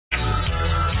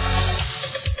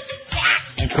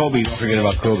Kobe. Don't forget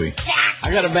about Kobe. I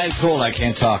got a bad cold. I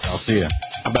can't talk. I'll see you.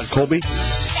 About Kobe?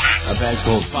 A bad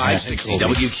cold. 560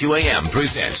 WQAM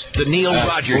presents The Neil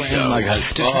Rogers Show.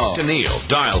 To talk to Neil,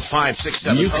 dial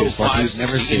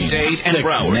 567-0560 in Dade and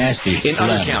Broward. In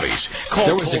other counties,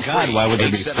 call toll-free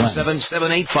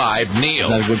 877-785-NEIL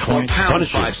or pound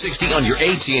 560 on your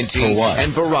AT&T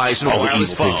and Verizon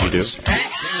wireless phones. Opinions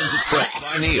expressed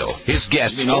by Neil, his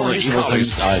guests, or his colleagues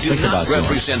do not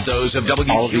represent those of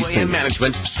WQAM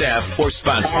management, staff, or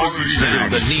sponsors. Now,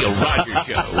 The Neil Rogers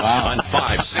Show on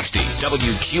 560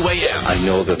 WQAM. I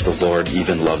know that the Lord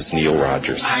even loves Neil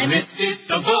Rogers. I miss it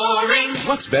so boring.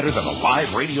 What's better than a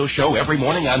live radio show every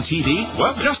morning on TV?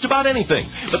 Well, just about anything.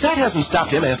 But that hasn't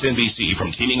stopped MSNBC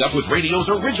from teaming up with radio's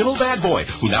original bad boy,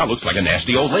 who now looks like a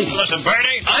nasty old lady. Listen,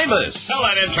 Bernie. Imus. Tell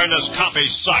that intern this copy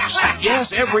sucks.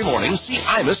 Yes, every morning, see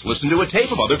Imus listen to a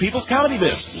tape of other people's comedy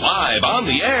bits, live on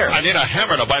the air. I need a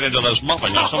hammer to bite into this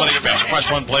muffin. Can somebody give me a fresh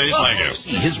one, please? Thank you.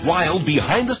 See his wild,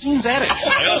 behind-the-scenes antics.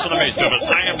 Hey, listen to me, stupid.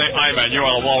 I am the I-Man. You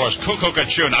are the walrus.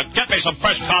 Cuckoo-ca-choo. Now get me some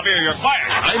fresh coffee or you're fired.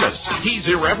 Imus. He's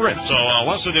irreverent. So,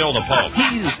 what's the deal with the Pope?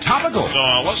 He's topical. So,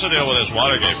 what's the deal with this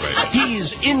Watergate raid?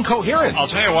 He's incoherent.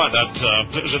 I'll tell you what, that,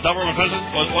 is it government prison?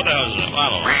 What the hell is it? I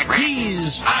don't know.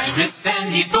 He's Imus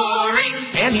and he's boring.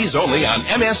 And he's only on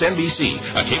MSNBC,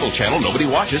 a cable channel nobody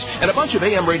watches, and a bunch of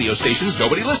AM radio stations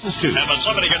nobody listens to. Hey, but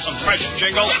somebody get some fresh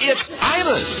jingle. It's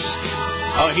Imus.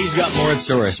 Oh, he's got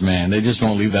Moritz, man. They just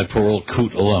won't leave that poor old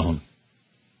coot alone.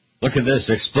 Look at this.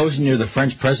 Explosion near the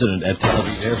French president at Tel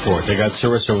Aviv airport. They got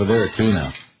Souris over there, too,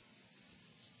 now.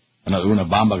 Una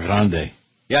bomba grande.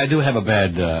 Yeah, I do have a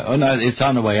bad... oh, no, it's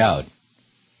on the way out.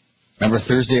 Remember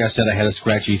Thursday I said I had a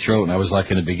scratchy throat, and I was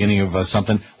like in the beginning of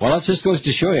something? Well, that just goes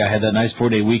to show you. I had that nice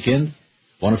 4-day weekend.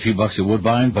 Won a few bucks at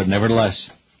Woodbine, but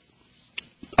nevertheless...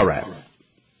 All right.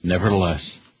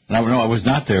 Nevertheless. And I was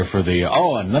not there for the...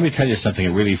 Oh, and let me tell you something.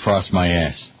 It really frosts my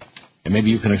ass. And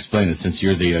maybe you can explain it since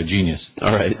you're the genius.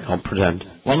 All right, I'll pretend.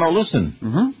 Well, no, listen.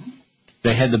 Mm-hmm.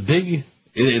 They had the big...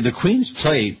 The Queen's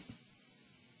Plate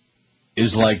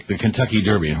is like the Kentucky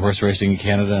Derby in horse racing in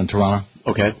Canada and Toronto.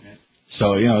 Okay.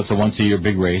 So, it's a once-a-year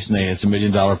big race, and it's a $1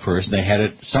 million purse, and they had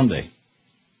it Sunday.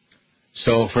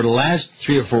 So for the last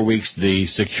 3 or 4 weeks, the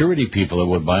security people at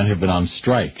Woodbine have been on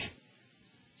strike.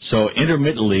 So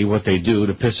intermittently, what they do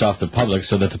to piss off the public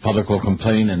so that the public will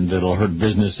complain and it'll hurt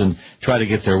business and try to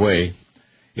get their way,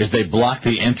 is they block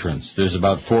the entrance. There's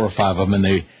about 4 or 5 of them, and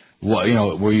they,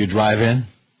 where you drive in,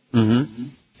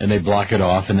 and they block it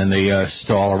off, and then they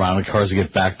stall around, and cars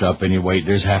get backed up, and you wait.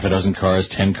 There's half a dozen cars,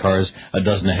 10 cars, a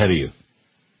dozen ahead of you.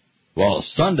 Well,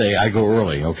 Sunday, I go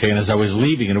early, okay, and as I was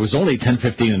leaving, and it was only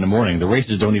 10:15 in the morning, the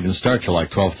races don't even start till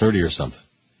like 12:30 or something.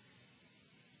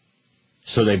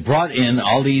 So they brought in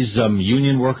all these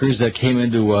union workers that came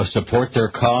in to support their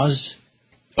cause.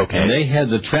 Okay. And they had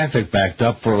the traffic backed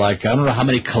up for like, I don't know how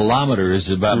many kilometers,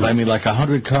 like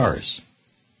 100 cars.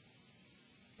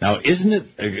 Now, isn't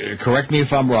it, correct me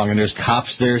if I'm wrong, and there's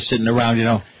cops there sitting around,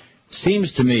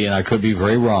 seems to me, and I could be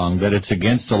very wrong, that it's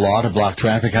against the law to block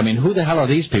traffic. I mean, who the hell are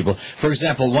these people? For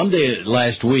example, one day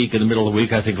last week, in the middle of the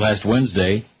week, I think last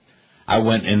Wednesday, I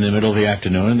went in the middle of the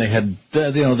afternoon, and they had,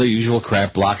 the usual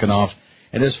crap blocking off.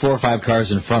 And there's 4 or 5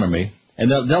 cars in front of me,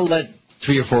 and they'll let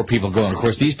 3 or 4 people go. And, of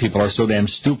course, these people are so damn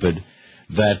stupid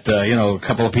that, a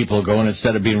couple of people go, and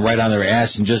instead of being right on their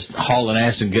ass and just hauling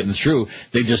ass and getting through,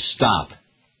 they just stop.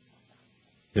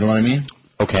 You know what I mean?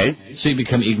 Okay. So you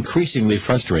become increasingly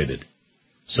frustrated.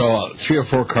 So 3 or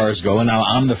 4 cars go, and now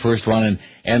I'm the first one,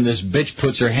 and this bitch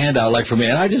puts her hand out like for me,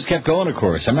 and I just kept going, of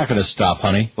course. I'm not going to stop,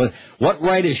 honey. What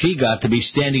right has she got to be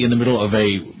standing in the middle of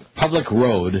a public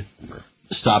road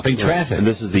stopping traffic? And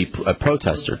this is the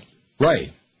protester. Right.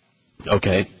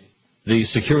 Okay. The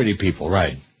security people,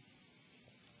 right.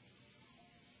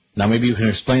 Now, maybe you can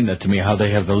explain that to me, how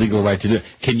they have the legal right to do it.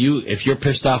 Can you, if you're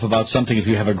pissed off about something, if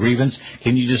you have a grievance,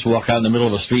 can you just walk out in the middle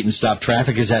of a street and stop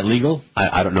traffic? Is that legal?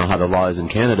 I don't know how the law is in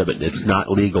Canada, but it's not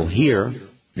legal here.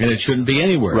 And it shouldn't be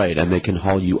anywhere. Right, and they can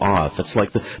haul you off. It's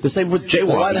like the same with jaywalking.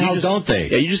 Well, why the hell don't they?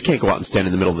 Yeah, you just can't go out and stand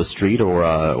in the middle of the street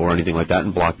or anything like that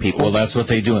and block people. Well, that's what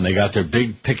they do, and they got their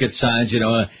big picket signs,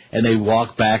 and they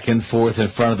walk back and forth in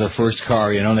front of the first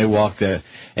car, and they walk there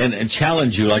and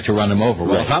challenge you like to run them over.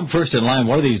 Well, right. If I'm first in line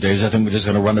one of these days, I think we're just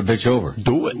going to run a bitch over.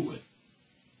 Do it.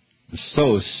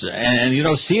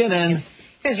 CNN...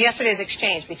 Here's yesterday's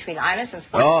exchange between Imus and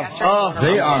Sportscaster.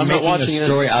 They are making a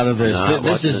story out of this.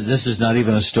 This is not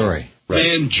even a story. Right.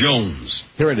 Dan Jones.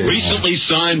 Here it is. Recently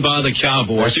signed by the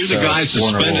Cowboys. Here's a guy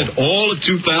suspended all of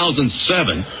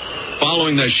 2007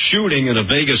 following the shooting at a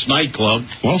Vegas nightclub.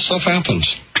 Well, stuff happens.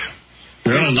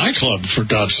 You're in a nightclub, for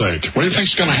God's sake. What do you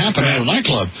think's going to happen at a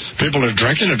nightclub? People are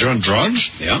drinking, they're doing drugs.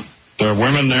 Yeah. There are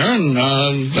women there, and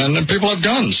then people have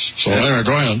guns. So there,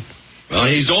 go ahead. Well,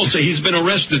 he's been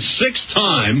arrested 6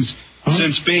 times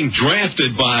since being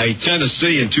drafted by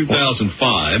Tennessee in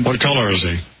 2005. What color is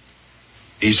he?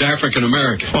 He's African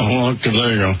American. Oh, okay,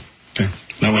 there you go. Okay,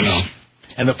 now we know.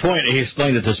 And the point, he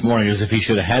explained it this morning as if he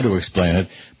should have had to explain it.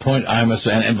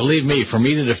 And believe me, for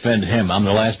me to defend him, I'm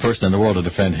the last person in the world to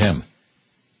defend him.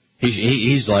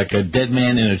 He's like a dead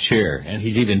man in a chair, and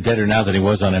he's even deader now than he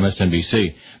was on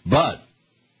MSNBC. But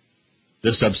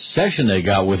this obsession they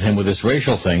got with him with this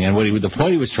racial thing, and the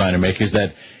point he was trying to make is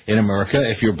that in America,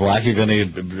 if you're black, you're going to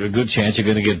get a good chance you're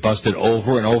going to get busted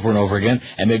over and over and over again,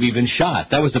 and maybe even shot.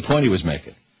 That was the point he was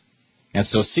making. And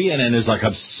so CNN is like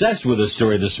obsessed with this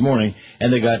story this morning,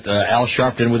 and they got Al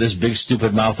Sharpton with his big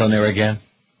stupid mouth on there again,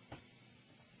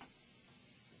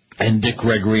 and Dick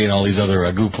Gregory and all these other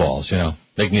goofballs,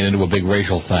 making it into a big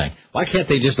racial thing. Why can't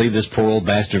they just leave this poor old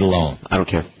bastard alone? I don't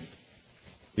care.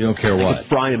 You don't care what? I could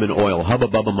fry him in oil, hubba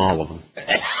bubba all of them.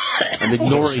 I'm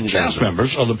ignoring them. Cast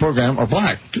members of the program are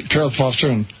black. Carol Foster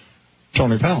and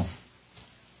Tony Powell.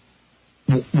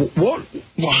 What?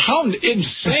 How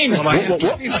insane would I?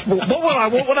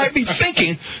 What would I be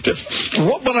thinking?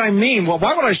 What would I mean? Well,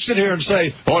 why would I sit here and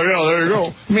say, "Oh yeah, there you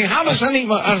go"? I mean, how does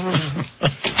anybody?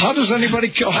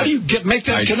 How do you make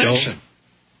that connection?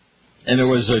 And there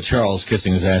was Charles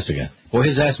kissing his ass again. Well,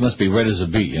 his ass must be red as a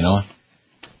beet, All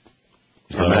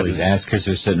these ass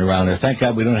kissers sitting around there. Thank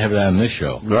God we don't have that on this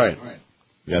show. Right.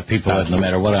 We got people that no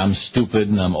matter what, I'm stupid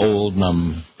and I'm old and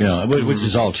I'm, which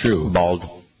is all true. Bald.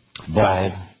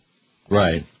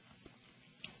 Right.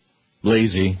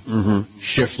 Lazy.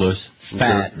 Shiftless.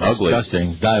 Fat.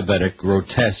 Disgusting. Diabetic.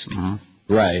 Grotesque.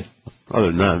 Right.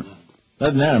 Other than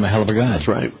that, I'm a hell of a guy. That's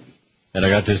right. And I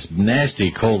got this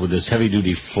nasty cold with this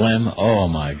heavy-duty phlegm. Oh,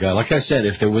 my God. Like I said,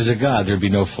 if there was a God, there'd be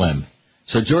no phlegm.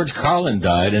 So George Carlin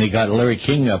died, and he got a Larry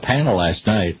King panel last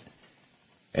night,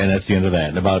 and that's the end of that.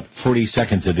 And about 40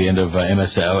 seconds at the end of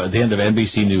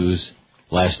NBC News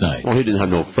last night. Well, he didn't have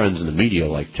no friends in the media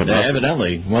like Tim Russert.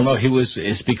 Evidently. Well, no,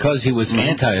 it's because he was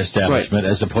anti-establishment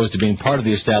as opposed to being part of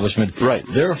the establishment. Right.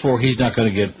 Therefore, he's not going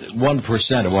to get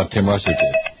 1% of what Tim Russert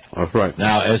did. That's right.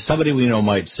 Now, as somebody we know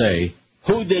might say,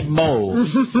 who did more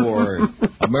for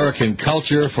American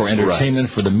culture, for entertainment,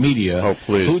 for the media? Oh,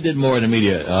 please. Who did more in the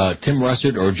media, Tim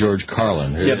Russert or George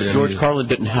Carlin? Yeah, but George Carlin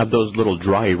didn't have those little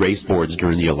dry erase boards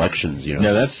during the elections,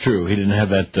 Yeah, that's true. He didn't have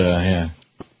that,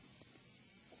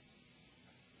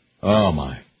 Oh,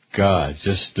 my God.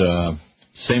 Just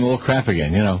same old crap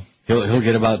again, He'll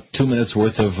get about 2 minutes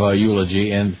worth of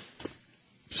eulogy, and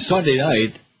Sunday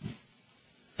night,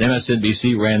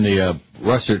 MSNBC ran the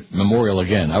Russert Memorial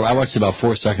again. I watched about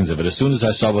 4 seconds of it. As soon as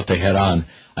I saw what they had on,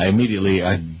 I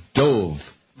dove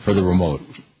for the remote.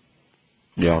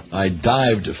 Yeah. I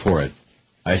dived for it.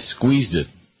 I squeezed it.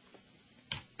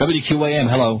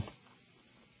 WQAM, hello.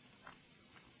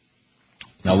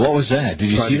 Now, what was that?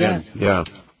 Did you see that? Yeah.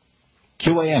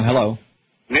 QAM, hello.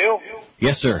 Neil?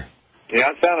 Yes, sir. You're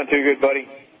not sounding too good, buddy.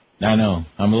 I know.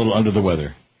 I'm a little under the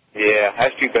weather. Yeah,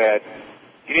 that's too bad.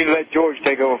 You need to let George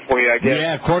take over for you, I guess.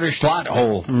 Yeah, quarter slot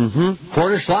hole.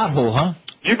 Quarter slot hole, huh?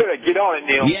 You better get on it,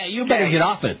 Neil. Yeah, you better get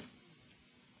off it.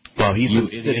 Well, he's been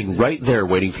sitting right there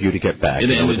waiting for you to get back. In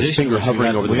addition,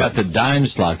 we got the dime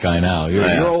slot guy now.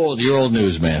 You're old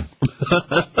news, man.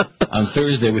 On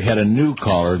Thursday, we had a new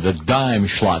caller, the dime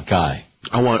slot guy.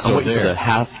 I'm waiting for the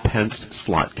half-pence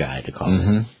slot guy to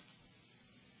call.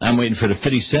 I'm waiting for the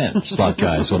 50 cent slot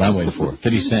guy. That's what I'm waiting for.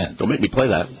 50 cent. Don't make me play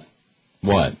that.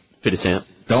 What? 50 cent.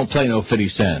 Don't play no 50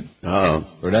 cent.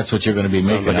 Uh-oh. Or that's what you're going to be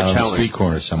making out on the street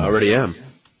corner somewhere. I already am.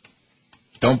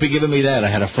 Don't be giving me that.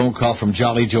 I had a phone call from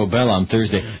Jolly Joe Bell on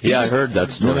Thursday. Yeah, I heard that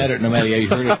story. No matter, you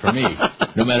heard it from me.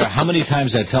 No matter how many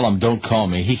times I tell him, don't call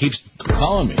me, he keeps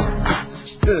calling me.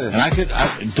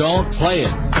 And don't play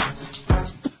it.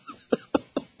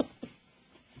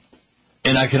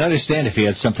 And I can understand if he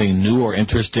had something new or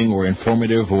interesting or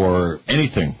informative or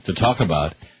anything to talk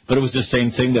about. But it was the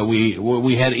same thing that we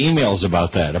had emails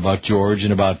about that, about George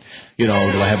and about, do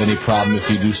I have any problem if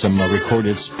you do some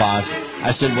recorded spots?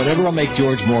 I said, whatever will make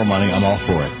George more money, I'm all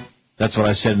for it. That's what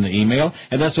I said in the email,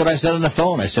 and that's what I said on the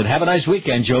phone. I said, have a nice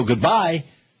weekend, Joe. Goodbye.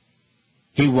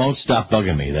 He won't stop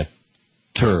bugging me, that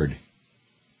turd.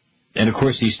 And, of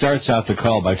course, he starts out the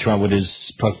call by trying with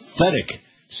his pathetic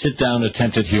sit-down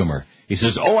attempt at humor. He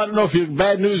says, I don't know if your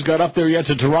bad news got up there yet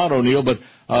to Toronto, Neil, but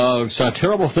a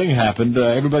terrible thing happened.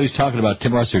 Everybody's talking about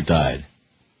Tim Russert died.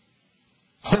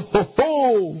 Ho, ho,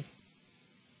 ho!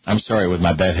 I'm sorry, with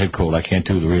my bad head cold, I can't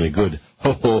do the really good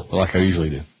ho, ho, like I usually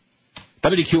do.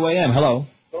 WQAM, hello.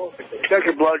 check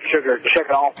your blood sugar. Check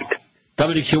it off.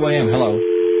 WQAM, hello.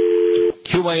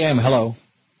 QAM, hello.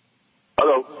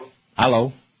 Hello.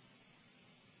 Hello.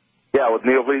 Yeah, with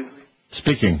Neil, please.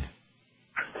 Speaking.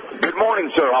 Good morning,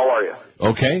 sir. How are you?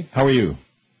 Okay. How are you?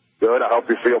 Good. I hope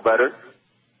you feel better.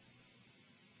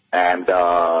 And,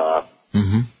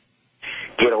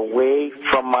 get away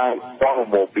from my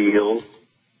automobile.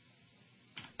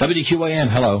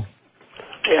 WQAM, hello.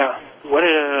 Yeah. What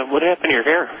happened to your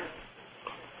hair?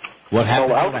 What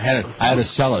happened? I had to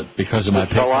sell it because of my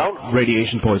fell out?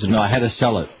 Radiation poisoning. No, I had to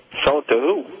sell it. Sell it to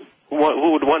who?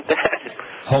 Who would want that?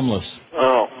 Homeless.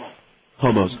 Oh.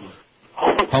 Homos.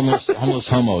 Homeless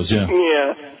homos, yeah.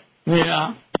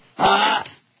 Yeah. Yeah.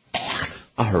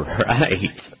 All right.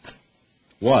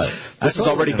 What? This is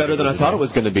already better than I thought it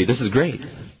was going to be. This is great.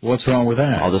 What's wrong with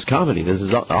that? All this comedy. This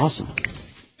is awesome.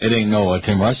 It ain't no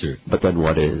Tim Russert. But then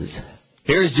what is?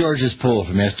 Here's George's poll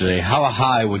from yesterday. How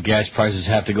high would gas prices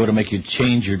have to go to make you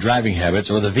change your driving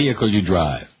habits or the vehicle you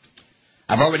drive?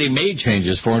 I've already made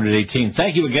changes, 418.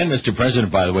 Thank you again, Mr.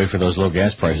 President, by the way, for those low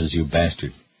gas prices, you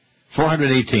bastard.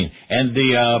 418. And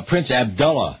the Prince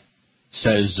Abdullah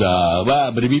says,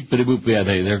 yeah,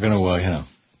 they're going to,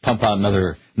 pump out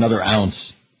another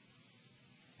ounce.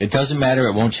 It doesn't matter.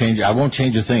 It won't change. I won't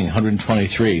change a thing.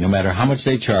 123. No matter how much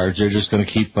they charge, they're just going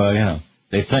to keep,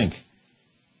 they think.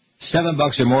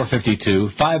 $7 or more, 52.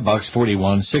 $5,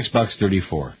 41. $6,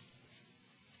 34.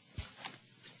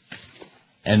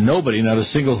 And nobody, not a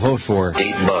single vote for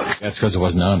 $8. That's because it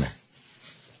wasn't on there.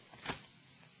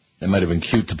 It might have been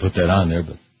cute to put that on there,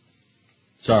 but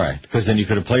it's all right, because then you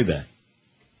could have played that.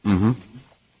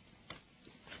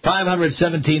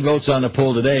 517 votes on the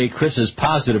poll today. Chris is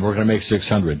positive we're going to make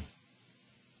 600.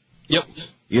 Yep.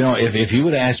 If you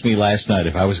would have asked me last night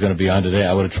if I was going to be on today,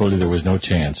 I would have told you there was no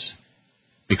chance.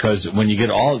 Because when you get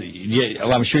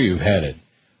I'm sure you've had it,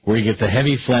 where you get the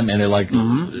heavy phlegm and it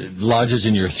lodges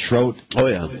in your throat. Oh,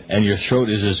 yeah. And your throat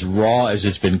is as raw as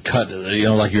it's been cut,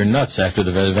 like your nuts after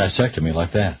the vasectomy,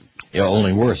 like that.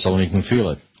 Only worse, only you can feel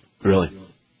it. Really?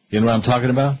 You know what I'm talking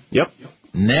about? Yep.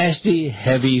 Nasty,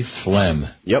 heavy phlegm.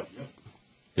 Yep.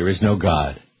 There is no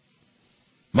God.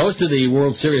 Most of the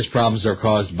World Series problems are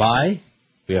caused by,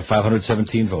 we have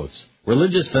 517 votes.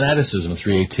 Religious fanaticism,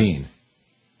 318.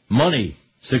 Money,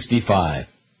 65.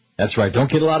 That's right. Don't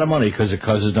get a lot of money because it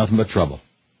causes nothing but trouble.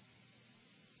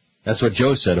 That's what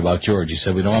Joe said about George. He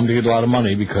said, we don't want him to get a lot of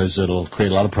money because it'll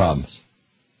create a lot of problems.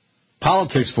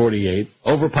 Politics, 48.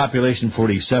 Overpopulation,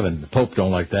 47. The Pope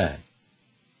don't like that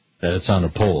it's on a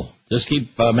poll. Just keep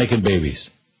making babies.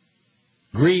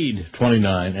 Greed,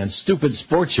 29. And stupid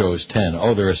sports shows, 10.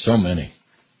 Oh, there are so many.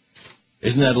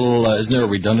 Isn't there a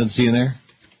redundancy in there?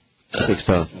 I think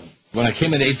so. When I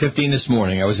came at 8:15 this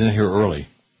morning, I was in here early.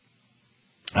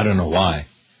 I don't know why,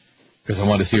 because I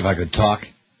wanted to see if I could talk.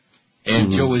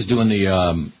 And Joe was doing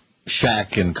the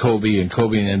Shaq and Kobe and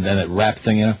then that rap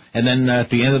thing, And then at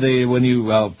the end of when you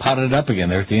potted it up again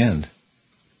there at the end.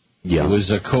 Yeah. It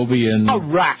was Kobe and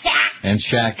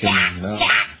Shaq and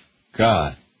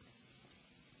God.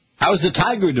 How's the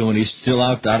Tiger doing? He's still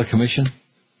out of commission?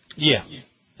 Yeah.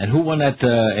 And who won that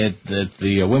at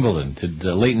the Wimbledon? Did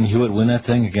Leighton Hewitt win that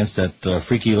thing against that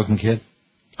freaky-looking kid?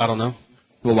 I don't know.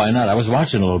 Well, why not? I was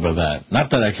watching a little bit of that. Not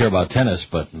that I care about tennis,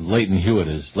 but Leighton Hewitt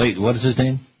what is his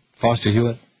name? Foster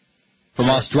Hewitt?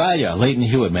 From Australia, Leighton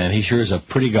Hewitt, man. He sure is a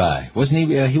pretty guy. Wasn't he?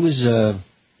 He was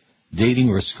dating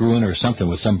or screwing or something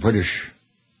with some British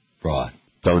broad.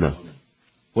 Don't know.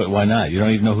 What? Why not? You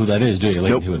don't even know who that is, do you?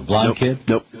 Leighton Hewitt. Blonde kid?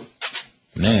 Nope.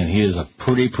 Man, he is a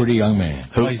pretty young man.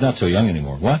 Who? Well, he's not so young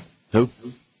anymore. What? Who?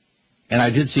 And I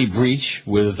did see Breach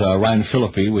with Ryan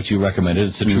Phillippe, which you recommended.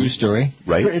 It's a true story.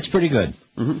 Right. It's pretty good.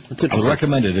 I would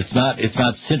recommend it. It's not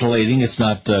scintillating. It's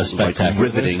not spectacular.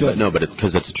 Like riveting, but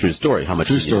because it's a true story. How much?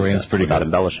 True story, and it's pretty without good.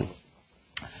 embellishing.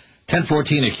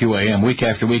 10:14 at QAM. Week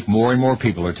after week, more and more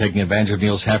people are taking advantage of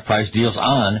Neil's half-price deals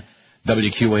on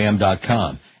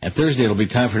WQAM.com. And Thursday, it'll be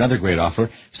time for another great offer.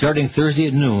 Starting Thursday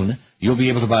at noon, you'll be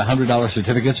able to buy $100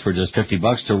 certificates for just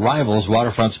 $50 to Rivals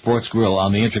Waterfront Sports Grill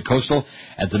on the Intracoastal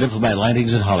at the Diplomat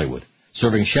Landings in Hollywood.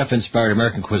 Serving chef-inspired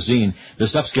American cuisine,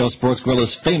 this upscale sports grill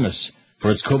is famous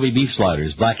for its Kobe beef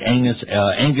sliders, black Angus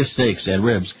steaks and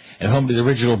ribs, and home to the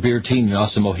original beer team and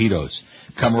awesome mojitos.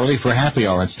 Come early for happy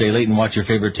hour and stay late and watch your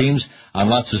favorite teams on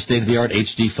lots of state-of-the-art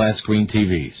HD flat-screen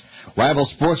TVs. Rival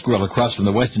Sports Grill across from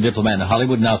the Westin Diplomat in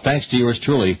Hollywood. Now, thanks to yours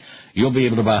truly, you'll be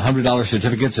able to buy $100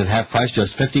 certificates at half price,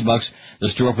 just $50. The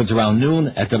store opens around noon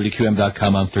at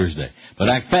WQM.com on Thursday. But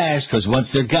act fast, because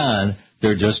once they're gone,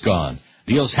 they're just gone.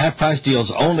 Deals, half-price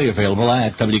deals only available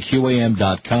at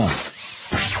WQAM.com.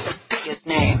 Biggest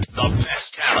name. The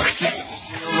best talent.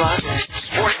 Neil Rogers.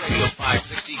 Sports Radio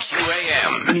 560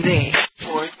 QAM. The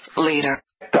sports leader.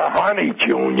 The Honey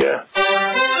Junior.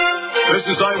 This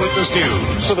is Eyewitness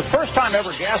News. For the first time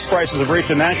ever, gas prices have reached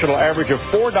a national average of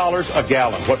 $4 a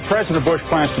gallon. What President Bush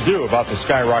plans to do about the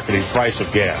skyrocketing price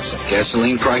of gas.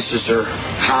 Gasoline prices are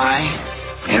high.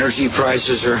 Energy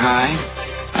prices are high.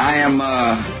 I am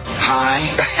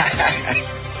high.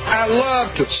 I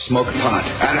love to smoke pot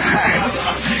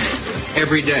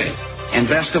every day. And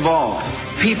best of all,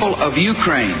 people of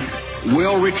Ukraine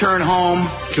will return home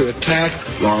to attack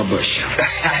Laura Bush.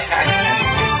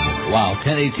 Wow,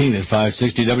 10:18 at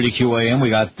 560 WQAM. We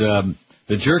got the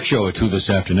Jerk Show at 2 this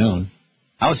afternoon.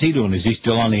 How's he doing? Is he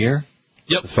still on the air?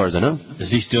 Yep. As far as I know. Is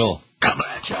he still coming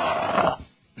at you?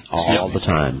 All the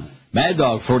time. Mad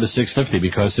Dog 4 to 650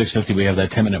 because 650 we have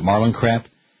that 10-minute Marlin crap.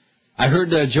 I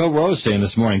heard Joe Rose saying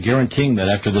this morning, guaranteeing that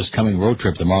after this coming road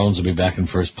trip, the Marlins will be back in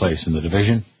first place in the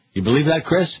division. You believe that,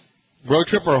 Chris? Road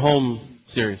trip or a home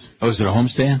series? Oh, is it a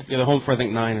homestand? Yeah, they're home for, I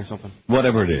think, 9 or something.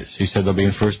 Whatever it is. He said they'll be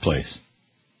in first place.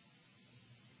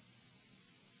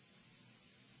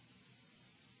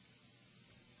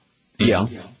 Yeah.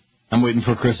 I'm waiting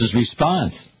for Chris's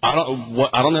response. I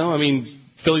don't know. I mean,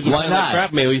 Phillies been Why playing not? that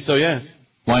crap lately, so yeah.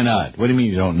 Why not? What do you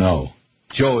mean you don't know?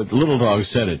 Joe, the Little Dog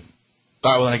said it.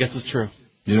 All right, well, then I guess it's true.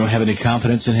 You don't have any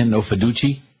confidence in him? No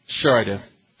fiduci? Sure I do.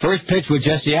 First pitch with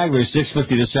Jesse Agler,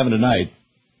 6:50 to 7 tonight.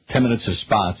 10 minutes of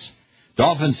spots.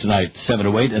 Dolphins tonight, 7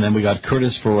 to 8, and then we got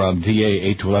Curtis for DA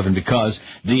 8 to 11 because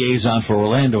DA's on for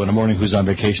Orlando in the morning, who's on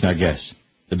vacation, I guess.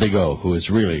 The Big O, who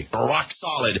is really rock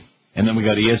solid. And then we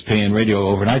got ESPN radio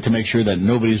overnight to make sure that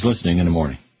nobody's listening in the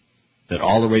morning, that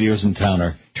all the radios in town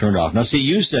are turned off. Now, see,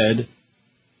 you said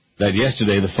that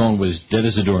yesterday the phone was dead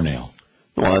as a doornail.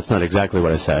 Well, that's not exactly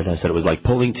what I said. I said it was like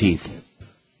pulling teeth.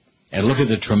 And look at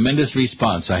the tremendous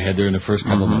response I had there in the first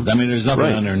couple of minutes. I mean, there's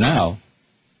nothing on there now.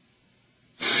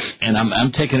 And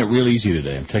I'm taking it real easy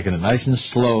today. I'm taking it nice and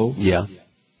slow. Yeah.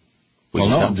 Well,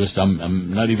 no, I'm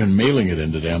not even mailing it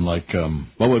in today. I'm like,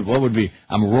 what would be?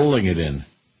 I'm rolling it in.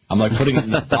 I'm like putting it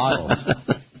in a bottle.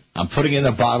 I'm putting it in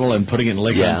a bottle and putting it in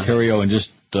Lake Ontario and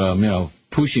just,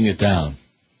 pushing it down.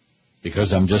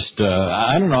 Because I'm just,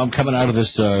 I don't know, I'm coming out of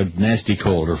this nasty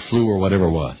cold or flu or whatever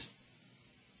it was.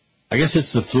 I guess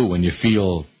it's the flu when you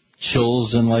feel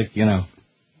chills and not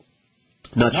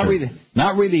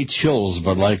really chills,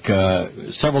 but like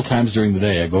several times during the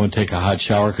day I go and take a hot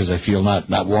shower because I feel not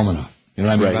warm enough. You know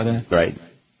what I mean by that? Right.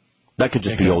 That could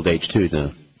just be old age too,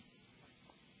 though.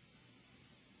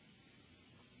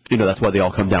 That's why they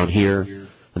all come down here, and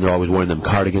they're always wearing them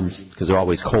cardigans, because they're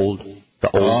always cold. The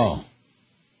old. Oh.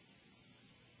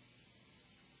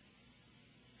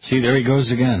 See, there he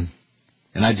goes again.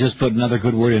 And I just put another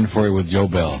good word in for you with Joe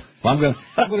Bell. Well, I'm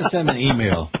going to send him an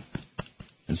email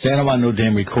and say I don't want no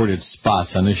damn recorded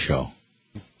spots on this show.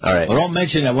 All right. Well, don't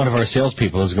mention that one of our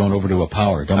salespeople is going over to a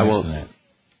power. Don't mention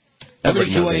that.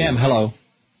 WQAM, hello.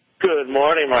 Good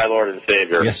morning, my Lord and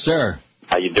Savior. Yes, sir.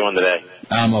 How you doing today?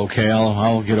 I'm okay.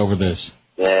 I'll get over this.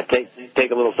 Yeah, take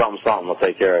a little something. We'll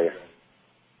take care of you.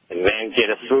 And then get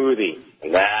a smoothie,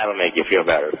 and that'll make you feel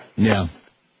better. Yeah.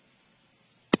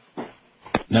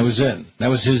 That was it. That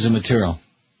was his material.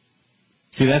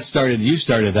 See, you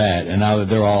started that, and now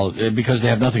they're all, because they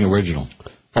have nothing original.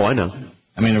 Oh, I know.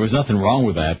 I mean, there was nothing wrong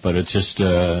with that, but it's just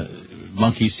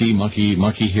monkey see,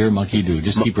 monkey hear, monkey do.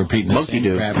 Just keep repeating the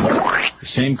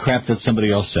same crap that somebody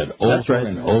else said over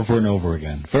and over and over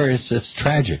again. It's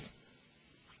tragic.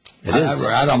 It is.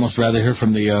 I'd almost rather hear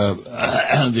from the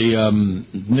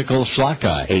Nickel Schlock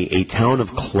guy. A town of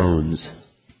clones.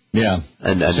 Yeah.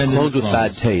 And clones with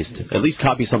bad taste. At least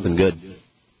copy something good.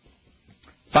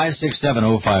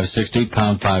 5670560,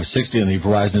 pound 560 on the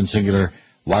Verizon and Singular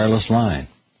wireless line.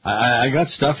 I got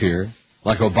stuff here.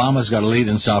 Like Obama's got a lead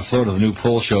in South Florida. The new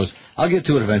poll shows. I'll get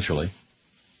to it eventually.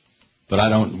 But I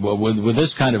don't, with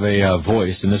this kind of a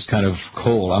voice and this kind of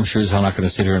cold, I'm sure I'm not going to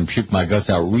sit here and puke my guts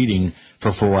out reading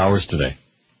for 4 hours today.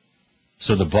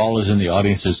 So the ball is in the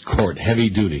audience's court, heavy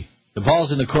duty. The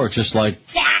ball's in the court just like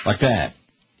that.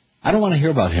 I don't want to hear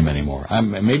about him anymore.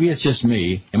 Maybe it's just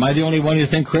me. Am I the only one you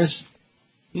think, Chris?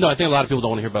 No, I think a lot of people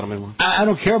don't want to hear about him anymore. I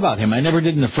don't care about him. I never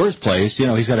did in the first place.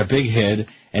 He's got a big head,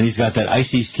 and he's got that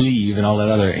icy sleeve and all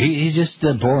that other. He's just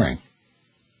boring.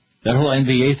 That whole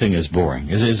NBA thing is boring.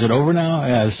 Is it over now?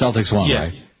 Yeah, the Celtics won,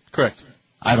 right? Correct.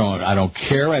 I don't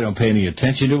care. I don't pay any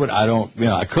attention to it. I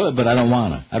could, but I don't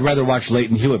want to. I'd rather watch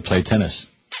Leighton Hewitt play tennis.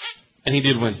 And he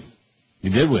did win. He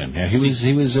did win. Yeah,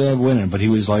 he was winning, but he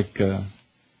was like,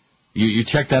 you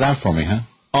checked that out for me, huh?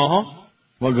 Uh-huh.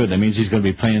 Well, good. That means he's going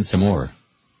to be playing some more.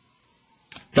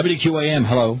 WQAM,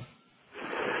 hello.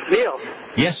 Neil.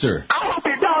 Yes, sir. I hope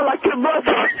you're down like your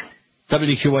brother.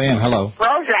 WQAM, hello.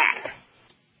 Prozac.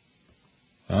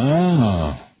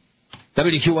 Oh.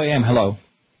 WQAM, hello.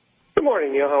 Good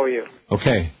morning, Neil. How are you?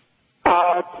 Okay.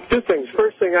 Two things.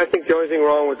 First thing, I think the only thing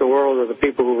wrong with the world are the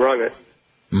people who run it.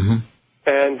 Mm-hmm.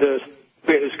 And this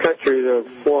country, the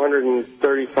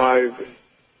 435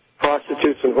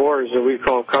 prostitutes and whores that we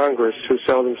call Congress, who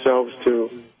sell themselves to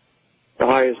the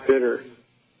highest bidder.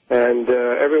 And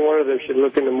every one of them should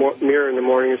look in the mirror in the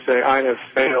morning and say, I have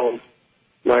failed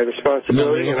my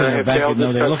responsibility, and I have failed this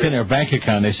country. They look in their bank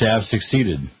account and they say, I've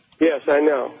succeeded. Yes, I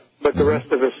know. But the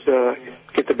rest of us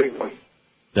get the big one.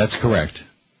 That's correct.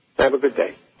 Have a good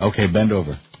day. Okay, bend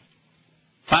over.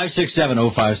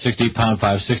 567-0560, pound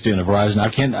 560 on the Verizon.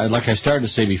 Like I started to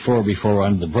say before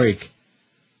on the break,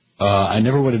 I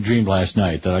never would have dreamed last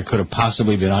night that I could have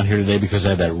possibly been on here today because I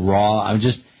had that raw.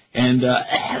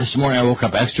 This morning I woke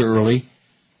up extra early,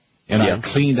 and I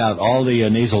cleaned out all the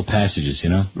nasal passages,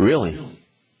 Really?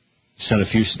 Sent a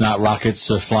few snot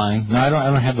rockets flying. No, I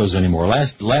don't have those anymore.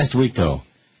 Last week, though,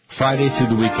 Friday through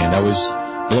the weekend, I was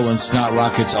blowing snot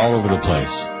rockets all over the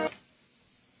place.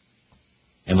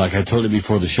 And like I told you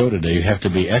before the show today, you have to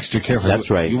be extra careful. That's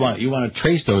right. You want to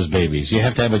trace those babies. You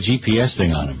have to have a GPS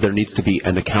thing on them. There needs to be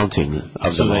an accounting of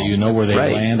them so that you know where they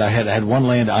land. I had one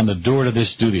land on the door to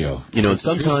this studio. And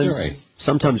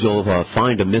sometimes you'll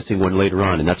find a missing one later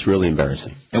on, and that's really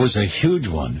embarrassing. It was a huge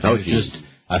one. Oh,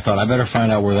 I thought I better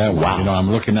find out where that went. Wow. I'm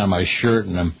looking on my shirt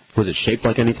and Was it shaped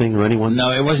like anything or anyone?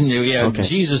 No, it wasn't. Yeah, okay.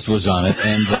 Jesus was on it,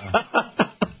 and.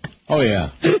 Oh, yeah.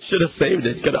 Should have saved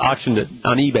it. Could have auctioned it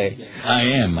on eBay.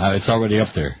 I am. It's already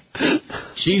up there.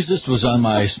 Jesus was on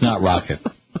my snot rocket.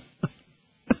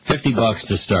 $50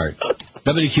 to start.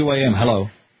 WQAM, hello.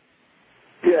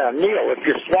 Yeah, Neil, if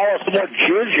you swallow some more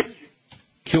jizz...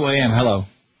 QAM, hello.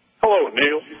 Hello,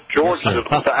 Neil. George is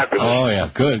fabulous. Oh, yeah.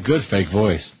 Good fake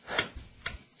voice.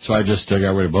 So I just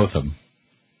got rid of both of them.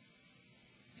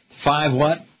 5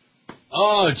 what?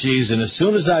 Oh, geez, and as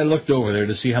soon as I looked over there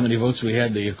to see how many votes we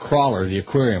had, the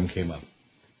aquarium came up.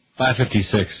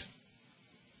 556.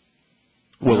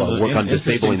 We'll work on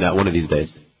disabling that one of these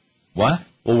days. What?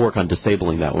 We'll work on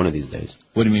disabling that one of these days.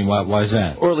 What do you mean? Why is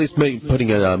that? Or at least putting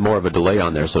more of a delay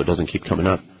on there so it doesn't keep coming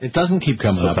up. It doesn't keep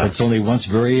coming up. It's only once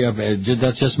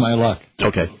that's just my luck.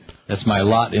 Okay. That's my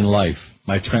lot in life.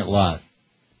 My Trent lot.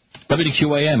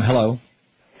 WQAM, hello.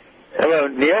 Hello,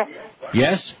 Neil.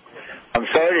 Yes? I'm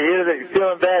sorry to hear that you're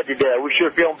feeling bad today. I wish you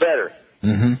were feeling better.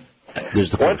 Mm-hmm. There's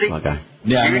the one thing guy.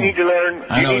 Yeah, you need to learn.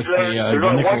 I know it's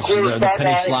the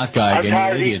penny slot guy. You're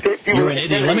an idiot. You're an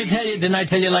idiot. Let me tell you, didn't I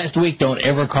tell you last week, don't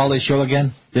ever call this show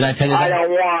again? Did I tell you that? I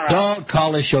don't want to. Don't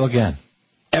call this show again.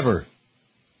 Ever.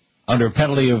 Under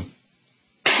penalty of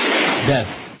death.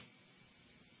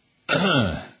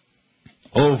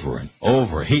 Over and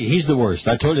over. He's the worst.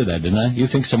 I told you that, didn't I? You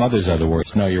think some others are the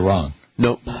worst. No, you're wrong.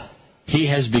 Nope. He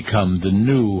has become the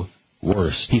new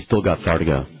worst. He's still got far to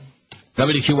go.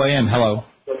 WQAM, hello.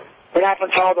 What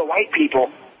happened to all the white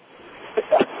people?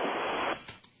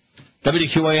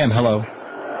 WQAM, hello.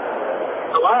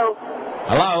 Hello?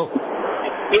 Hello?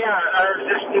 Yeah,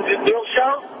 is this Neil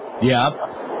show? Yeah.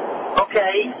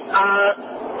 Okay.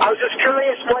 I was just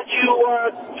curious what you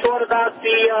thought about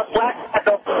the blackjack,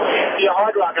 the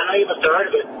Hard Rock. I know you must have heard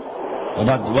of it.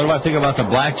 What do I think about the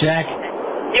blackjack?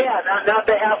 Yeah, now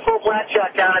they have full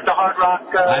blackjack down at the Hard Rock.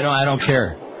 I don't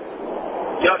care.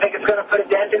 You don't think it's going to put a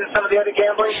dent into some of the other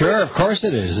gambling? Sure, of course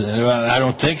it is. I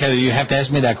don't think you have to ask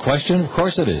me that question. Of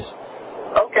course it is.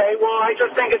 Okay, well, I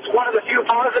just think it's one of the few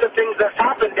positive things that's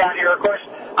happened down here. Of course,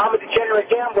 I'm a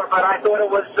degenerate gambler, but I thought it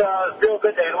was real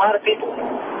good. They had a lot of people.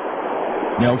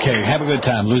 Okay, have a good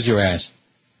time. Lose your ass.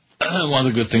 One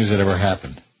of the good things that ever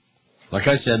happened. Like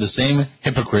I said, the same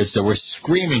hypocrites that were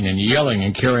screaming and yelling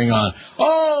and carrying on,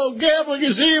 oh, gambling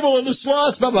is evil and the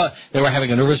slots, blah, blah. They were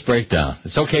having a nervous breakdown.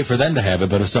 It's okay for them to have it,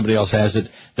 but if somebody else has it,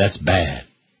 that's bad.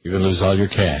 You're going to lose all your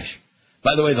cash.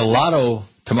 By the way, the lotto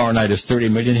tomorrow night is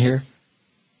 $30 million here.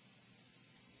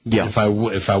 Yeah. If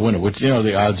I win it, which,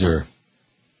 the odds are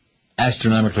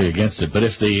astronomically against it. But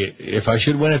if I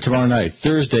should win it tomorrow night,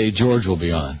 Thursday, George will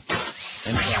be on.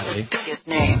 And Friday. Biggest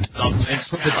names. This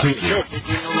is Neil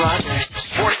Rogers.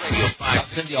 Sports Radio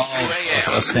 560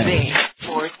 The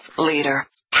sports leader.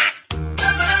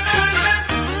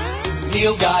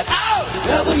 Neil got out.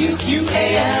 WQAM.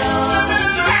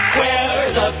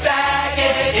 Where the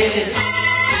faggot is.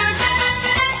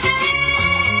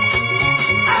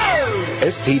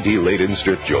 STD-laden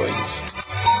strip joints.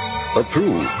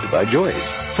 Approved by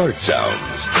Joyce. Fart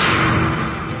sounds.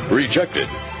 Rejected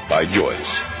by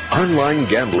Joyce. Online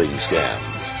gambling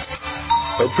scams.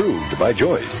 Approved by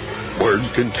Joyce. Words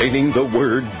containing the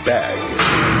word bag.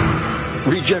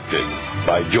 Rejected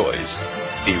by Joyce.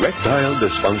 Erectile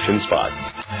dysfunction spots.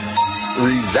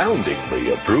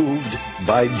 Resoundingly approved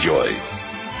by Joyce.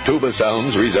 Tuba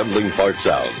sounds resembling fart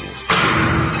sounds.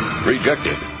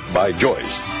 Rejected by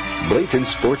Joyce. Blatant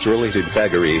sports-related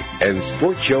faggery and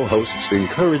sports show hosts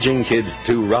encouraging kids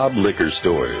to rob liquor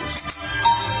stores.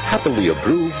 Happily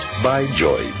approved by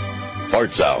Joyce.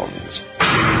 Fart sounds.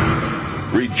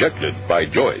 Rejected by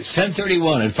Joyce.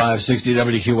 10:31 at 560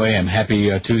 WQAM. Happy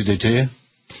Tuesday to you.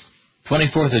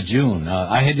 24th of June.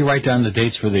 I had you write down the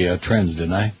dates for the trends,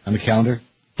 didn't I, on the calendar?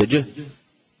 Did you?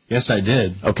 Yes, I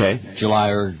did. Okay. July,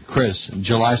 or Chris,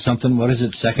 July something, what is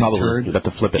it, second, Probably. third? You have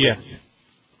to flip it. Yeah.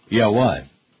 Yeah, what?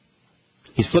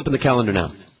 He's flipping the calendar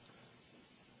now.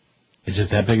 Is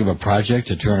it that big of a project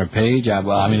to turn a page?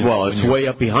 Well, it's way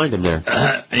up behind him there.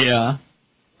 Yeah.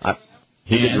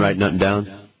 He didn't write nothing down.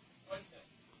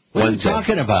 What Wednesday. are you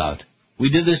talking about? We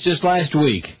did this just last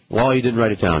week. Well, he didn't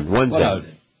write it down. Wednesday.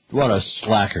 What a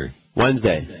slacker.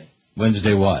 Wednesday.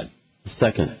 Wednesday what? The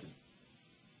 2nd.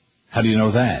 How do you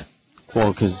know that?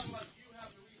 Well, because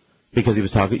he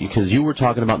was talking. Because you were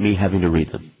talking about me having to read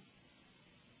them.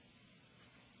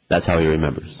 That's how he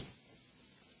remembers.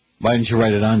 Why didn't you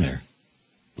write it on there?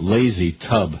 Lazy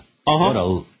tub. What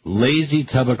a lazy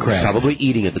tub of crap. Probably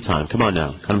eating at the time. Come on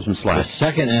now. Cut him some slack. The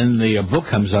second, and the book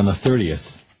comes on the 30th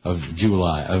of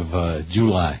July.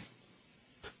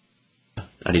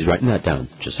 And he's writing that down,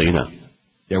 just so you know.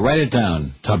 Yeah, write it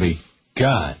down, Tubby.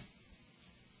 God.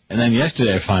 And then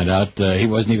yesterday I find out he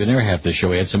wasn't even there half the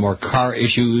show. He had some more car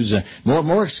issues.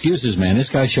 More excuses, man. This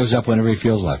guy shows up whenever he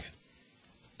feels like it.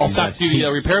 I'll fax you the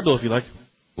repair bill if you like.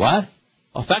 What?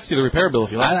 I'll fax you the repair bill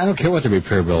if you like. I don't care what the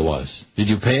repair bill was. Did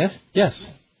you pay it? Yes.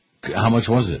 How much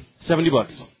was it?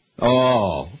 $70.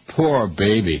 Oh, poor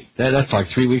baby. That's like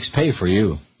 3 weeks' pay for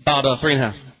you. About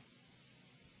 3.5.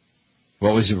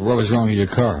 What was wrong with your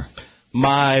car?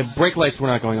 My brake lights were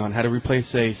not going on. Had to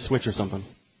replace a switch or something.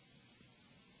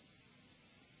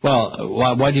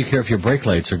 Well, why do you care if your brake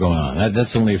lights are going on?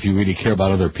 That's only if you really care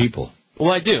about other people.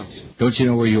 Well, I do. Don't you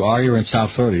know where you are? You're in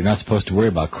South Florida. You're not supposed to worry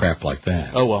about crap like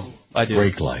that. Oh, well, I do.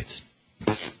 Brake lights.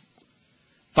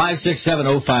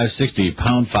 5670560,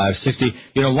 pound 560.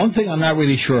 You know, one thing I'm not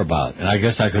really sure about, and I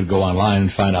guess I could go online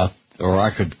and find out, or I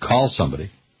could call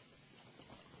somebody.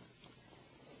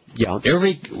 Yeah.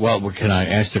 Well, can I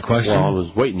ask the question? Well, I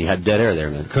was waiting. You had dead air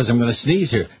there, man. Because I'm going to sneeze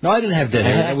here. No, I didn't have dead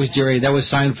air. That was Jerry. That was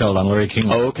Seinfeld on Larry King.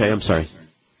 Oh, okay. I'm sorry.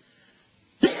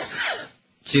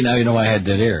 See, now you know I had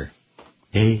dead air.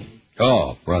 Hey.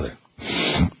 Oh, brother.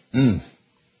 In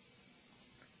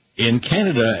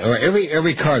Canada, or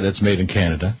every car that's made in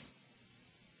Canada,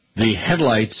 the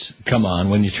headlights come on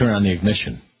when you turn on the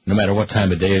ignition, no matter what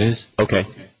time of day it is. Okay.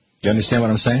 You understand what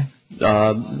I'm saying?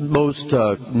 Most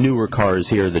newer cars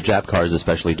here, the Jap cars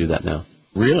especially, do that now.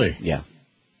 Really? Yeah.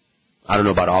 I don't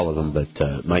know about all of them, but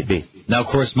it might be. Now, of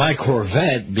course, my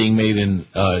Corvette, being made in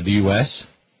the U.S.,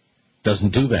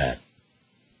 doesn't do that.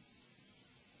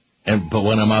 But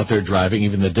when I'm out there driving,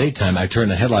 even in the daytime, I turn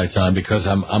the headlights on because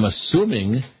I'm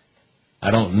assuming,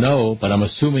 I don't know, but I'm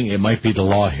assuming it might be the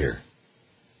law here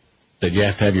that you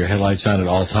have to have your headlights on at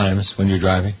all times when you're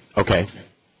driving. Okay.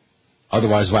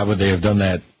 Otherwise, why would they have done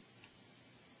that?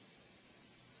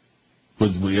 You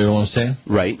know what I'm saying?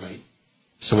 Right.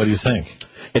 So what do you think?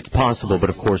 It's possible, but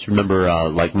of course, remember,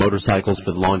 like motorcycles,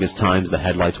 for the longest times, the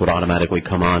headlights would automatically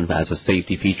come on as a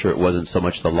safety feature. It wasn't so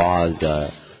much the law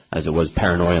as it was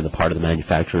paranoia on the part of the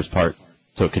manufacturer's part.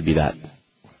 So it could be that.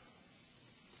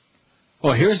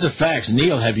 Well, here's the facts.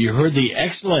 Neil, have you heard the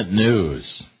excellent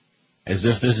news? As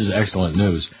if this is excellent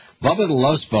news. Bubba the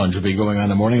Love Sponge will be going on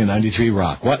the morning at 93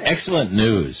 Rock. What excellent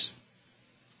news.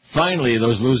 Finally,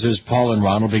 those losers, Paul and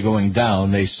Ron, will be going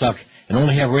down. They suck and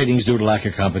only have ratings due to lack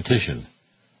of competition.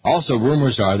 Also,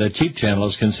 rumors are that Cheap Channel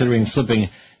is considering flipping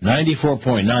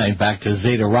 94.9 back to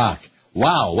Zeta Rock.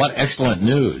 Wow, what excellent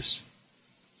news.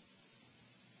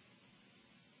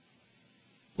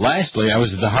 Lastly, I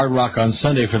was at the Hard Rock on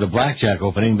Sunday for the Blackjack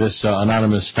opening, this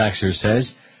anonymous faxer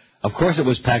says. Of course it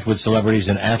was packed with celebrities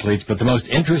and athletes, but the most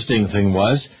interesting thing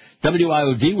was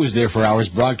WIOD was there for hours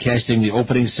broadcasting the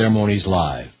opening ceremonies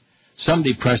live. Some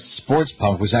depressed sports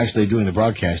punk was actually doing the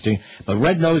broadcasting, but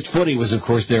Red-Nosed Footy was, of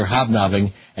course, there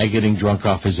hobnobbing and getting drunk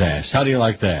off his ass. How do you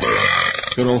like that?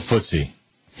 Good old footsie.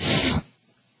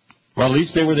 Well, at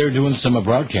least they were there doing some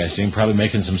broadcasting, probably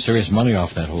making some serious money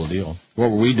off that whole deal. What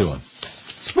were we doing?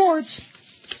 Sports.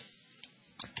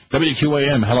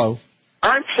 WQAM, hello.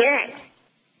 I'm King.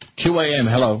 QAM,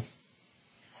 hello.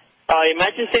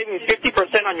 Imagine saving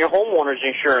 50% on your homeowner's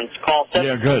insurance. Call 7.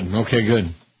 Yeah, good. Okay,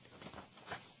 good.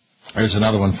 There's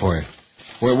another one for you.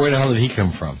 Where the hell did he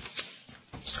come from?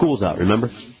 School's out, remember?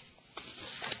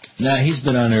 Nah, he's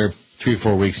been on there 3 or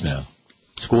 4 weeks now.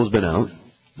 School's been out.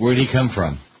 Where'd he come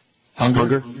from?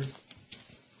 Hunger?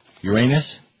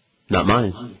 Uranus? Not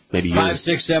mine. Maybe yours.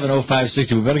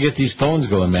 5670560. We better get these phones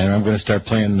going, man. I'm going to start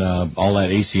playing all that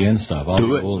ACN stuff.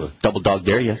 Do it. Double dog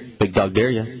dare you. Big dog dare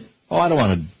you. Oh, I don't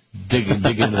want to dig into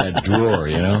that drawer,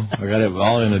 you know. I got it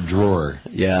all in a drawer.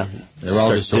 Yeah. They're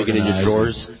all just digging in your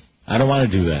drawers. I don't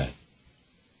want to do that.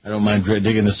 I don't mind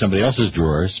digging into somebody else's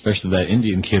drawers, especially that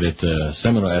Indian kid at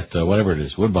Seminole, at whatever it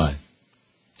is, Woodbine.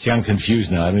 See, I'm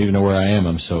confused now. I don't even know where I am.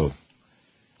 I'm so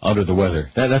under the weather.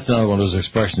 That's another one of those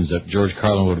expressions that George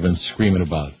Carlin would have been screaming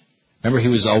about. Remember, he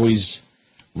was always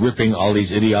ripping all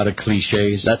these idiotic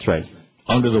cliches? That's right.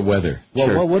 Under the weather. Well,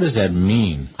 sure. what does that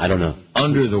mean? I don't know.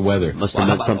 Under the weather. Must have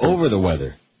meant something. Over the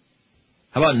weather?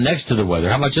 How about next to the weather?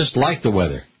 How about just like the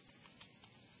weather?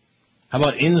 How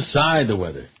about inside the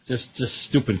weather? Just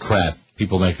stupid crap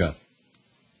people make up.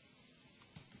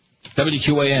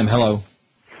 WQAM, hello.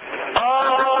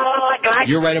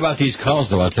 You're right about these calls,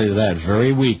 though, I'll tell you that.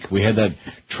 Very weak. We had that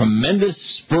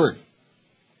tremendous spurt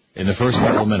in the first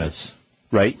couple of minutes.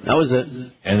 Right, that was it.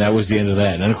 And that was the end of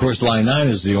that. And, of course, line 9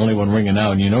 is the only one ringing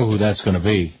now, and you know who that's going to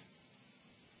be.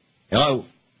 Hello?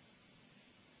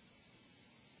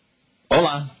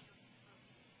 Hola.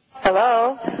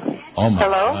 Hello. Oh, my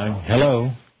Hello? God.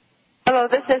 Hello. Hello,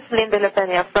 this is Linda La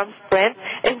Peña from Sprint.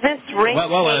 Is this ring?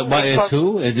 What, it's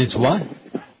who? It's what?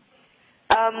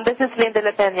 This is Linda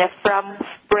La Peña from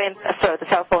Sprint, the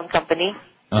cell phone company.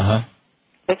 Uh-huh.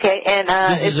 Okay, and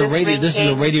this is a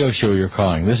radio show you're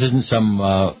calling. This isn't some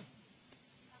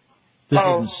this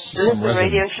is a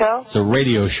radio show? It's a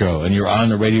radio show, and you're on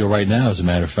the radio right now, as a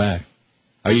matter of fact.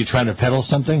 Are you trying to peddle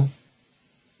something?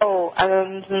 Oh,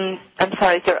 I'm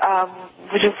sorry, sir.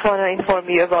 We just want to inform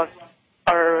you about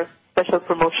our special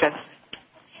promotion.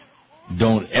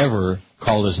 Don't ever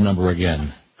call this number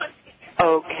again.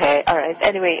 Okay, all right.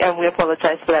 Anyway, we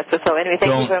apologize for that. So anyway,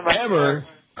 thank you very much. Don't ever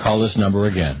call this number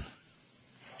again.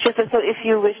 Sure, so if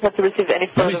you wish not to receive any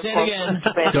further calls... Let me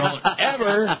say it again. Don't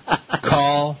ever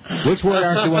call... Which word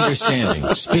aren't you understanding?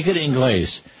 Speak it English.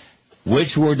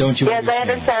 Which word don't you understand? Yes, I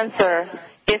understand, sir.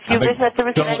 If you wish not to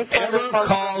receive any further calls... Don't ever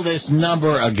call this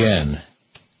number again.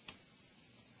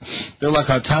 They're like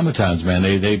automatons, man.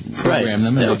 They program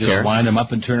them and they just wind them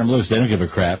up and turn them loose. They don't give a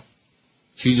crap.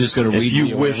 She's just going to read you. If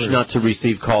you wish not to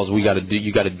receive calls, you got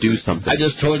to do something. I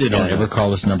just told you don't ever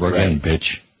call this number again,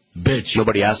 bitch. Bitch.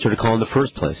 Nobody asked her to call in the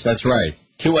first place. That's right.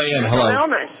 QAM,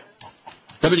 hello.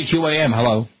 WQAM,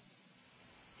 hello.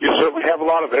 You certainly have a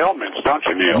lot of ailments, don't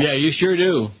you, Neil? Yeah, you sure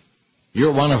do.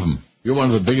 You're one of them. You're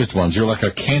one of the biggest ones. You're like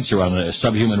a cancer on a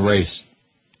subhuman race.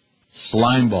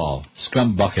 Slime ball.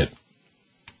 Scum bucket.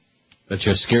 Bet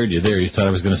you scared you there. You thought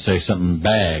I was going to say something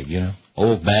bag, you know.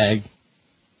 Old bag.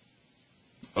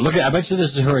 Look, I bet you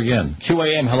this is her again.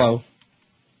 QAM, hello.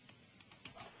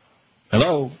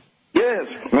 Hello. Yes,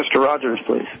 Mr. Rogers,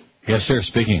 please. Yes, sir,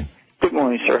 speaking. Good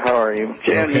morning, sir. How are you?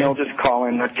 Jan Neil, just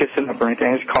calling, not kissing up or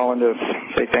anything. Just calling to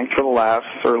say thanks for the laughs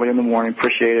early in the morning.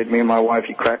 Appreciate it. Me and my wife,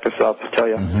 you cracked us up, I tell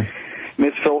you.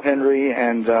 Miss Phil Henry,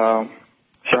 and sorry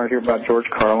to hear about George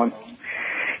Carlin.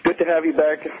 Good to have you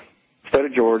back instead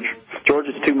of George. George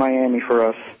is too Miami for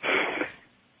us.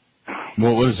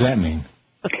 Well, what does that mean?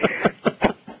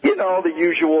 You know, the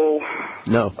usual...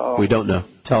 No, we don't know.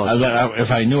 Tell us. If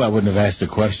I knew, I wouldn't have asked the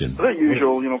question. The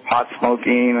usual, pot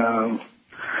smoking,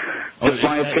 just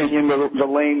my opinion, the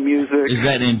lame music. Is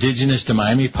that indigenous to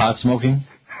Miami, pot smoking?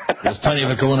 There's plenty of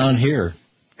it going on here.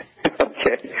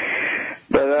 Okay.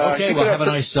 But, okay, well, have a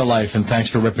nice life, and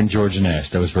thanks for ripping George an ass.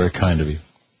 That was very kind of you.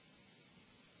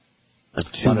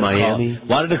 To Miami?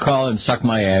 Wanted to call and suck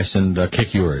my ass and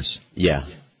kick yours. Yeah.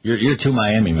 You're too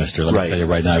Miami, mister. Let me tell you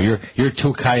right now. You're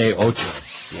too Calle Ocho.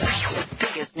 Yeah.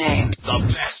 Biggest name. The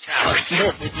best talent.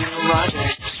 This is Neil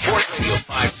Rogers. Sports Radio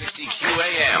 560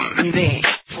 QAM. The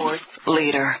sports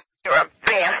leader. You're a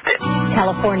bastard.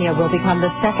 California will become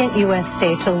the second U.S.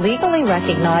 state to legally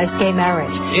recognize gay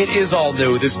marriage. It is all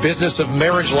new, this business of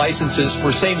marriage licenses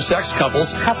for same-sex couples.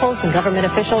 Couples and government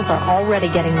officials are already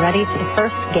getting ready for the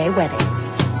first gay wedding.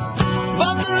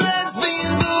 But the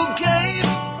lesbians bouquet,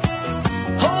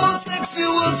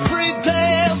 homosexuals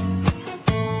prepare.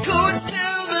 Courts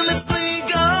tell them it's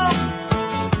legal.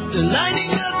 They're lining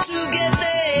up to get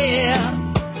there.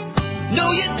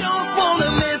 No, you don't want to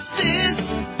miss this.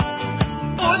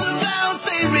 Or the vows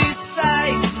they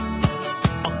recite.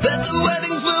 I bet the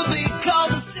weddings will be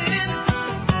called a sin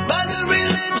by the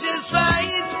religious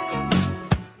right.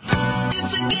 If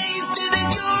the gays did it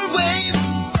your way,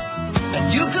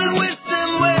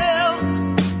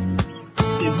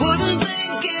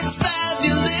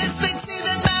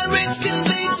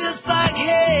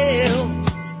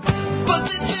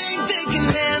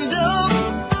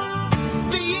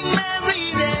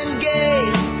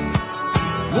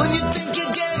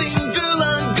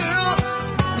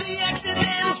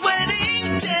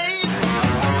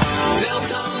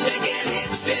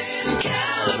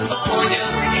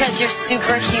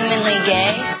 superhumanly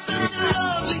gay?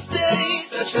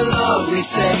 Such a lovely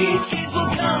state.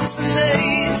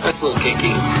 That's a little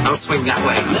kinky. I'll swing that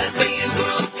way. Lesbian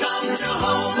girls come to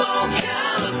Homo,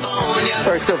 California.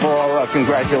 First of all,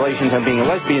 congratulations on being a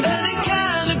lesbian. Any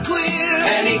kind of queer.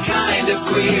 Any kind of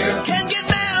queer. Can get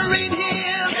married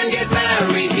here. Can get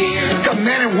married here. Got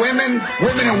men and women,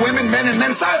 women and women, men and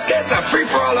men. Size kids are free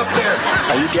for all up there.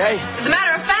 Are you gay? As a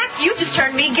matter of fact, you just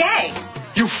turned me gay.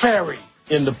 You fairy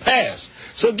in the past.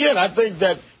 So again, I think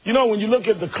that, you know, when you look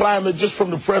at the climate just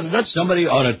from the president... Somebody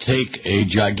ought to take a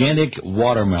gigantic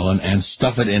watermelon and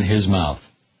stuff it in his mouth.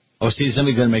 Oh, see,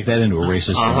 somebody's going to make that into a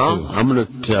racist thing, too. I'm going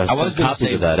to send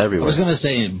copies of that everywhere. I was going to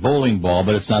say bowling ball,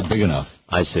 but it's not big enough.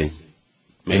 I see.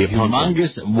 Maybe a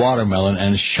humongous watermelon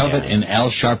and shove it in Al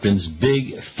Sharpton's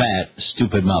big, fat,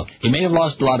 stupid mouth. He may have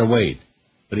lost a lot of weight,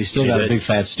 but he's still got a big,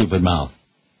 fat, stupid mouth.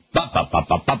 Bop, bop, bop,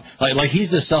 bop, bop. Like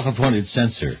he's the self-appointed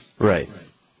censor. Right.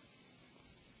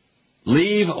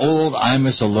 Leave old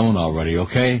Imus alone already,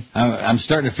 okay? I'm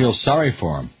starting to feel sorry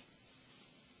for him.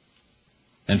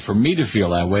 And for me to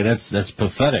feel that way, that's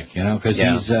pathetic, you know, because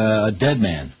he's a dead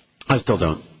man. I still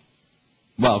don't.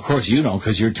 Well, of course you don't,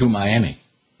 because you're too Miami.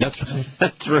 That's right.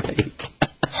 That's right.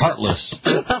 Heartless.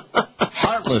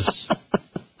 Heartless.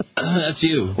 That's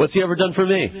you. What's he ever done for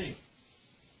me?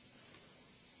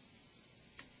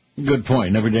 Good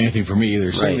point. Never did anything for me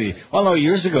either. Certainly. Well, no,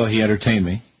 years ago he entertained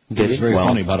me. Did he? It was very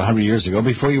funny, about 100 years ago,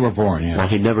 before you were born, yeah. Well,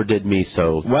 he never did me,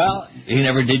 so... Well, he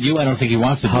never did you. I don't think he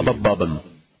wants to do Hubba bubbin'.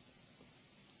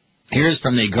 Here's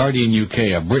from the Guardian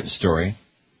UK, a Brit story.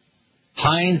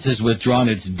 Heinz has withdrawn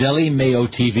its Deli Mayo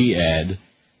TV ad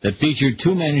that featured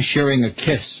two men sharing a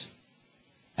kiss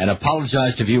and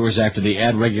apologized to viewers after the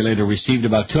ad regulator received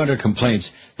about 200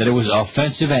 complaints that it was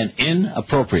offensive and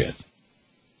inappropriate.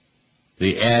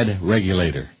 The ad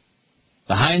regulator.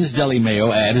 The Heinz Deli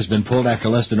Mayo ad has been pulled after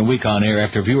less than a week on air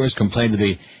after viewers complained to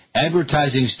the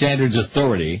Advertising Standards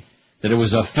Authority that it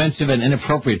was offensive and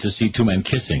inappropriate to see two men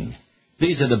kissing.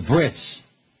 These are the Brits.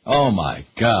 Oh, my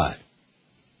God.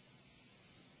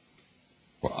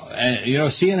 And, you know,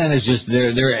 CNN is just,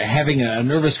 they're having a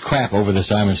nervous crap over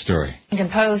this Imus story.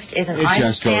 Washington Post is an It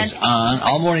just goes on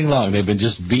all morning long. They've been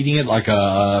just beating it like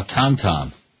a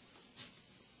tom-tom.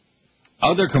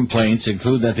 Other complaints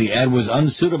include that the ad was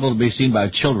unsuitable to be seen by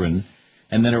children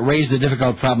and that it raised the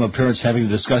difficult problem of parents having to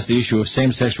discuss the issue of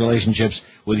same-sex relationships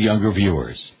with younger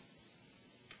viewers.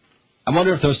 I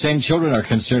wonder if those same children are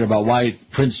concerned about why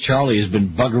Prince Charlie has been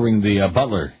buggering the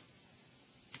butler.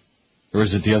 Or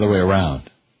is it the other way around?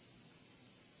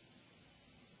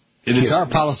 It is our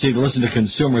policy to listen to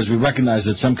consumers. We recognize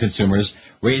that some consumers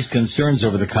raised concerns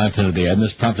over the content of the ad, and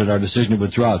this prompted our decision to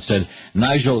withdraw it, said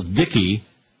Nigel Dickey,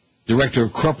 Director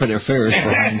of Corporate Affairs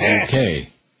for Heinz UK.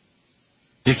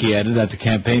 Dickey added that the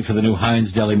campaign for the new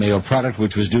Heinz Deli Mayo product,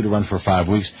 which was due to run for 5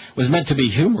 weeks, was meant to be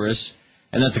humorous,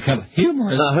 and that the company and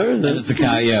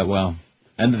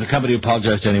that the company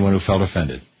apologized to anyone who felt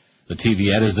offended. The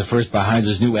TV ad is the first by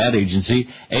Heinz's new ad agency,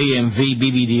 AMV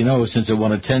BBD&O, since it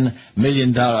won a £10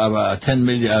 million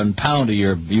a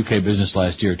year UK business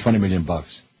last year, $20 million.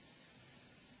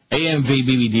 AMV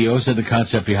BBD&O said the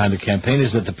concept behind the campaign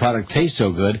is that the product tastes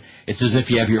so good, it's as if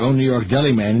you have your own New York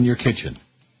deli man in your kitchen.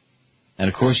 And,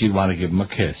 of course, you'd want to give him a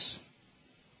kiss.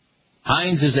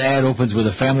 Heinz's ad opens with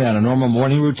a family on a normal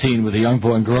morning routine with a young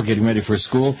boy and girl getting ready for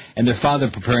school and their father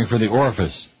preparing for the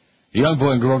orifice. The young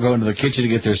boy and girl go into the kitchen to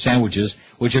get their sandwiches,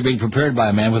 which are being prepared by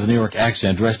a man with a New York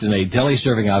accent dressed in a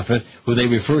deli-serving outfit who they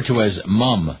refer to as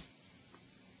Mum.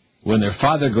 When their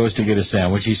father goes to get a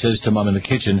sandwich, he says to Mum in the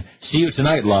kitchen, "See you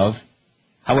tonight, love."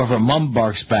 However, Mum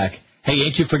barks back, "Hey,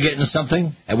 ain't you forgetting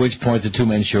something?" At which point the two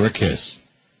men share a kiss.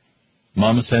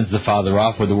 Mum sends the father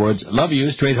off with the words, "Love you,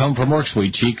 straight home from work,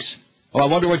 sweet cheeks." Oh, I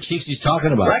wonder what cheeks he's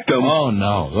talking about. Rectum. Oh,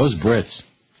 no, those Brits.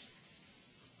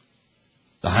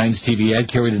 The Heinz TV ad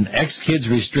carried an ex-kids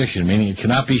restriction, meaning it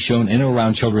cannot be shown in or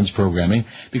around children's programming,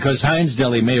 because Heinz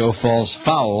Deli Mayo falls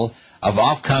foul of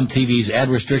Ofcom TV's ad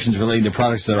restrictions relating to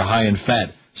products that are high in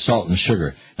fat, salt, and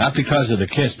sugar. Not because of the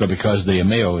kiss, but because the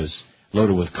mayo is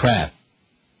loaded with crap.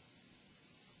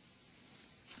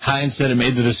 Heinz said it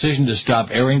made the decision to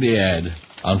stop airing the ad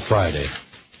on Friday.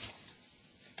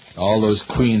 All those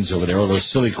queens over there, all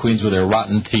those silly queens with their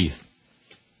rotten teeth.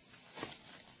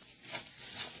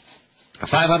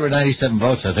 597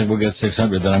 votes. I think we'll get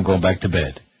 600, then I'm going back to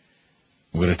bed.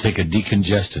 I'm going to take a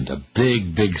decongestant, a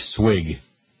big, big swig.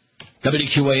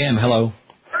 WQAM, hello.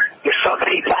 There's so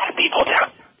many black people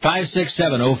down.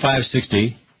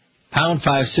 567-0560, pound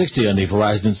 560 on the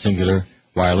Verizon Singular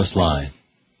wireless line.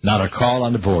 Not a call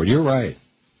on the board. You're right.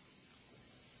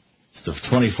 It's the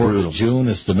 24th of June.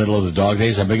 It's the middle of the dog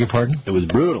days. I beg your pardon? It was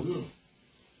brutal.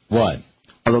 What?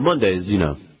 Although Mondays, you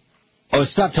know. Oh,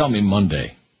 stop telling me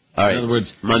Monday. All right. In other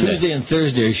words, Monday. Tuesday and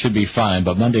Thursday should be fine,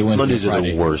 but Monday, Wednesday, Mondays Friday.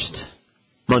 are the worst.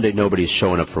 Monday, nobody's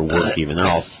showing up for work even. They're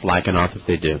all slacking off if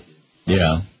they do.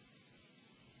 Yeah.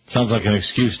 Sounds like an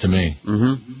excuse to me.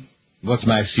 Mm-hmm. What's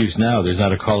my excuse now? There's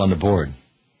not a call on the board.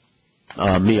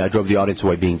 Me, I drove the audience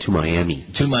away being to Miami.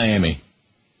 To Miami.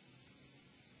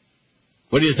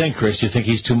 What do you think, Chris? You think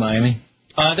he's too Miami?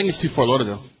 I think he's too Fort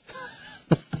Lauderdale.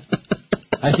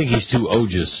 I think he's too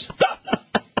odious.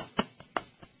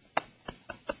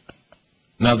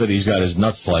 Now that he's got his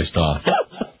nuts sliced off.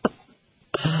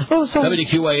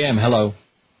 WQAM, hello.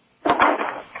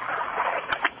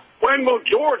 When will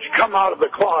George come out of the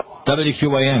closet?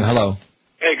 WQAM, hello.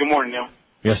 Hey, good morning, Neil.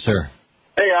 Yes, sir.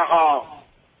 Hey,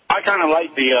 I kind of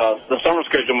like the summer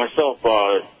schedule myself.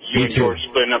 You and George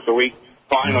splitting up the week.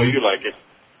 Well, I know you like it.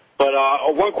 But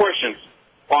one question.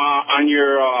 On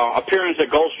your appearance at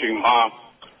Gulfstream,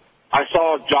 I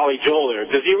saw Jolly Joel there.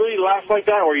 Does he really laugh like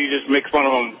that, or you just make fun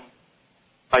of him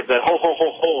like that ho, ho,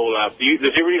 ho, ho laugh?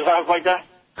 Does he really laugh like that?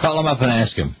 Call him up and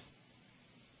ask him.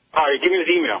 All right, give me his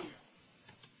email.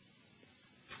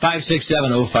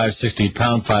 567-0560,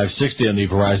 pound 560 on the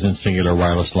Verizon Singular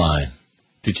Wireless line.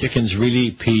 Do chickens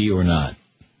really pee or not?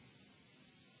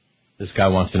 This guy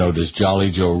wants to know, does Jolly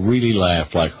Joe really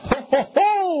laugh like, ho, ho,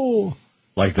 ho,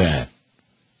 like that?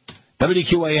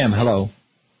 WQAM, hello.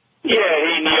 Yeah,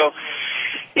 hey, Neil.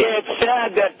 Yeah, it's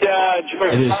sad that George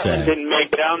Carlin didn't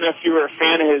make it. I don't know if you were a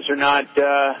fan of his or not.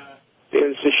 It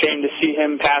was a shame to see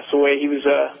him pass away. He was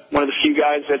one of the few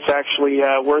guys that's actually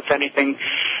worth anything.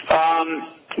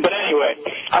 But anyway,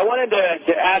 I wanted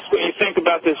to ask what you think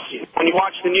about this. When you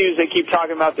watch the news, they keep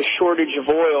talking about the shortage of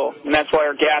oil, and that's why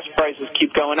our gas prices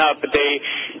keep going up. But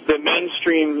the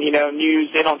mainstream,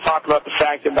 news, they don't talk about the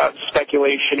fact about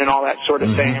speculation and all that sort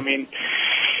of thing. I mean,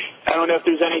 I don't know if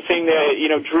there's anything that,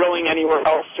 drilling anywhere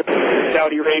else.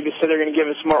 Saudi Arabia said they're going to give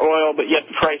us more oil, but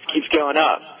yet the price keeps going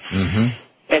up.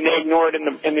 And they ignore it in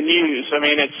the news. I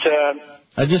mean, it's...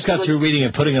 I just got through reading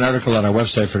and putting an article on our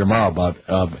website for tomorrow about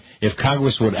if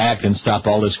Congress would act and stop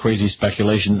all this crazy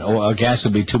speculation, gas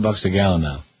would be $2 a gallon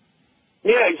now.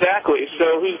 Yeah, exactly.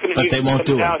 So who's going to do But they won't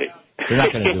do it? They're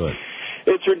not going to do it.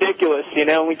 It's ridiculous,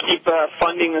 We keep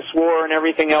funding this war and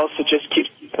everything else. It just keeps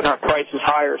putting our prices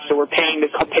higher. So we're paying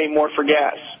to pay more for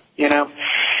gas, Anyway,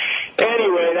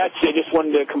 that's it. Just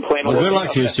wanted to complain a little bit. Well, good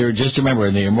luck to you, sir. Just remember,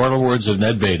 in the immortal words of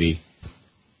Ned Beatty,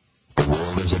 the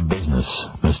world is a business,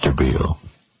 Mr. Beale.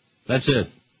 That's it.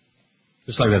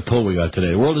 Just like that poll we got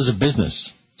today. The world is a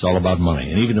business. It's all about money.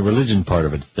 And even the religion part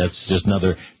of it, that's just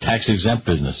another tax-exempt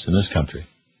business in this country.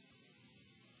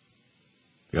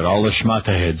 You got all the schmata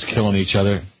heads killing each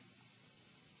other.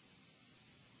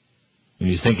 And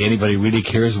you think anybody really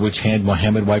cares which hand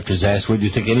Muhammad wiped his ass with? Do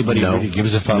you think anybody really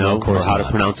gives a fuck? No, of course or how not. to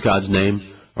pronounce God's name,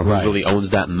 or who really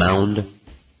owns that mound.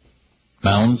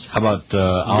 Mounds? How about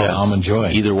Almond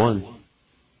Joy? Either one.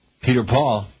 Peter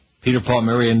Paul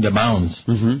married into mounds.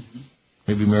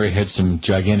 Maybe Mary had some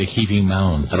gigantic heaving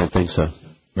mounds. I don't think so.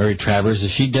 Mary Travers,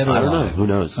 is she dead or alive? I don't know. Who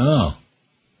knows? Oh.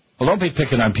 Well, don't be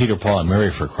picking on Peter Paul and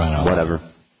Mary for crying out loud. Whatever.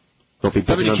 Don't be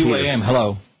picking on Peter. WQAM,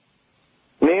 hello.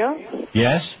 Neil?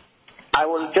 Yes? I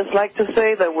would just like to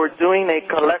say that we're doing a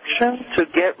collection to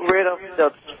get rid of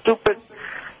the stupid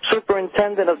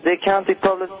superintendent of Dade County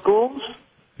Public Schools.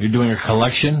 You're doing a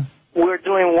collection? We're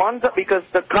doing one because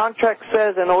the contract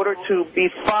says in order to be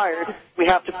fired, we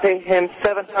have to pay him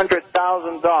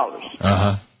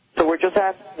 $700,000. So we're just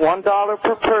asking $1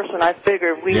 per person. I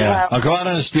figure if we have... I'll go out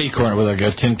on the street corner with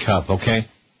a tin cup, okay?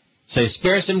 Say,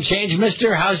 spare some change,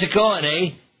 mister? How's it going,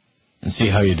 eh? And see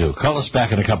how you do. Call us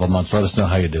back in a couple of months. Let us know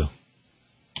how you do.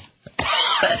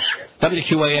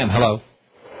 WQAM, hello.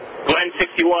 Glenn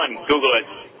 61, Google it.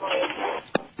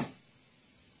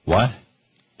 What?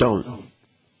 Don't.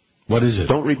 What is it?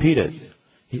 Don't repeat it.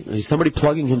 He's somebody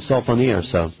plugging himself on the air,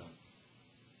 so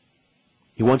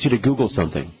he wants you to Google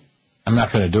something. I'm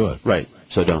not going to do it. Right,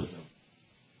 so don't.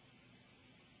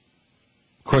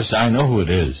 Of course, I know who it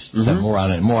is. It's that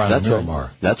moron That's Miramar.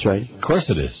 Right. That's right. Of course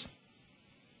it is.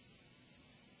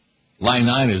 Line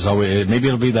 9 is always... Maybe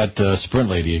it'll be that Sprint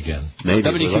lady again. Maybe.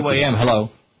 WQAM, hello.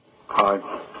 Hi.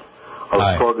 I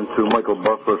was talking to Michael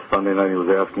Buffer Sunday night. He was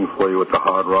asking for you at the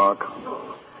Hard Rock.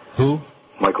 Who?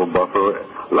 Michael Buffer.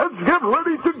 Let's get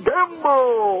ready to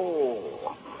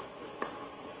gamble!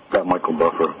 That Michael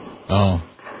Buffer. Oh.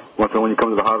 Wants when you come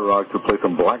to the Hard Rock to play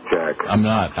some blackjack. I'm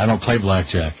not. I don't play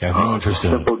blackjack. I have no interest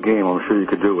in it. Simple game. I'm sure you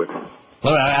could do it.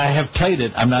 Look, I have played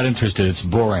it. I'm not interested. It's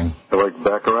boring. You like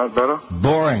Baccarat better?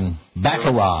 Boring.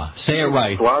 Baccarat. Say it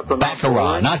right.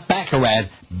 Baccarat. Not Baccarat.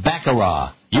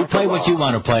 Baccarat. You play what you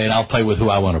want to play, and I'll play with who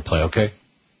I want to play, okay?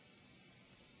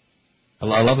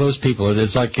 I love those people.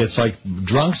 It's like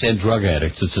drunks and drug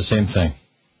addicts. It's the same thing.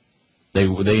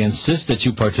 They insist that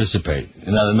you participate.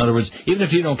 In other words, even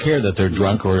if you don't care that they're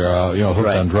drunk or hooked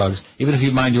on drugs, even if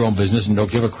you mind your own business and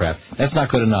don't give a crap, that's not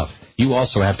good enough. You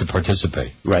also have to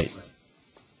participate. Right.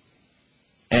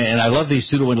 And I love these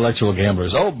pseudo-intellectual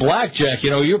gamblers. Oh, blackjack,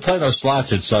 you're playing those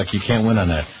slots. It's like you can't win on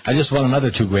that. I just won another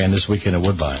 $2,000 this weekend at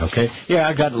Woodbine, okay? Yeah,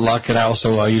 I got luck, and I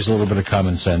also use a little bit of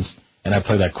common sense, and I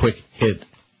play that quick hit.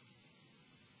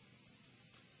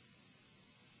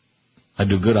 I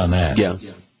do good on that. Yeah.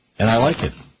 And I like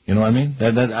it. You know what I mean?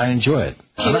 That I enjoy it.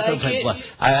 I'm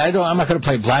not going to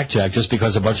play blackjack just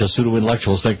because a bunch of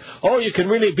pseudo-intellectuals think, oh, you can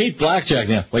really beat blackjack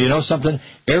now. Well, you know something?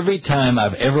 Every time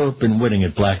I've ever been winning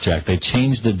at blackjack, they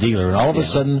changed the dealer, and all of a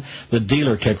sudden, the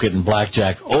dealer kept getting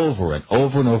blackjack over and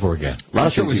over and over again. A lot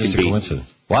of things it was just a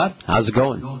coincidence. What? How's it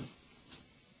going?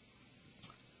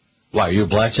 Why, are you a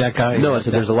blackjack guy? No, I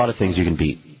said there's a lot of things you can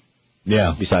beat.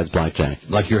 Yeah. Besides blackjack.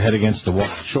 Like your head against the wall.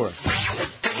 Sure.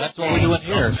 That's what we're doing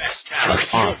here. Sports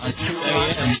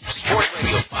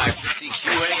Radio 550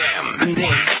 QAM. The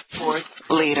sports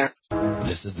leader.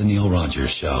 This is the Neil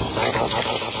Rogers Show.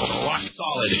 Rock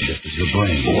solid. This is your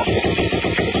brain.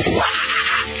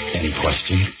 Any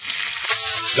questions?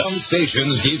 Some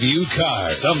stations give you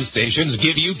cars. Some stations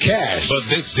give you cash. But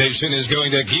this station is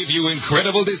going to give you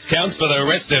incredible discounts for the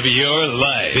rest of your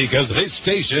life. Because this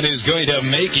station is going to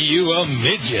make you a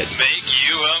midget. Make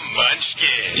you a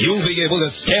munchkin. You'll be able to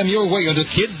scam your way into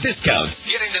kids' discounts.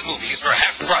 Get into movies for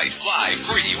half price, live,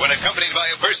 free, when accompanied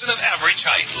by a person of average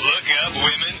height. Look up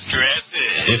women's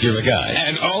dresses. If you're a guy.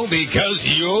 And all because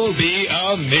you'll be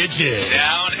a midget.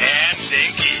 Down and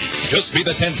dinky. Just be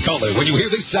the 10th caller when you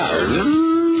hear this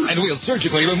sound. And we'll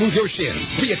surgically remove your shins,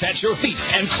 reattach your feet,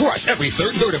 and crush every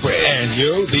third vertebrae. And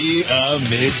you'll be a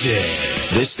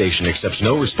midget. This station accepts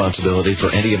no responsibility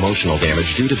for any emotional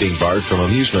damage due to being barred from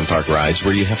amusement park rides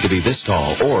where you have to be this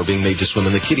tall or being made to swim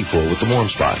in the kiddie pool with the warm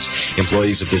spots.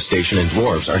 Employees of this station and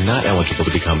dwarves are not eligible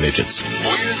to become midgets.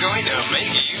 We're going to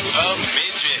make you a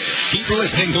midget. Keep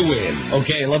listening to win.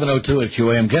 Okay, 11:02 at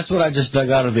QAM. Guess what I just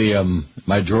dug out of the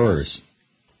my drawers?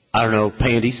 I don't know,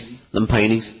 panties. Them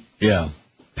panties. Yeah.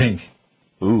 Pink.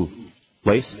 Ooh.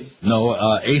 Lace? No,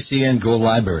 ACN Gold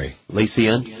Library.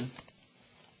 LaceN?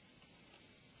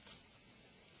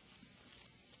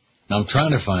 Now I'm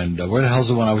trying to find, where the hell's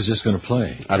the one I was just going to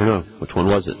play? I don't know. Which one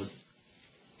was it?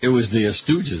 It was the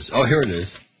Stooges. Oh, here it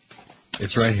is.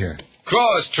 It's right here.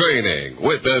 Cross training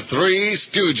with the Three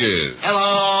Stooges.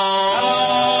 Hello.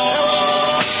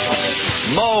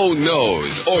 Mo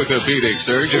Nose, orthopedic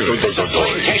surgery. In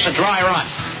case of dry rot.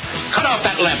 Cut off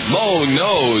that limb. Mo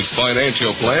Nose,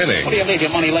 financial planning. What do you leave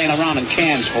your money laying around in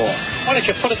cans for? Why don't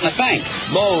you put it in the bank?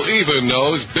 Mo Even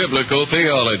knows biblical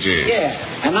theology.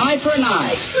 Yeah, an eye for an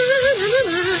eye.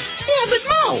 Yeah, but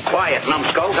Mo. Quiet,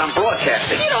 numbskulls. I'm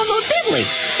broadcasting. You don't know diddly.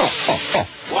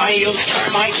 Why, you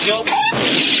termites, you...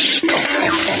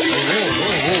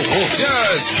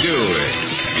 Just do it,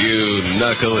 you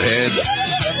knucklehead.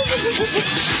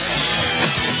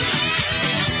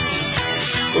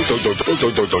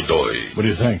 What do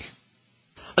you think?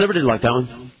 I never did like that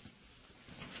one.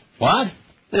 What?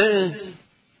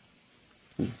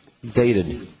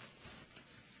 Dated.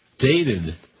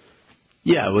 Dated?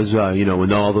 Yeah, it was,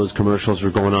 when all those commercials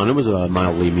were going on, it was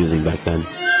mildly amusing back then.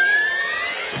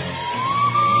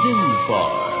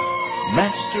 Zinfar,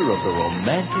 master of the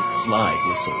romantic slide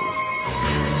whistle.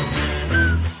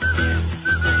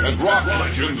 And rock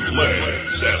legend Led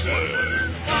Zeppelin.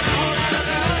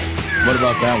 What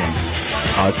about that one?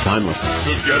 It's timeless.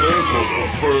 Together for the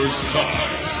first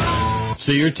time.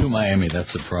 See, you're too Miami.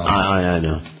 That's the problem. I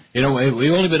know. You know,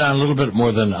 we've only been on a little bit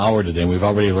more than an hour today, and we've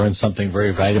already learned something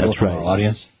very valuable from our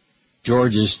audience.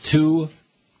 George is too...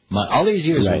 all these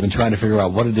years we've been trying to figure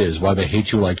out what it is, why they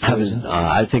hate you like poison.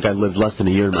 I think I lived less than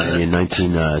a year in Miami in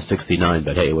 1969,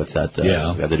 but hey, what's that?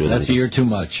 Got to do that's a year too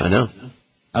much. I know.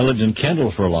 I lived in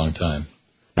Kendall for a long time.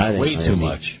 Way too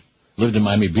much. Lived in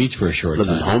Miami Beach for a short time.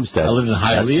 Lived in Homestead. I lived in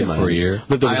Hialeah for a year.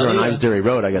 Lived over here on Isesbury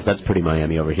Road. I guess that's pretty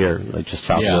Miami over here, like just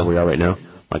south of where we are right now,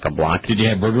 like a block. Did you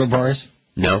have burglar bars?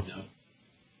 No.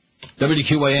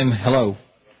 WQAM, hello.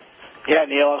 Yeah,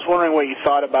 Neil, I was wondering what you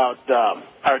thought about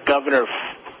our governor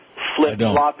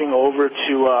flip-flopping over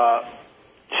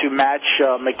to match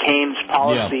McCain's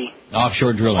policy. Yeah.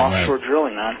 Offshore drilling. Offshore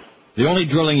drilling, man. The only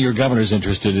drilling your governor's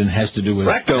interested in has to do with...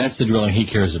 That's the drilling he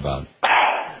cares about.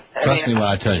 Trust me when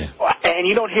I tell you. And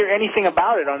you don't hear anything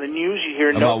about it on the news. You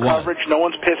hear no coverage. No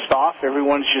one's pissed off.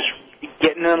 Everyone's just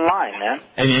getting in line, man.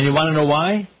 And you want to know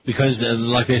why? Because,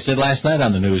 like they said last night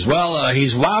on the news,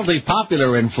 he's wildly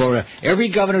popular in Florida.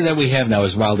 Every governor that we have now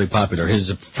is wildly popular.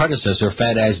 His predecessor,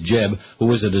 Fat-Ass Jeb, who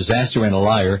was a disaster and a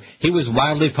liar, he was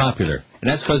wildly popular. And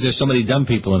that's because there's so many dumb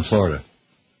people in Florida.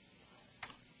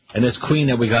 And this queen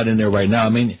that we got in there right now, I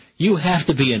mean, you have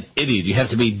to be an idiot. You have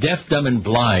to be deaf, dumb, and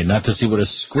blind not to see what a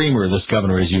screamer this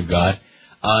governor is you've got.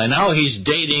 And now he's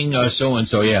dating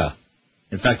so-and-so, yeah.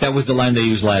 In fact, that was the line they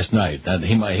used last night.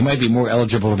 He might be more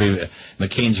eligible to be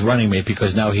McCain's running mate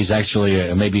because now he's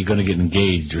actually maybe going to get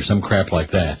engaged or some crap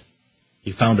like that.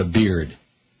 He found a beard.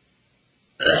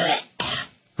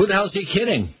 Who the hell's he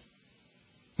kidding?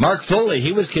 Mark Foley,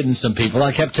 he was kidding some people.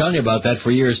 I kept telling you about that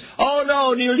for years. Oh,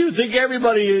 no, Neil, you think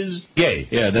everybody is gay.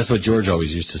 Yeah, that's what George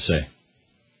always used to say.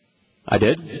 I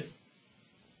did?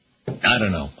 I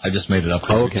don't know. I just made it up.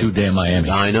 Oh, okay. Too damn Miami.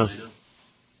 I know.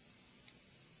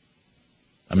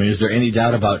 I mean, is there any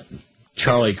doubt about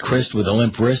Charlie Crist with a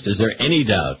limp wrist? Is there any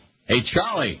doubt? Hey,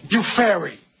 Charlie. You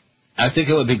fairy. I think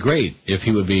it would be great if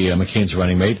he would be McCain's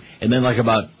running mate. And then, like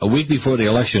about a week before the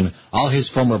election, all his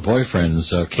former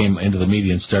boyfriends came into the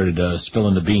media and started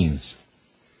spilling the beans.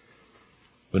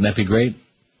 Wouldn't that be great?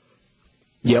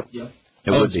 Yep. It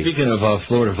would be. Speaking of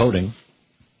Florida voting,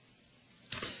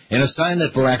 in a sign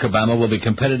that Barack Obama will be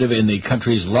competitive in the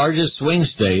country's largest swing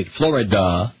state,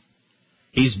 Florida,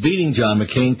 he's beating John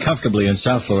McCain comfortably in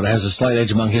South Florida, has a slight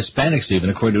edge among Hispanics even,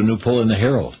 according to a new poll in the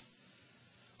Herald.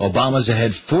 Obama's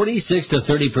ahead 46 to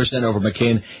 30% over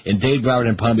McCain in Dade, Broward,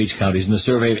 and Palm Beach counties. In the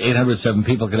survey of 807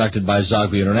 people conducted by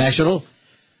Zogby International,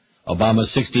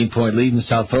 Obama's 16-point lead in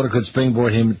South Florida could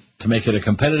springboard him to make it a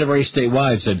competitive race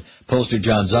statewide, said pollster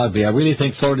John Zogby. I really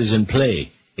think Florida's in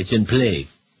play. It's in play.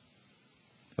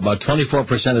 About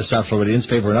 24% of South Floridians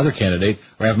favor another candidate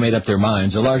or have made up their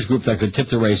minds, a large group that could tip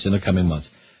the race in the coming months.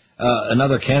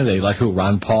 Another candidate, like who,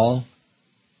 Ron Paul?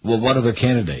 Well, what other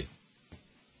candidate?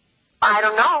 I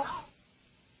don't know.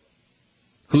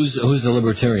 Who's the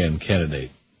Libertarian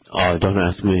candidate? Oh, don't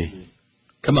ask me.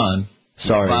 Come on.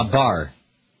 Sorry. Bob Barr.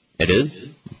 It is?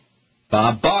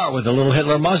 Bob Barr with a little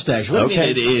Hitler mustache. What do you mean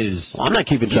it is? Well, I'm not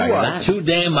keeping track of that. You are too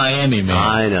damn Miami, man.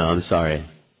 I know. I'm sorry.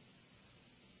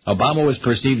 Obama was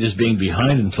perceived as being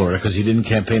behind in Florida because he didn't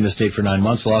campaign the state for 9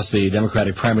 months, lost the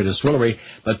Democratic primary to Swillery,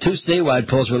 but two statewide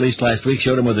polls released last week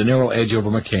showed him with a narrow edge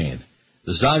over McCain.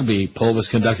 The Zogby poll was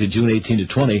conducted June 18 to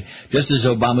 20, just as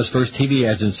Obama's first TV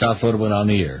ads in South Florida went on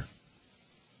the air.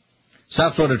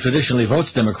 South Florida traditionally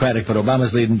votes Democratic, but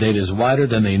Obama's lead in Dade is wider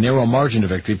than the narrow margin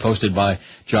of victory posted by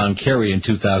John Kerry in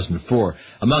 2004.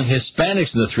 Among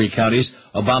Hispanics in the three counties,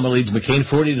 Obama leads McCain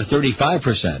 40 to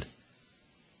 35%.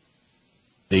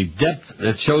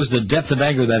 That shows the depth of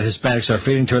anger that Hispanics are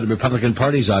feeling toward the Republican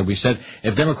Party, Zogby said.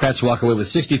 If Democrats walk away with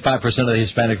 65% of the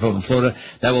Hispanic vote in Florida,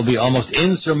 that will be almost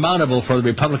insurmountable for the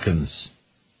Republicans.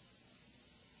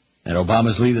 And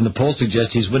Obama's lead in the poll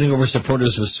suggests he's winning over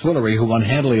supporters of Swillery, who won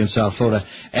handily in South Florida,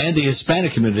 and the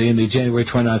Hispanic community in the January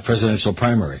 29th presidential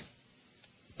primary.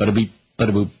 Bada-beep,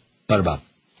 bada-boop, bada-bop.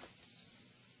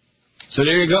 So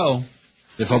there you go.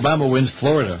 If Obama wins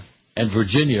Florida and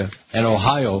Virginia and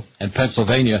Ohio and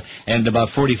Pennsylvania and about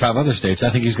 45 other states,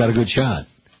 I think he's got a good shot.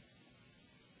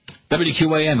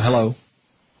 WQAM, hello.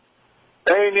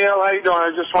 Hey, Neil, how you doing?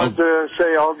 I just wanted to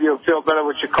say I hope you feel better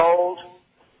with your cold.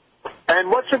 And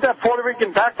what's with that Puerto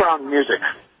Rican background music?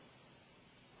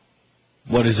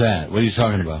 What is that? What are you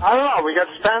talking about? I don't know. We got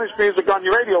Spanish music on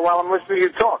your radio while I'm listening to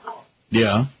you talk.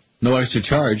 Yeah. No extra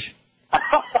charge.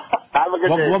 Have a good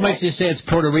day. What makes you say it's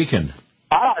Puerto Rican?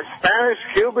 Spanish,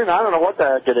 Cuban, I don't know what the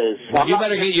heck it is. Well, you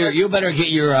better get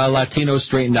your Latino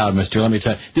straightened out, mister. Let me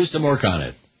tell you. Do some work on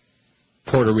it.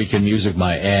 Puerto Rican music,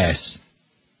 my ass.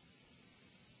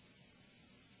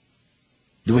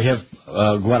 Do we have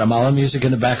Guatemalan music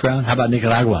in the background? How about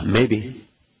Nicaragua? Maybe.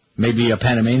 Maybe a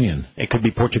Panamanian. It could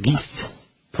be Portuguese.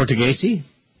 Portuguese?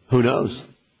 Who knows?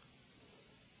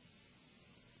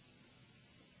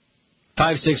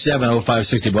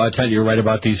 5670560. Boy, I tell you, you're right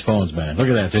about these phones, man. Look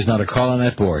at that. There's not a call on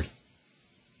that board.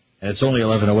 And it's only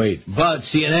 11:08. But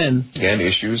CNN... And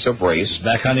issues of race.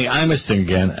 Back on the Imus thing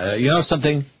again. You know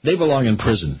something? They belong in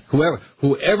prison.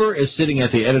 Whoever is sitting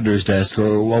at the editor's desk,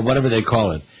 or whatever they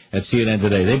call it, at CNN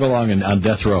today, they belong on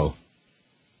death row.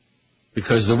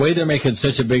 Because the way they're making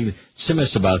such a big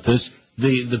simus about this,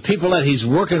 the people that he's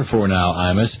working for now,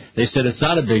 Imus, they said it's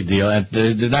not a big deal, and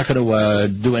they're not going to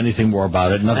do anything more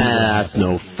about it. That's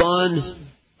no fun.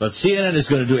 But CNN is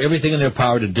going to do everything in their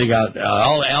power to dig out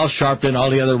all Al Sharpton, all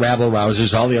the other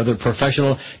rabble-rousers, all the other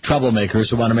professional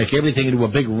troublemakers who want to make everything into a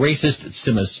big racist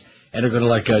simus, and are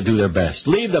going to do their best.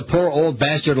 Leave the poor old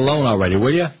bastard alone already,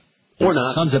 will you? Or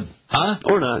not. Sons of... Huh?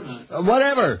 Or not.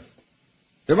 Whatever.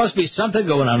 There must be something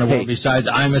going on in the world besides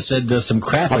Ima said some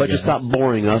crap. How about you stop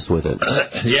boring us with it?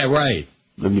 Yeah, right.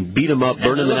 I mean, beat them up,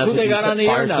 burn them in who they got on the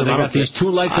air now? They got these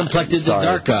two light-complected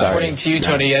dark guys. According to you,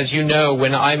 Tony, as you know,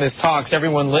 when Imus talks,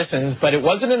 everyone listens, but it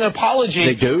wasn't an apology.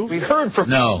 They do? We've heard from...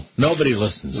 No, nobody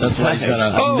listens. That's why he's got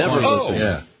to... never listen.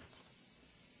 Yeah.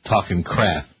 Talking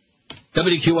crap.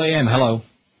 WQAM, hello.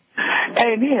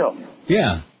 Hey, Neil.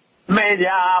 Yeah. Me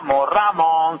llamo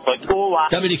Ramon, soy Cuba.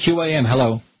 WQAM,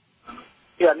 hello.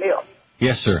 Yeah, Neil.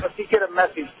 Yes, sir. Let's get a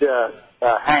message to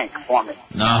Hank for me.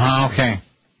 Okay.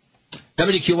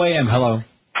 WQAM, hello.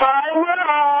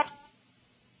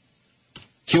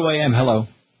 QAM, hello.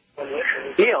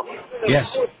 Neil.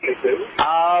 Yes.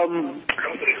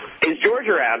 Is George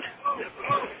around?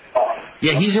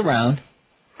 Yeah, he's around.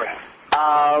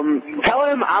 Tell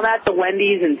him I'm at the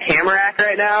Wendy's in Tamarack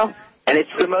right now, and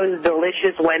it's the most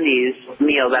delicious Wendy's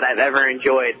meal that I've ever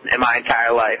enjoyed in my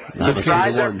entire life. The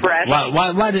fries are fresh.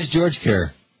 Why does George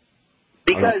care?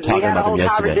 Because we had a whole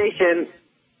conversation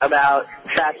about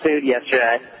fast food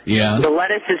yesterday. Yeah. The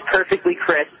lettuce is perfectly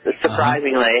crisp,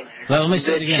 surprisingly. Well, let me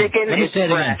say it again. Chicken is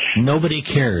fresh. Nobody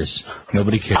cares.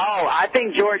 Nobody cares. Oh, I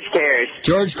think George cares.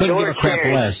 George couldn't give a crap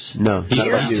less. No.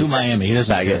 He's to Miami. He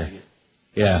doesn't care.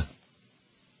 Yeah.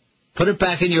 Put it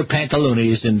back in your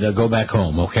pantaloonies and go back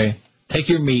home, okay? Take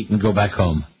your meat and go back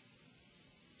home.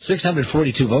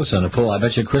 642 votes on the poll. I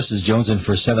bet you Chris is jonesing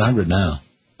for 700 now.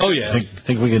 Oh, yeah.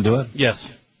 Think we can do it? Yes.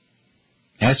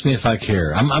 Ask me if I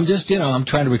care. I'm just, I'm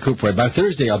trying to recuperate. By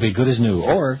Thursday, I'll be good as new.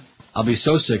 Or I'll be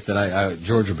so sick that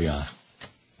George will be on.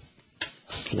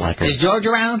 Slacker. Is George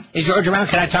around?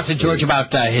 Can I talk to George about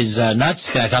his nuts?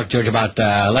 Can I talk to George about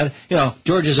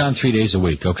George is on 3 days a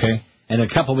week, okay? And in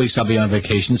a couple of weeks, I'll be on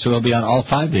vacation, so he'll be on all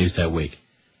 5 days that week.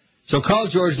 So call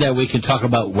George that week and talk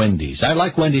about Wendy's. I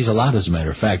like Wendy's a lot, as a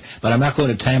matter of fact, but I'm not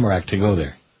going to Tamarack to go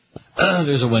there.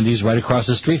 There's a Wendy's right across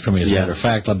the street from me, as a matter of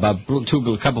fact, about a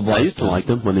couple blocks. I used to like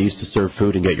them when they used to serve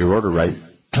food and get your order right.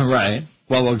 Right.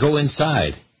 Well, we'll go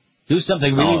inside. Do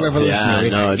something really revolutionary.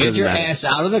 Yeah, no, get your matter. ass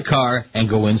out of the car and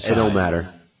go inside. It don't matter.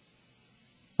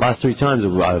 Last 3 times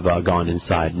I've gone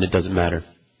inside, and it doesn't matter.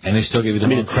 And they still give you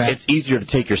the crap? It's easier to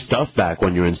take your stuff back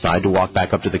when you're inside, to walk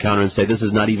back up to the counter and say, this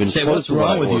is not even Say, what's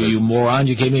wrong with you moron?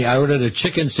 I ordered a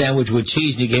chicken sandwich with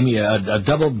cheese, and you gave me a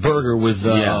double burger with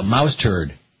mouse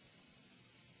turd.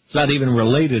 It's not even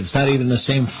related. It's not even the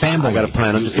same family. I got a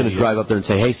plan. I'm just going to drive up there and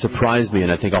say, hey, surprise me,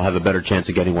 and I think I'll have a better chance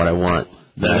of getting what I want.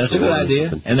 That's a good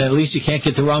idea. And then at least you can't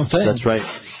get the wrong thing. That's right.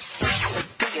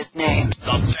 Biggest names. The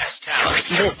best talent.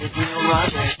 This is Neil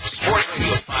Rogers. Sports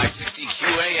Radio 560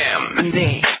 QAM.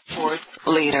 The sports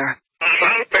leader.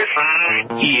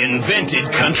 He invented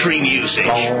country music.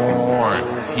 Born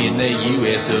in the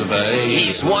U.S. of A.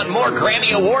 He's won more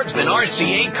Grammy Awards than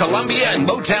RCA, Columbia, and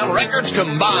Motown Records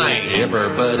combined.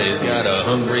 Everybody's got a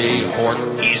hungry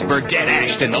heart. He's Burdett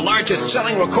Ashton, the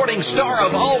largest-selling recording star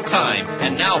of all time.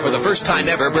 And now, for the first time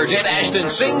ever, Burdett Ashton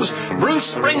sings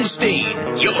Bruce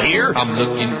Springsteen. You'll hear, I'm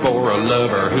looking for a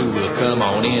lover who will come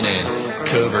on in and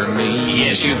cover me.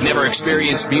 Yes, you've never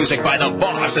experienced music by the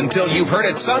boss until you've heard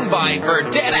it sung by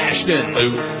Burdett Ashton.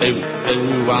 Ooh, ooh,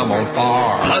 ooh, I'm on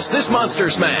fire. Plus this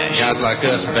monster smash. Guys like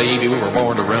us, baby, we were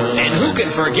born to run. And who can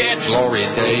forget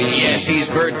Gloria Day? Yes, he's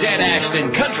Burdett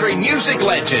Ashton, country music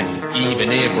legend.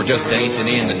 Even if we're just dancing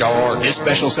in the dark. This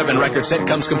special 7-record set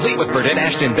comes complete with Burdett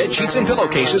Ashton bed sheets and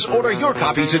pillowcases. Order your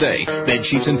copy today. Bed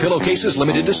sheets and pillowcases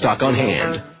limited to stock on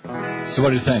hand. So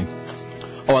what do you think?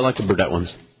 Oh, I like the Burdett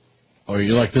ones. Oh,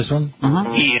 you like this one?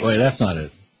 Uh-huh. Wait, that's not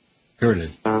it. Here it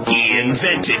is. He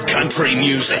invented country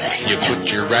music. You put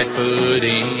your right foot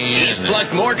in. He's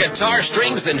plucked more guitar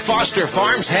strings than Foster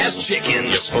Farms has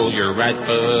chickens. You pull your right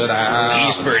foot out.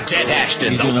 He's Burdett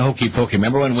Ashton. He's doing the hokey pokey.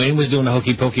 Remember when Wayne was doing the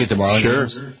hokey pokey at the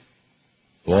Marlins? Sure.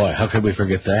 Boy, how could we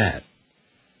forget that?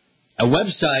 A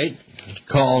website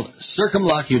called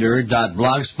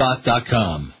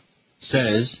circumlocutor.blogspot.com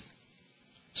says,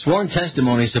 sworn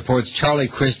testimony supports Charlie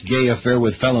Crist gay affair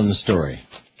with felon story.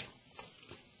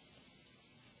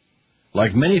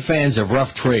 Like many fans of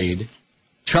rough trade,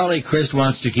 Charlie Crist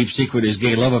wants to keep secret his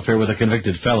gay love affair with a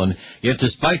convicted felon, yet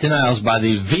despite denials by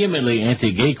the vehemently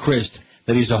anti-gay Crist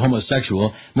that he's a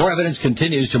homosexual, more evidence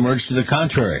continues to emerge to the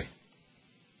contrary.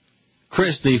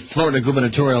 Crist, the Florida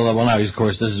gubernatorial, well now, of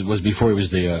course, this was before he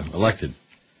was elected,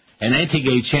 an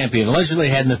anti-gay champion, allegedly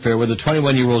had an affair with a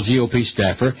 21-year-old GOP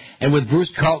staffer and with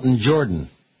Bruce Carlton Jordan,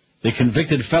 the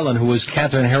convicted felon who was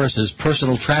Katherine Harris's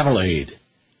personal travel aide.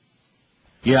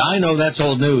 Yeah, I know that's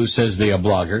old news, says the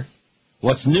blogger.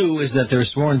 What's new is that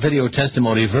there's sworn video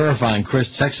testimony verifying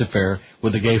Crist's sex affair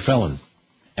with a gay felon.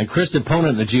 And Crist's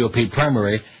opponent in the GOP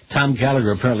primary, Tom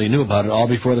Gallagher, apparently knew about it all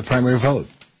before the primary vote.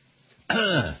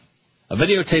 A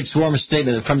videotaped sworn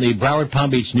statement from the Broward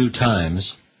Palm Beach New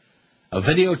Times. A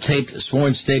videotaped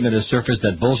sworn statement has surfaced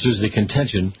that bolsters the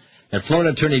contention that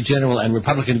Florida Attorney General and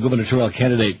Republican gubernatorial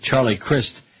candidate Charlie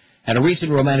Crist had a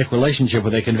recent romantic relationship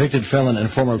with a convicted felon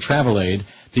and former travel aide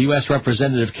to U.S.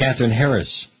 Representative Katherine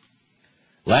Harris.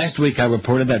 Last week, I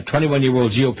reported that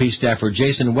 21-year-old GOP staffer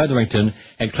Jason Wetherington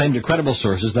had claimed to credible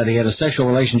sources that he had a sexual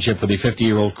relationship with the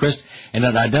 50-year-old Crist and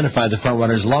had identified the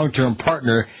frontrunner's long-term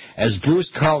partner as Bruce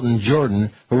Carlton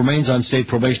Jordan, who remains on state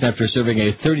probation after serving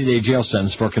a 30-day jail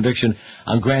sentence for conviction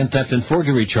on grand theft and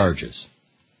forgery charges.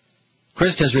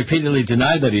 Crist has repeatedly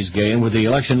denied that he's gay, and with the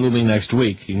election looming next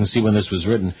week, you can see when this was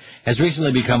written, has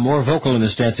recently become more vocal in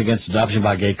his stance against adoption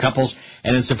by gay couples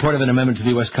and in support of an amendment to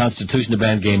the U.S. Constitution to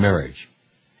ban gay marriage.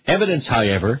 Evidence,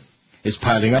 however, is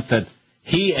piling up that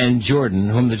he and Jordan,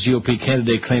 whom the GOP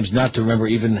candidate claims not to remember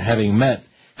even having met,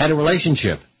 had a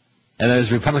relationship, and that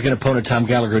his Republican opponent Tom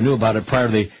Gallagher knew about it prior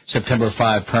to the September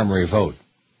 5 primary vote.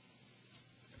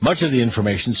 Much of the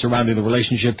information surrounding the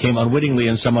relationship came unwittingly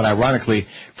and somewhat ironically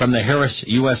from the Harris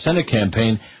U.S. Senate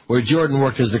campaign, where Jordan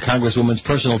worked as the Congresswoman's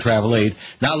personal travel aide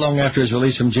not long after his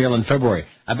release from jail in February.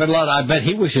 I bet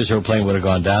he wishes her plane would have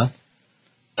gone down.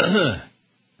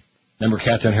 Remember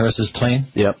Katherine Harris's plane?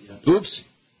 Yep. Oops.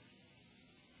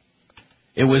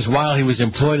 It was while he was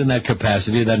employed in that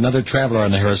capacity that another traveler on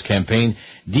the Harris campaign,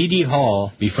 Dee Dee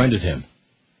Hall, befriended him.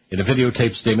 In a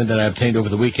videotaped statement that I obtained over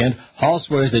the weekend, Hall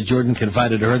swears that Jordan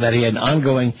confided to her that he had an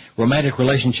ongoing romantic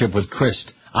relationship with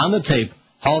Crist. On the tape,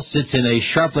 Hall sits in a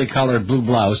sharply collared blue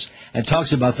blouse and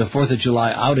talks about the 4th of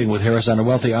July outing with Harris on a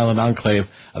wealthy island enclave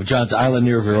of Johns Island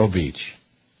near Vero Beach.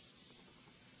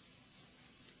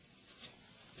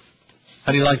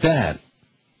 How do you like that?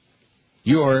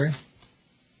 You're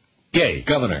gay,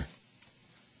 governor.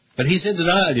 But he's in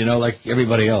denial, like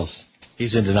everybody else.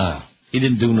 He's in denial. He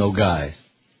didn't do no guys.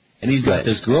 And he's got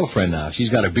this girlfriend now. She's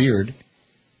got a beard.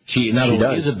 She not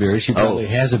only has a beard, she probably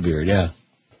has a beard, yeah.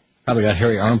 Probably got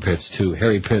hairy armpits, too.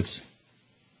 Hairy pits.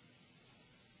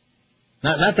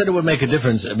 Not that it would make a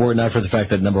difference, were it not for the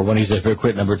fact that, number one, he's a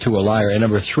hypocrite, number two, a liar, and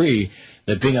number three,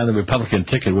 that being on the Republican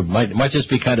ticket might just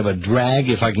be kind of a drag,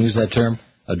 if I can use that term,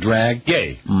 a drag,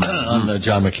 on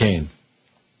John McCain.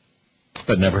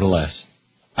 But nevertheless,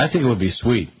 I think it would be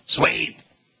sweet. Sweet!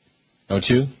 Don't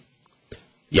you?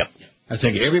 Yep. I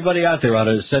think everybody out there ought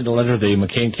to send a letter to the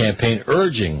McCain campaign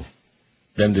urging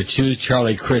them to choose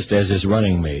Charlie Crist as his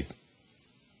running mate.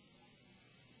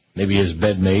 Maybe his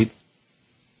bed mate.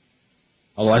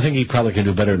 Although I think he probably can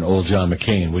do better than old John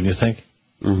McCain, wouldn't you think?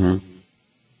 Mm-hmm.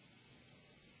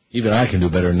 Even I can do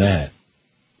better than that.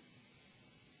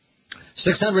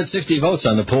 660 votes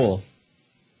on the poll.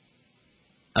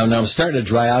 Now I'm starting to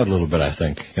dry out a little bit, I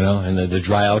think, in the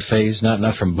dry out phase,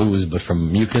 not from booze, but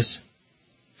from mucus,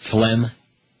 phlegm.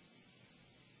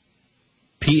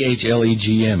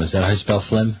 P-H-L-E-G-M, is that how you spell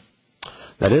phlegm?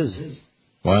 That is.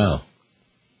 Wow.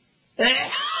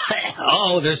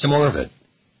 Oh, there's some more of it.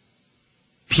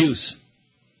 Puce.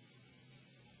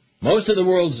 Most of the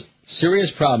world's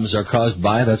serious problems are caused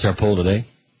by, that's our poll today,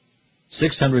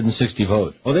 660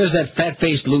 vote. Oh, there's that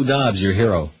fat-faced Lou Dobbs, your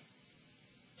hero,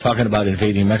 talking about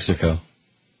invading Mexico.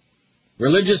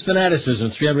 Religious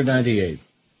fanaticism, 398.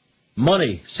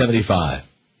 Money, 75.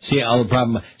 See, all the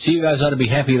problem. See, you guys ought to be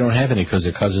happy you don't have any because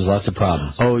it causes lots of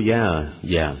problems. Oh, yeah.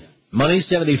 Money,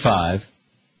 75.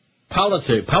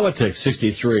 Politics,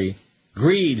 63.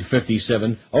 Greed,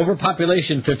 57.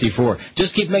 Overpopulation, 54.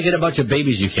 Just keep making a bunch of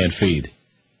babies you can't feed.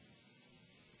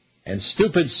 And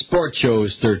stupid sport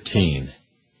shows, 13.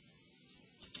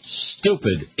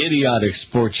 Stupid, idiotic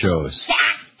sport shows.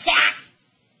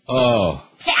 Oh.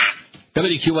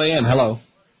 WQAM, hello.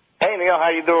 Hey, Neil, how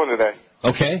you doing today?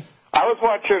 Okay. I was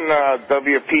watching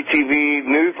WPTV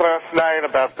News last night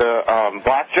about the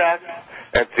blackjack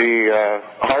at the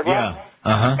Hard Rock. Yeah.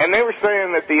 Uh-huh. And they were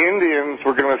saying that the Indians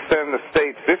were going to send the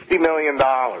state $50 million.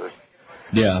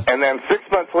 Yeah. And then 6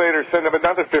 months later send them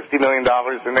another $50 million,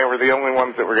 and they were the only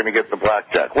ones that were going to get the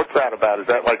blackjack. What's that about? Is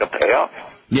that like a payoff?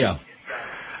 Yeah.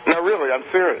 No, really, I'm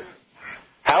serious.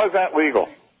 How is that legal?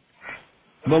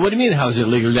 Well, what do you mean, how is it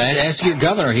legal? Ask your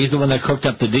governor. He's the one that cooked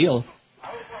up the deal.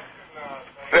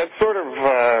 That sort of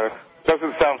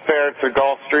doesn't sound fair to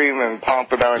Gulfstream and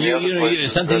Pompano and the other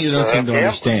places. Something you don't seem to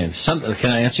understand.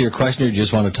 Can I answer your question, or do you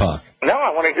just want to talk? No,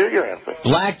 I want to hear your answer.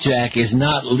 Blackjack is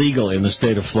not legal in the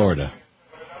state of Florida.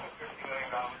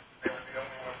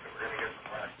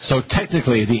 So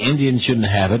technically, the Indians shouldn't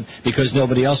have it because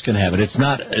nobody else can have it. It's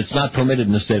not permitted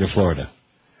in the state of Florida.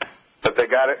 But they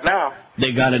got it now.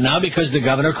 They got it now because the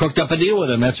governor cooked up a deal with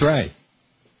them. That's right.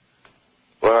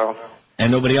 Well.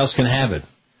 And nobody else can have it.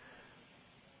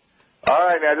 All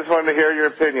right, I just wanted to hear your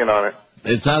opinion on it.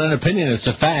 It's not an opinion, it's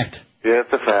a fact. Yeah,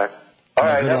 it's a fact. All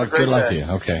right, have a great good luck day. to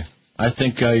you. Okay. I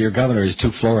think your governor is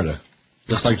too Florida,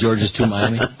 just like George is too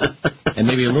Miami, and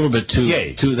maybe a little bit too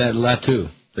that too.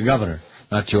 The governor,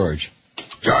 not George.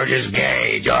 George is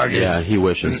gay. George is... Yeah, he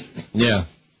wishes. Yeah.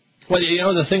 Well, you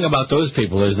know, the thing about those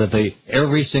people is that they,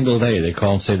 every single day, they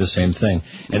call and say the same thing.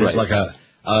 And it's like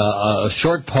a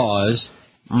short pause.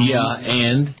 Yeah,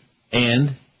 and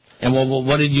well,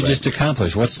 what did you just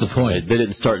accomplish? What's the point? They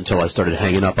didn't start until I started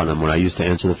hanging up on them when I used to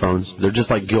answer the phones. They're just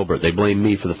like Gilbert. They blame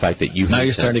me for the fact that you... Now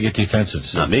you're starting to get defensive.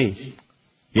 Not me.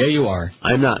 Yeah, you are.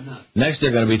 I'm not. Next,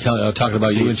 they're going to be talking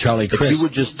about you and Charlie Crist. If you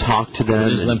would just talk to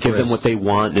them and give them what they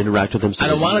want and interact with them, so I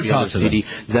don't want to talk to them.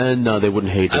 Then they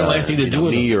wouldn't hate I don't have anything to do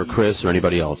with me or Chris or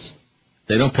anybody else.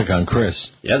 They don't pick on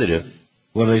Chris. Yeah, they do.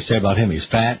 What do they say about him? He's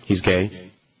fat? He's gay.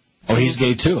 Oh, he's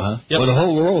gay too, huh? Yep. Well, the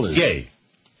whole world is gay.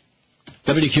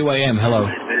 WQAM,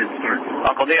 hello.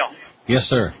 Uncle Neil. Yes,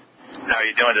 sir. How are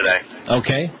you doing today?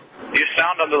 Okay. You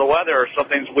sound under the weather, or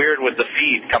something's weird with the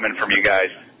feed coming from you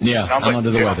guys. Yeah, Sounds I'm like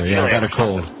under the weather. Yeah, I got a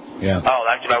cold. Yeah. Oh,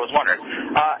 that's what I was wondering.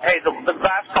 Hey, the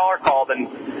last caller called, and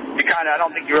you kind of, I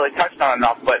don't think you really touched on it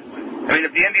enough, but, I mean,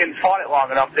 if the Indians fought it long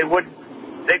enough, they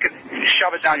could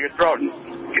shove it down your throat, and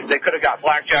they could have got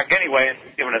blackjack anyway and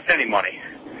given us any money.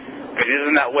 I mean,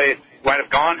 isn't that way it might have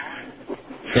gone?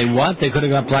 They what? They could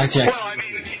have got blackjack? Well, I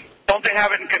mean, don't they have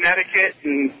it in Connecticut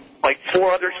and like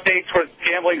 4 other states where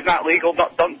gambling's not legal?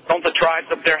 Don't the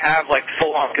tribes up there have like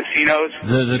full-on casinos?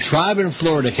 The tribe in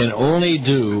Florida can only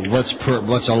do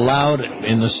what's allowed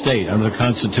in the state under the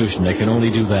Constitution. They can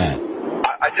only do that.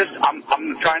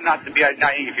 I'm trying not to be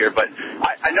naive here, but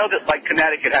I know that like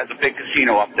Connecticut has a big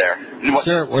casino up there.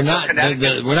 Sir, we're not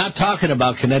talking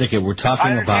about Connecticut. We're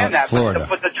talking about Florida.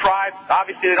 But the tribe,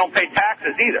 obviously, they don't pay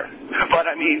taxes either. But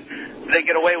I mean, they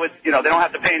get away with, they don't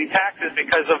have to pay any taxes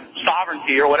because of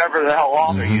sovereignty or whatever the hell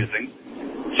law they're using.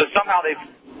 So somehow they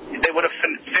would have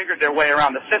figured their way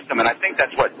around the system, and I think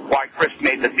that's why Chris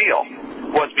made the deal.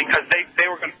 Was because they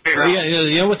were going to figure out. Yeah,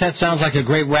 you know what? That sounds like a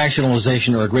great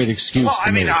rationalization or a great excuse to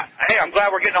me. Hey, I'm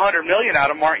glad we're getting $100 million out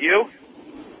of them, aren't you?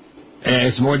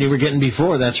 It's more than you were getting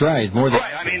before. That's right. More than.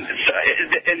 Right. I mean,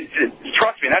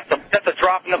 trust me, that's a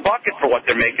drop in the bucket for what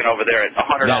they're making over there at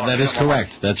 $100. That is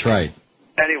correct. That's right.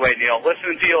 Anyway, Neil,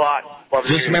 listening to you a lot.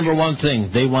 Just remember one thing: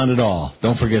 they want it all.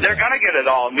 Don't forget. They're going to get it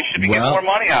all, and we should be getting more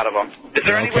money out of them. Is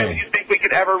there any way that you think we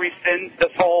could ever rescind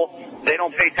this whole they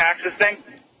don't pay taxes thing?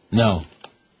 No.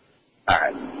 All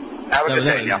right. Have a good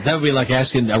day, Neil. That would be like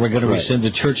asking, are we going to rescind the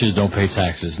churches don't pay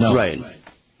taxes? No. Right.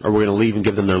 Or we're going to leave and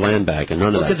give them their land back, and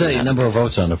none of that. Look at the number of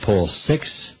votes on the poll.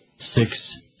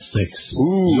 666.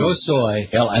 Ooh. Yo soy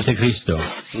el anticristo.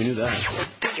 We knew that. The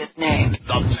biggest name.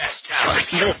 The best talent.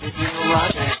 This is Neil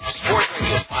Rogers. Sports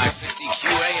Radio 560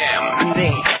 QAM.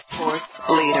 The sports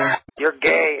leader. You're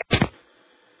gay. No.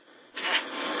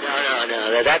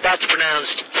 That's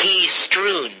pronounced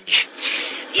Eastrunge.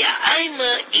 Yeah, I'm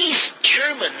East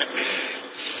German.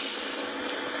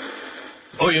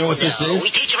 Oh, you know what this is?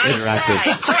 We teach them Interactive.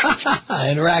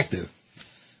 Interactive.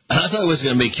 I thought it was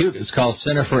going to be cute. It's called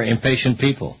Center for Impatient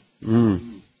People.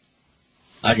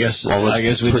 I guess we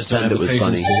just don't have the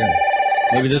patience to hear it.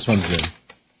 Maybe this one's good.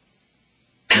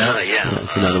 No, yeah.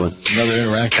 That's another one. Another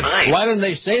interactive. Why didn't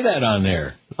they say that on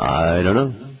there? I don't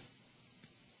know.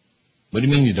 What do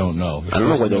you mean you don't know? I don't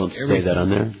know why they don't say that on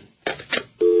there.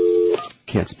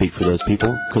 Can't speak for those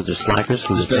people because they're slackers.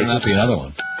 This better not be another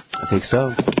one. I think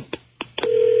so.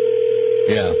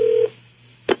 Yeah.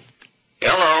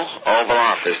 Hello, Oval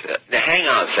Office. Hang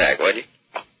on a sec, would you?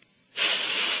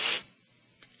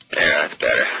 Yeah, that's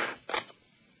better.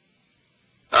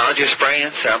 I'll just spray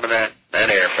in some of that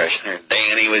air freshener.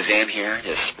 Danny was in here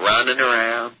just running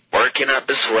around, working up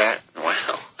a sweat.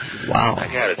 Well, wow. I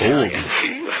got to tell you.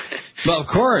 Well, of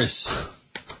course.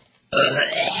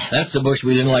 That's the Bush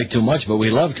we didn't like too much, but we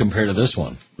loved compared to this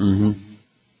one. Mm-hmm.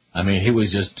 I mean, he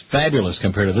was just fabulous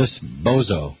compared to this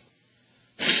bozo.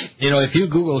 You know, if you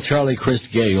Google Charlie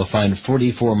Crist gay, you'll find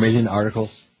 44 million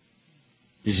articles.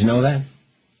 Did you know that?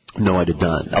 No, I did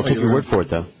not. I'll take your word for it,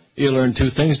 though. You learned 2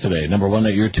 things today. Number 1,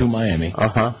 that you're too Miami.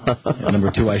 Uh-huh.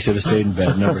 Number 2, I should have stayed in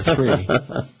bed. Number 3,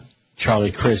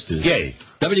 Charlie Crist is gay.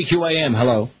 WQAM,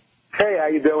 hello. Hey, how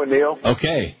you doing, Neil?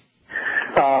 Okay.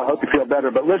 Hope you feel better.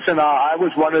 But listen, I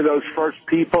was one of those first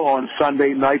people on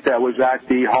Sunday night that was at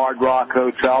the Hard Rock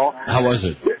Hotel. How was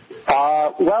it?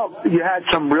 Well, you had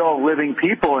some real living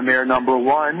people in there, number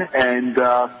one, and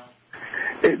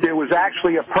there was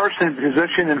actually a person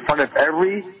positioned in front of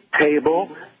every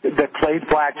table that played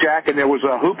blackjack, and there was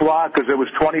a hoopla because it was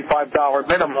 $25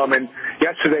 minimum, and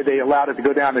yesterday they allowed it to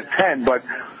go down to $10. But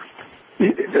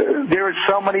there are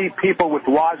so many people with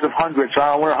wads of hundreds.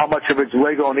 I don't know how much of it's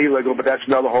legal and illegal, but that's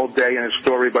another whole day in a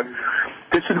story. But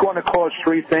this is going to cause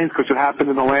three things because it happened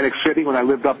in Atlantic City when I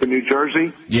lived up in New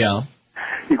Jersey. Yeah.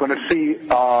 You're going to see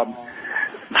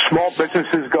small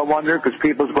businesses go under because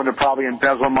people are going to probably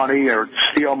embezzle money or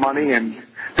steal money, and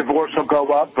divorce will go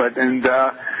up. And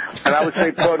I would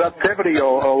say productivity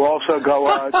will also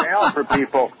go down for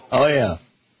people. Oh, yeah.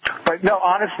 But no,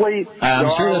 honestly,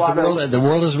 I'm sure that the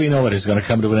world as we know it is going to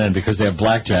come to an end because they have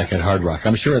blackjack at Hard Rock.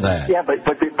 I'm sure of that. Yeah, but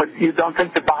you don't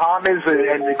think the Bahamas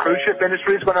and the cruise ship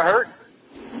industry is going to hurt?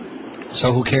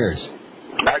 So who cares?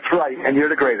 That's right, and you're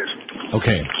the greatest.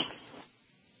 Okay.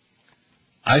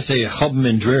 I say Chub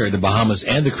Mindrir, the Bahamas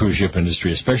and the cruise ship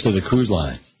industry, especially the cruise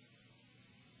lines,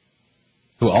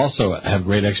 who also have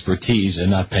great expertise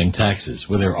in not paying taxes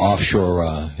with their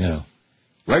offshore,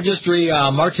 registry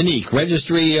Martinique,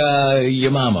 registry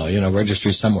Yamama,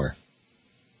 registry somewhere.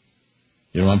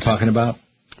 You know what I'm talking about?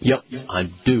 Yep, I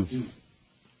do.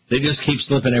 They just keep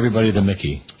slipping everybody the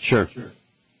Mickey. Sure.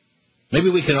 Maybe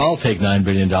we can all take $9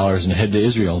 billion and head to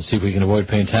Israel and see if we can avoid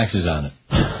paying taxes on it.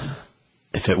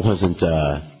 If it wasn't,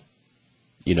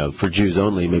 for Jews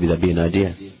only, maybe that'd be an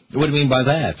idea. What do you mean by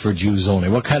that, for Jews only?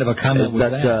 What kind of a comment was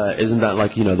that? Isn't that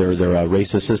like, their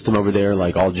racist system over there,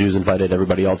 like all Jews invited,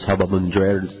 everybody else Chub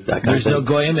Mindrir, that kind There's of thing? no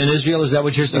Goyim in Israel? Is that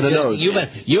what you're suggesting? No.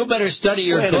 You better study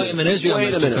your Goyim in Israel,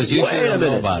 because you don't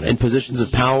know about it. In positions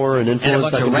of power and influence. And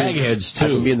a bunch of ragheads, too.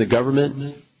 You can be in the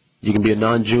government. You can be a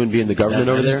non-Jew and be in the government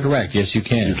over there? Correct. Yes, you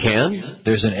can. You can?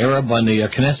 There's an Arab on the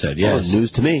Knesset, yes. Oh,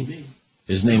 news to me.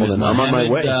 His name is Mohammed I'm on my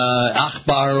way.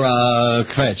 Akbar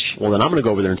Kretsch. Well, then I'm going to go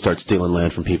over there and start stealing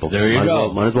land from people. There you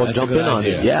go. Might as well jump in on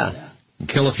it. Yeah. And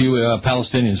kill a few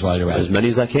Palestinians while you're at it. As many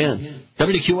as I can.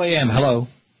 WQAM, hello.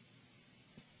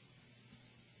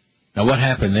 Now, what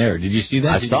happened there? Did you see that?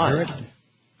 I saw it.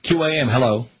 QAM,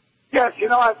 hello. Yes,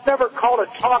 I've never called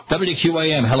a talk.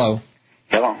 WQAM, hello.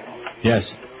 Hello.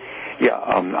 Yes. Yeah,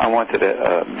 I wanted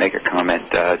to make a comment.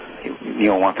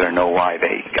 Neil wanted to know why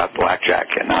they got blackjack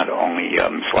and not only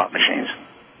slot machines.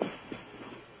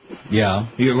 Yeah.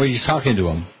 Were you talking to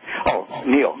him? Oh,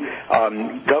 Neil,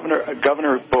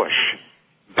 Governor Bush,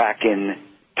 back in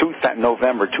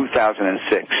November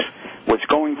 2006, was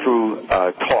going through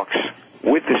talks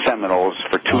with the Seminoles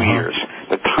for 2 years.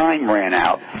 The time ran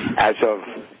out as of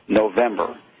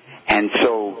November. And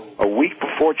so a week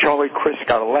before Charlie Crist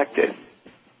got elected,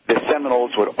 the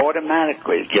Seminoles would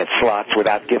automatically get slots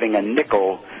without giving a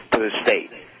nickel to the state.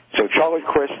 So Charlie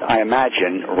Crist, I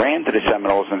imagine, ran to the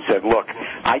Seminoles and said, look,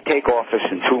 I take office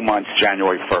in 2 months,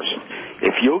 January 1st.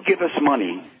 If you'll give us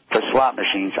money for slot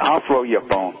machines, I'll throw you a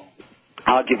bone.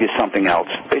 I'll give you something else.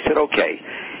 They said, okay.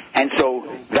 And so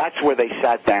that's where they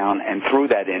sat down and threw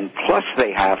that in. Plus,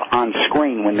 they have on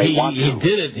screen when they want to.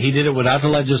 He did it without the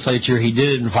legislature. He did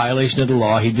it in violation of the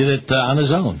law. He did it on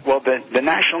his own. Well, the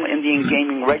National Indian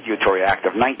Gaming Regulatory Act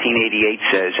of 1988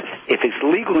 says if it's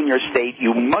legal in your state,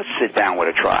 you must sit down with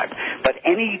a tribe. But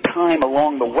any time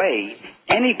along the way,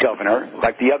 any governor,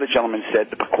 like the other gentleman said,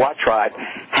 the Pequot tribe,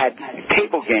 had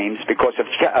table games because of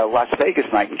Las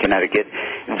Vegas night in Connecticut.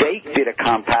 They did a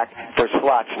compact for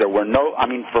slots. There were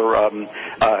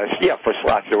for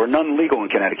slots. There were none legal in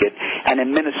Connecticut. And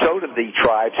in Minnesota, the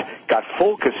tribes got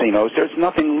full casinos. There's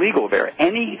nothing legal there.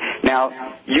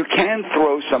 Now, you can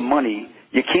throw some money.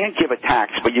 You can't give a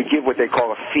tax, but you give what they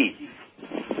call a fee.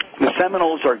 The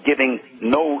Seminoles are giving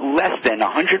no less than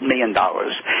 $100 million,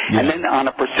 and then on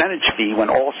a percentage fee when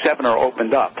all 7 are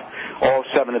opened up, all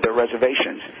 7 of their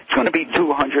reservations, it's going to be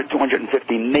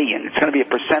 $250 million. It's going to be a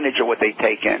percentage of what they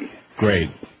take in. Great.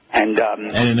 And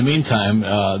in the meantime,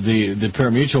 the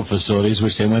pari-mutuel facilities,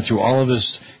 which they went through all of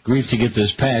this grief to get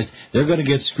this passed, they're going to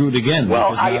get screwed again.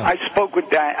 Well, I spoke with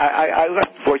Dan. I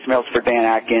left voicemails for Dan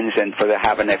Atkins and for the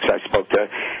Habenicks I spoke to.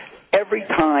 Every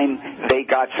time they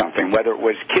got something, whether it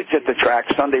was kids at the track,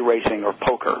 Sunday racing, or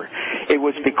poker, it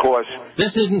was because...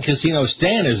 This isn't Casino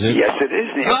Stan, is it? Yes, it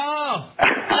is, Neil.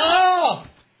 I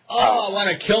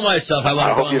want to kill myself. I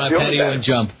want to go on my patio and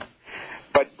jump.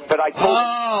 But I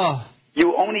told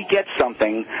you only get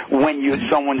something when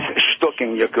someone's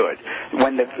shtucking you good.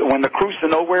 When the Cruise to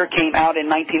Nowhere came out in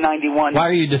 1991... Why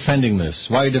are you defending this?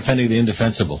 Why are you defending the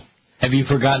indefensible? Have you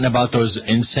forgotten about those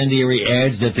incendiary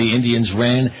ads that the Indians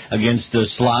ran against the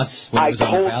slots when it was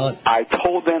on the ballot? I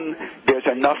told them there's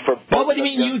enough for both. What do you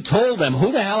mean you told them?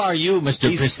 Who the hell are you,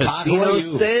 Mr. Pispat? Who are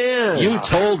you? Stan. You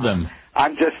told them.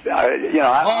 I'm just,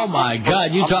 oh my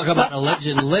God! You talk about a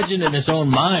legend in his own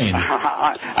mind.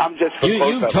 I'm just.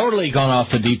 You've totally gone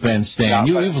off the deep end, Stan.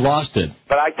 You've lost it.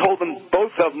 But I told them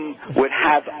both of them would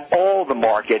have all the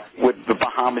market with the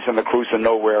Bahamas and the Cruise of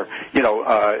Nowhere,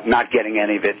 not getting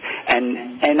any of it,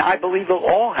 and I believe they'll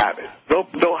all have it.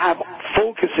 They'll have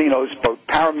full casinos, both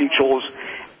pari-mutuels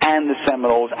and the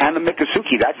Seminoles and the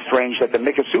Miccosukee. That's strange that the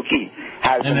Miccosukee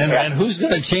has. And who's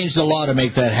going to change the law to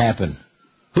make that happen?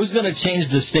 Who's going to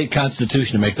change the state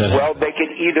constitution to make that happen? Well, they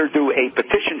can either do a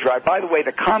petition drive. By the way,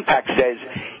 the compact says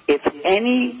if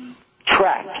any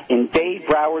tract in Dade,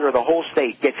 Broward, or the whole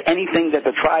state gets anything that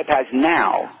the tribe has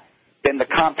now, then the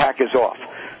compact is off.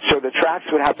 So the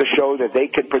tracts would have to show that they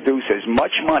could produce as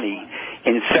much money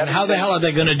in 7 And how the hell are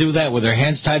they going to do that? With their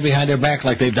hands tied behind their back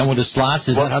like they've done with the slots?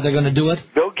 Is that how they're going to do it?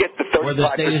 They'll get the 35%. Where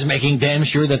the state is making damn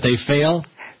sure that they fail?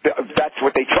 That's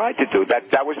what they tried to do.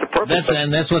 That was the purpose.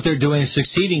 And that's what they're doing,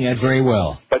 succeeding at very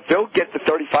well. But they'll get the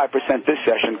 35% this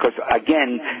session because,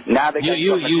 again, now they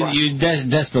You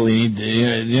desperately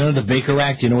need, the Baker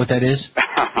Act, you know what that is?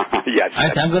 Yes.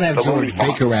 I'm going to have George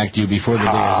Baker Act you before the day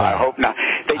is out. I hope not.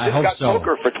 They just got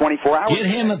poker for 24 hours. Get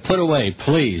him put away,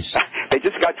 please. They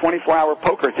just got 24-hour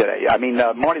poker today. I mean,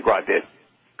 Mardi Gras did.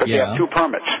 Because they have 2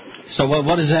 permits. So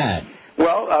what is that?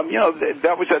 Well,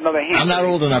 that was another hand. I'm not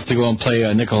old enough to go and play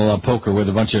nickel poker with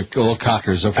a bunch of old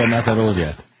cockers. Okay, I'm not that old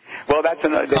yet. Well, that's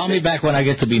another. Call me back when I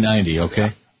get to be 90, okay?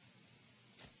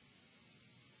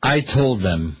 I told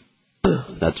them.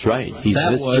 That's right. He's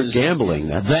Mr. Gambling.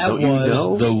 That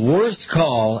was the worst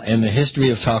call in the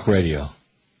history of talk radio.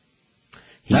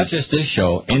 Not just this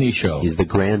show, any show. He's the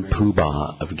grand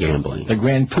poobah of gambling. The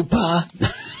grand poobah?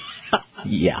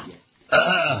 Yeah.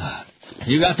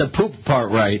 You got the poop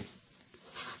part right.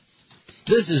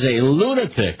 This is a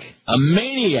lunatic, a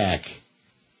maniac.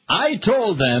 I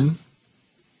told them,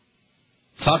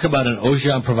 talk about an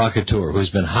Ojan provocateur who's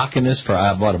been hawking this for,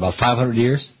 about 500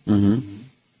 years? Mm-hmm.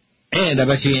 And I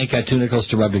bet you he ain't got 2 nickels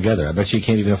to rub together. I bet you he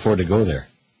can't even afford to go there.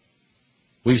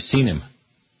 We've seen him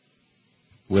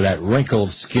with that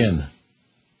wrinkled skin.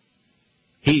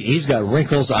 He's got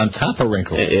wrinkles on top of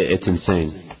wrinkles. It's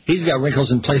insane. He's got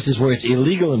wrinkles in places where it's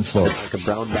illegal in Florida. Like a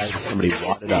brown bag somebody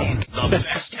wadded up. The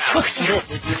best talent. Radio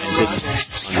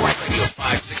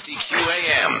 560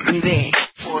 QAM. The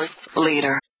sports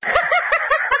leader.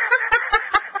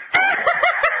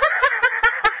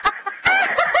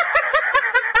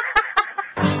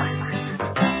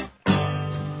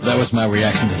 That was my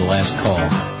reaction to the last call.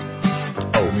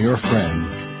 From your friend,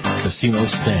 Casino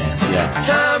Stan. Yeah.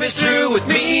 Time is through with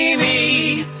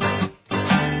Mimi.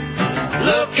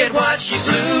 Look at what she's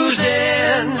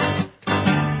losing.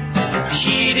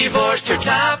 She divorced her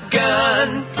Top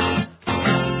Gun.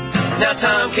 Now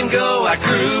Tom can go out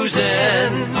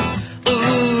cruising.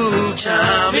 Ooh,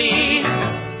 Tommy,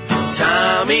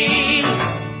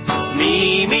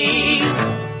 Mimi,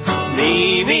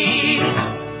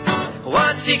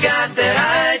 what's he got that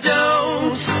I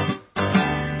don't?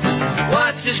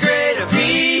 What's his great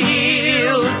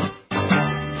appeal?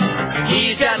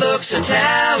 He's got looks and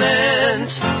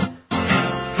talent.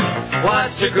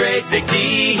 What's the great big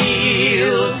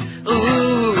deal?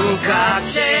 Ooh,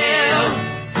 cocktail,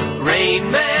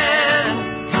 Rain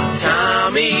Man,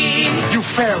 Tommy, you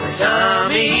fairy,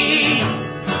 Tommy.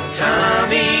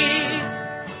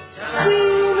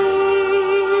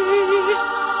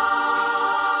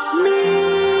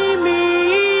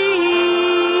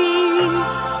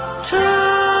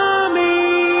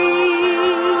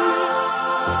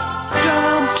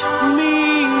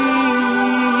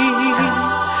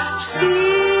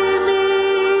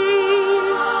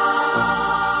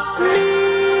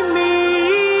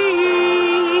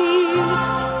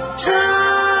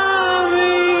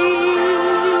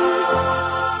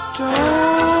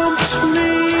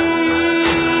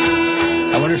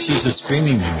 She's a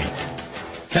screaming Mimi.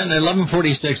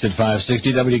 11:46 at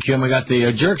 560 WQM. I got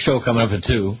the Jerk Show coming up at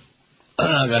 2.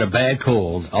 I got a bad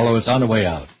cold, although it's on the way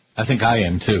out. I think I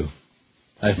am, too.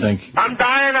 I'm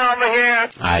dying over here.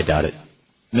 I doubt it.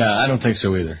 No, I don't think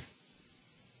so either.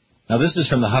 Now, this is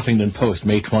from the Huffington Post,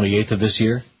 May 28th of this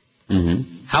year.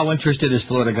 Mm-hmm. How interested is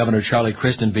Florida Governor Charlie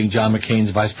Crist in being John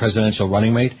McCain's vice presidential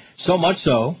running mate? So much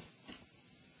so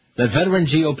that veteran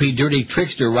GOP dirty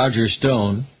trickster Roger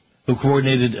Stone, who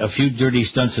coordinated a few dirty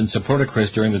stunts in support of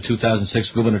Crist during the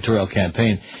 2006 gubernatorial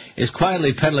campaign, is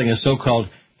quietly peddling a so-called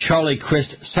Charlie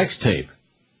Crist sex tape.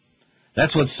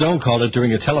 That's what Stone called it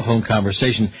during a telephone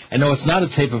conversation. And no, it's not a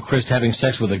tape of Crist having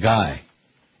sex with a guy.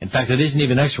 In fact, it isn't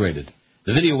even X-rated.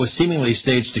 The video was seemingly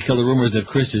staged to kill the rumors that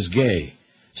Crist is gay.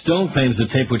 Stone claims the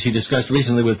tape, which he discussed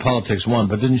recently with Politics One,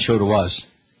 but didn't show to us,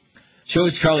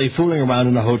 Shows Charlie fooling around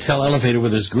in a hotel elevator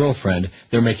with his girlfriend.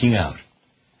 They're making out.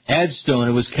 Adds Stone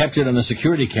it was captured on a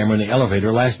security camera in the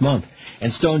elevator last month.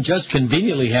 And Stone just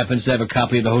conveniently happens to have a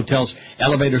copy of the hotel's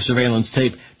elevator surveillance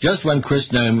tape just when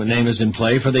Chris' name is in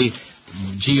play for the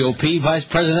GOP vice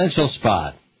presidential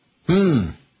spot.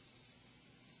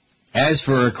 As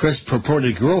for Chris'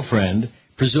 purported girlfriend,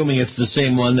 presuming it's the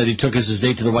same one that he took as his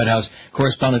date to the White House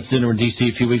Correspondents' Dinner in D.C.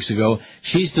 a few weeks ago,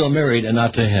 she's still married and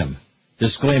not to him.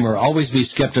 Disclaimer, always be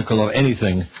skeptical of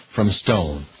anything from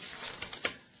Stone.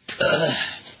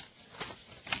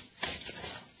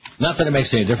 Not that it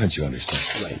makes any difference, you understand.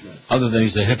 Right. Other than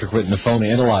he's a hypocrite and a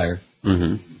phony and a liar.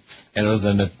 Mm-hmm. And other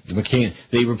than McCain,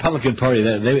 the Republican Party,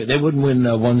 they wouldn't win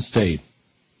one state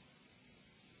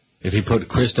if he put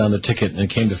Chris on the ticket and it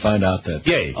came to find out that,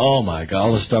 oh my God,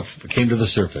 all the stuff came to the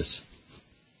surface.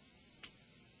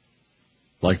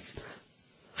 Like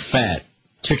fat,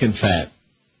 chicken fat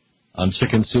on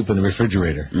chicken soup in the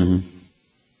refrigerator. Mm-hmm.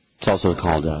 It's also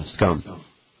called scum.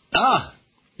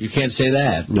 You can't say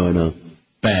that. No, I know.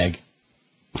 Bag.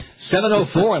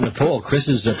 704 on the poll. Chris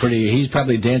is he's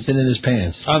probably dancing in his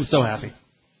pants. I'm so happy.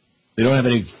 They don't have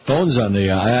any phones on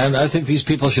the... I think these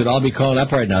people should all be calling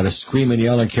up right now to scream and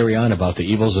yell and carry on about the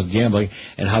evils of gambling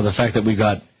and how the fact that we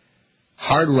got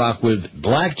Hard Rock with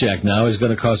blackjack now is going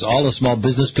to cause all the small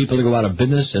business people to go out of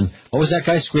business. And what was that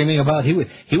guy screaming about? He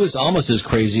was almost as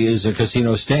crazy as a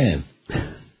Casino Stan.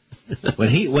 When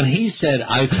he said,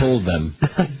 I told them...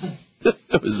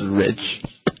 That was rich.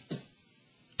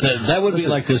 That would be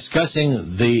like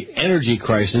discussing the energy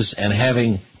crisis and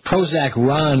having Prozac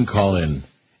Ron call in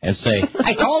and say,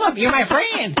 I told him, you're my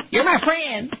friend. You're my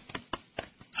friend.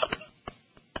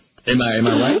 Am I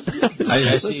right?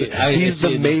 He's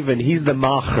the maven. He's the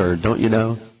macher, don't you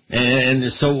know?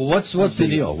 And so what's the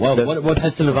deal?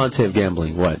 What's the Levante of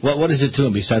gambling? What is it to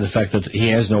him besides the fact that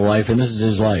he has no life and this is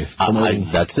his life?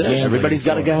 That's it. Everybody's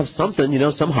got to have something,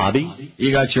 some hobby.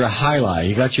 You got your highlight,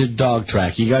 you got your dog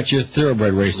track, you got your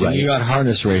thoroughbred racing, right. You got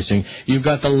harness racing, you've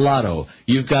got the lotto,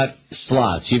 you've got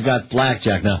slots, you've got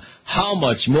blackjack. Now, how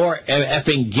much more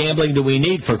effing gambling do we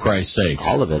need, for Christ's sake?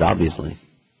 All of it, obviously.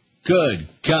 Good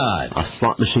God. A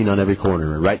slot machine on every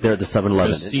corner, right there at the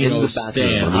 7-Eleven. Casino in the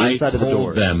bathroom, on the inside of the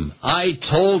door. I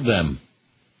told them.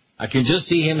 I can just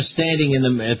see him standing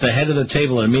at the head of the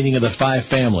table in a meeting of the 5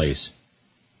 families.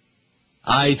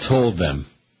 I told them.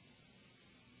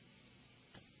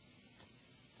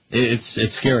 It's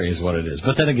scary is what it is.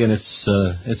 But then again, it's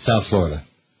South Florida.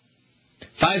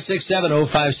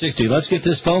 5670560. Let's get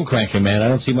this phone cranking, man. I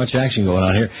don't see much action going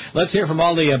on here. Let's hear from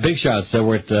all the big shots that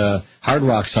were at Hard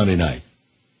Rock Sunday night.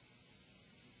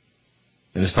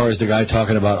 And as far as the guy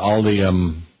talking about all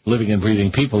the living and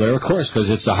breathing people there, of course,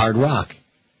 because it's a Hard Rock.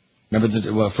 Remember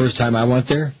the first time I went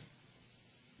there?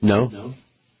 No.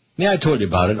 Yeah, I told you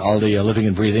about it. All the living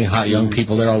and breathing, hot young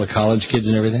people there, all the college kids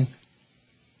and everything.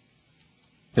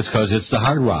 It's because it's the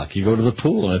Hard Rock. You go to the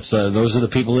pool, and it's those are the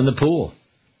people in the pool.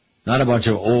 Not a bunch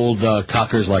of old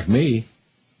cockers like me.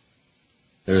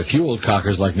 There are a few old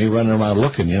cockers like me running around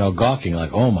looking, gawking like,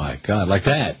 oh, my God, like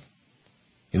that.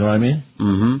 You know what I mean?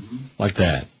 Mm-hmm. Like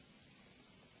that.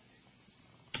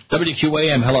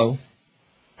 WQAM, hello.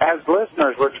 As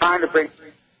listeners, we're trying to bring...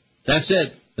 That's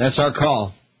it. That's our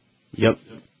call. Yep.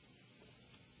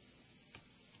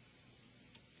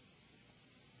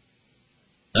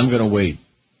 I'm going to wait.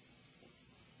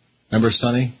 Remember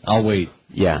Sonny? I'll wait.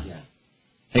 Yeah.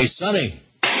 Hey, Sonny.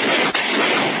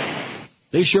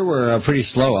 They sure were pretty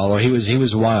slow, although he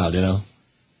was wild,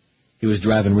 He was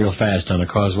driving real fast on the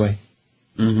causeway.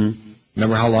 Mm-hmm.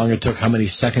 Remember how long it took, how many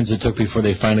seconds it took before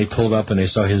they finally pulled up and they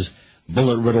saw his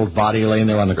bullet-riddled body laying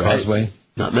there on the causeway?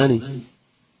 Not many.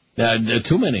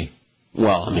 Too many.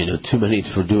 Well, too many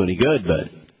to do any good, but...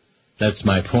 That's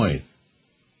my point.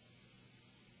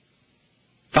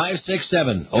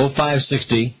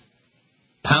 567-0560.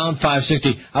 Pound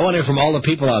 560. I want to hear from all the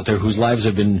people out there whose lives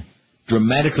have been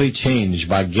dramatically changed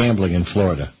by gambling in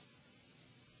Florida.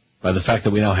 By the fact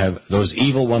that we now have those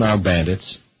evil one-armed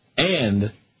bandits,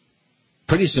 and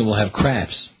pretty soon we'll have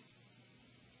craps.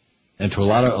 And to a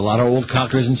lot of old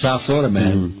cockers in South Florida,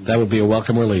 man, that would be a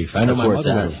welcome relief. I know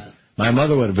my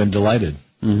mother would have been delighted.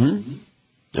 Mm-hmm.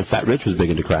 And Fat Rich was big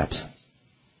into craps.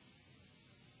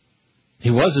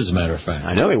 He was, as a matter of fact.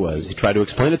 I know he was. He tried to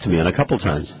explain it to me a couple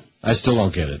times. I still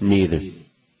don't get it. Me either.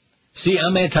 See,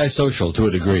 I'm antisocial to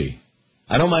a degree.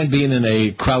 I don't mind being in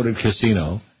a crowded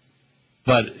casino,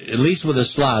 but at least with the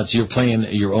slots, you're playing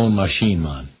your own machine,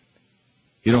 man.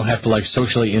 You don't have to,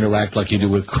 socially interact like you do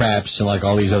with craps and,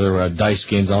 all these other dice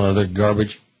games, all other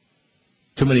garbage.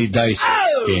 Too many dice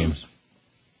games.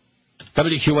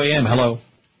 WQAM, hello.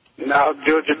 Now,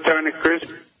 Georgia Turner, Chris.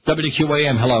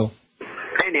 WQAM, hello.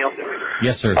 Hey, Neil.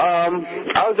 Yes, sir. I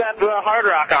was at the Hard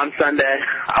Rock on Sunday.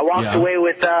 I walked away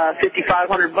with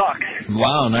 $5,500.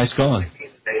 Wow, nice going.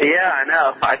 Yeah, I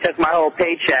know. I took my whole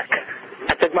paycheck.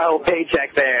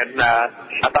 There, and I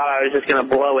thought I was just going to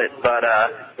blow it, but I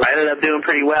ended up doing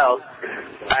pretty well.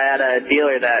 I had a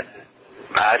dealer that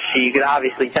she could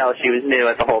obviously tell she was new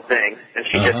at the whole thing, and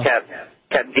she just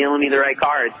kept dealing me the right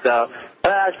cards. So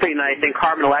that was pretty nice. And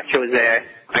Carmen Electra was there.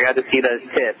 I got to see those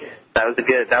tips. That was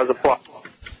a plus.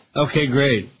 Okay,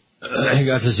 great. I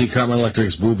got to see Carmen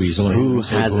Electric's boobies. Who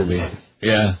hasn't?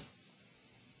 Yeah.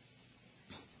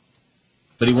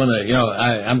 But he won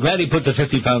I'm glad he put the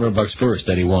 $5,500 first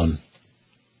that he won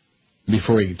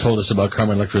before he told us about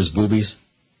Carmen Electra's boobies.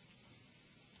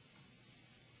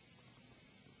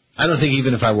 I don't think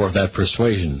even if I were of that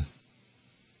persuasion,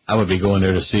 I would be going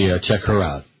there to check her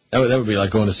out. That would be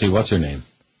like going to see what's her name?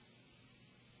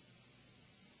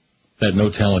 That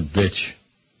no-talent bitch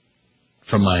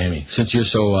from Miami. Since you're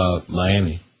so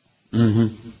Miami.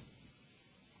 Mm-hmm.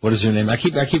 What is her name? I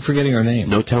keep forgetting her name.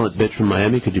 No-talent bitch from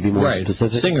Miami. Could you be more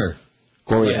specific? Singer.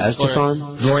 Gloria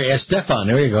Estefan? Gloria Estefan.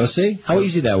 There you go. See? How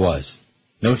easy that was.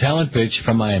 No-talent bitch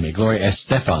from Miami. Gloria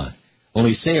Estefan.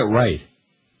 Only say it right.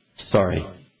 Sorry.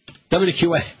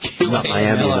 WQA. Not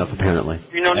Miami enough, apparently.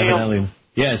 You know, Neil?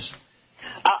 Yes.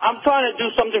 I'm trying to do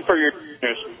something for your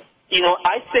listeners.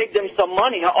 I saved them some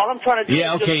money. All I'm trying to do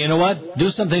is okay, you know what? Do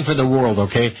something for the world,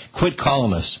 okay? Quit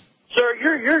calling us. Sir,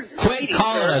 you're Quit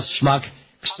calling us, schmuck.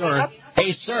 Sir.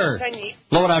 Hey, sir.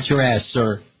 Blow it out your ass,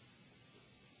 sir.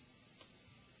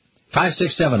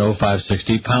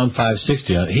 567-0560, pound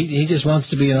 560. He just wants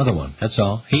to be another one. That's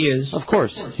all. He is. Of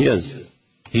course, he is.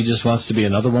 He just wants to be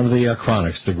another one of the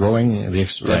chronics, the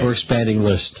ever-expanding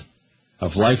list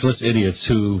of lifeless idiots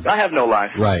who... I have no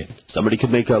life. Right. Somebody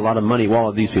could make a lot of money.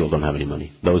 Well, these people don't have any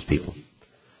money. Those people.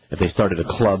 If they started a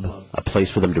club, a place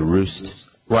for them to roost.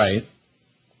 Right.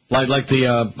 Like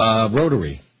the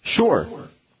Rotary. Sure.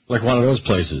 Like one of those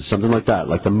places. Something like that,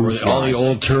 like the Moose where all the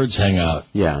old turds hang out.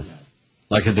 Yeah.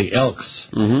 Like at the Elks.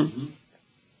 Mm-hmm.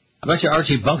 I bet you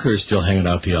Archie Bunker is still hanging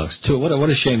out at the Elks, too. What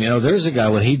a shame. There's a guy,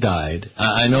 when he died,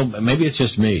 I know, maybe it's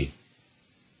just me,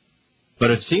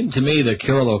 but it seemed to me that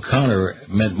Carol O'Connor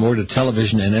meant more to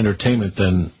television and entertainment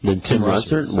than Tim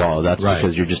Russert. Well, that's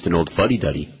because you're just an old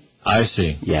fuddy-duddy. I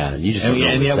see. Yeah, you just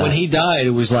and yet when he died,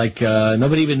 it was like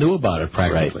nobody even knew about it,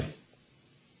 practically. Right.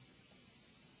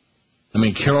 I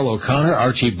mean, Carol O'Connor,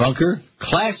 Archie Bunker,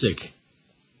 classic.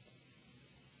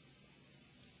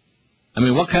 I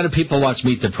mean, what kind of people watch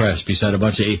Meet the Press beside a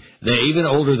bunch of... They even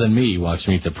older than me watch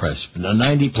Meet the Press.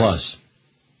 90 plus.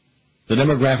 The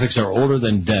demographics are older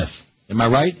than death. Am I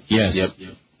right? Yes. Yep.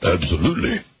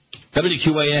 Absolutely.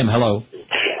 WQAM, hello.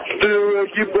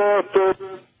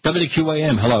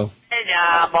 WQAM, hello.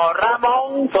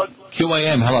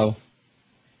 QAM, hello.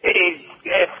 Hey,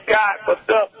 Scott, what's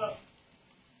up?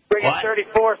 Bringing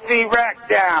 34C rack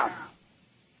down.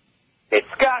 It's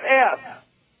Scott F.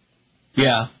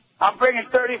 Yeah. I'm bringing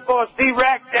 34C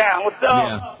rack down. What's up?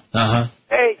 Yeah. Uh-huh.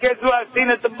 Hey, guess who I've seen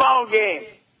at the ball game?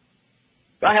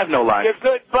 I have no life. Your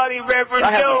good buddy, Reverend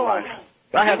Jones.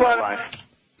 I have no life.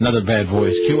 Another bad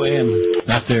voice. QAM,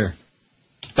 not there.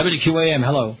 WQAM,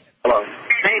 hello. Hello.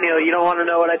 Hey, Neil, you don't want to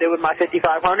know what I did with my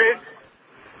 5,500?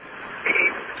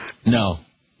 No.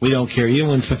 We don't care. You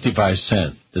win 55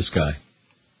 cents, this guy.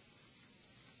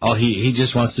 Oh, he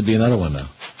just wants to be another one now.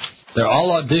 They're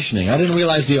all auditioning. I didn't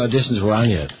realize the auditions were on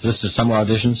yet. Is this the summer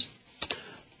auditions?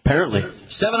 Apparently.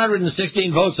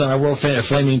 716 votes on our World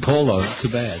Flaming Poll, though.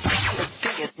 Too bad. The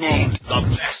biggest names. The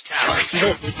best talent.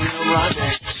 This is Neil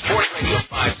Rogers. Sports Radio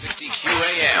 560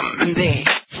 QAM. The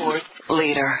sports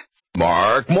leader.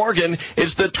 Mark Morgan.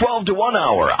 It's the 12 to 1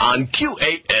 hour on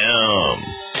QAM.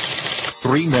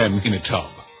 3 men in a tub.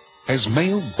 Has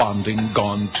male bonding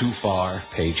gone too far?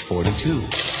 Page 42.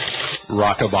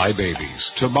 Rockabye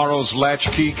Babies. Tomorrow's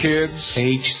latchkey kids.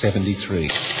 Age 73.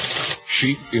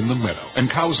 Sheep in the meadow and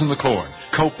cows in the corn.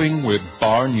 Coping with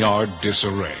barnyard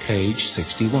disarray. Page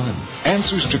 61.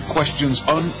 Answers to questions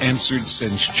unanswered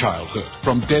since childhood.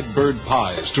 From dead bird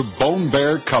pies to bone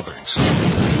bear cupboards.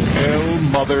 Hell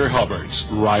Mother Hubbard's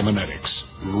Rhymonetics.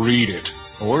 Read it.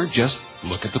 Or just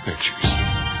look at the pictures.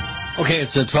 Okay,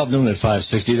 it's 12 noon at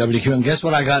 560 WQ, and guess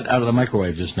what I got out of the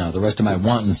microwave just now? The rest of my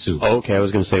wonton soup. Oh, okay, I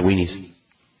was going to say weenies.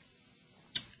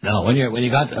 No, when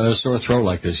you got a sore throat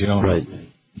like this, you don't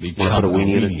be chopping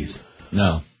weenies.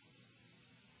 No.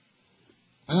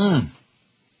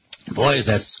 Boy, is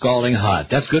that scalding hot.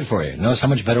 That's good for you. Notice how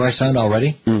much better I sound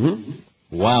already?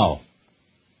 Mm-hmm. Wow.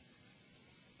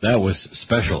 That was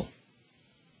special.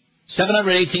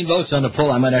 718 votes on the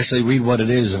poll. I might actually read what it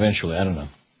is eventually. I don't know.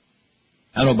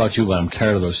 I don't know about you, but I'm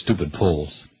tired of those stupid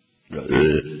polls.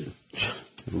 Really?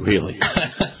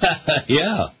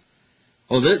 Yeah.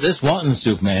 Well, this wonton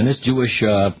soup, man, this Jewish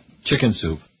chicken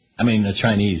soup. I mean,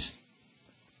 Chinese.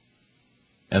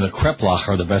 And the kreplach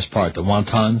are the best part. The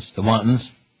wontons.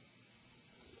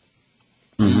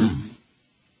 Mm-hmm.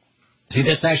 See,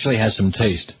 this actually has some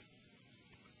taste.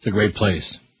 It's a great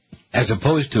place. As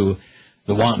opposed to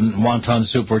the wonton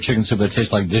soup or chicken soup that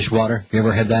tastes like dishwater. Have you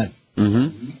ever had that?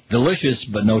 Mm-hmm. Delicious,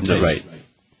 but no taste. Right.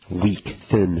 Weak,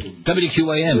 thin.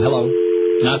 WQAM, hello.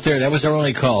 Not there. That was our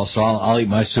only call, so I'll eat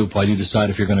my soup while you decide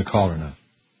if you're going to call or not.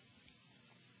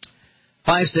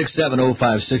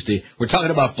 5670560. We're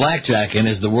talking about blackjack, and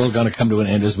is the world going to come to an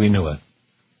end as we knew it?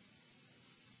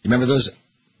 You remember those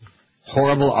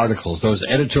horrible articles, those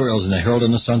editorials in the Herald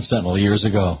and the Sun Sentinel years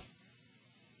ago?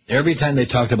 Every time they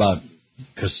talked about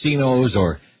casinos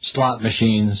or slot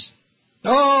machines,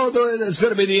 it's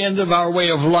going to be the end of our way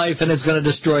of life, and it's going to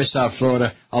destroy South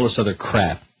Florida, all this other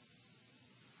crap.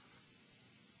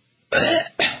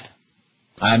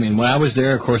 I mean, when I was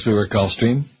there, of course, we were at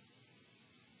Gulfstream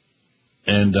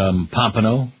and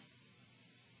Pompano.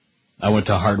 I went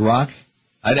to Hard Rock.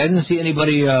 I didn't see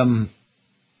anybody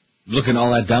looking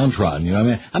all that downtrodden. You know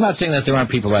what I mean? I'm not saying that there aren't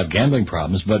people who have gambling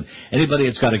problems, but anybody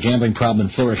that's got a gambling problem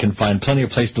in Florida can find plenty of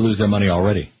place to lose their money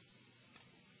already.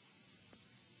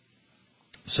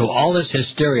 So all this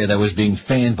hysteria that was being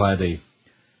fanned by the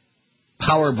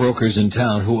power brokers in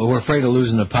town who were afraid of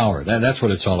losing the power, that's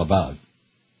what it's all about.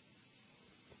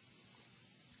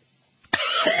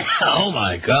 Oh,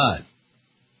 my God.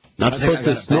 Not supposed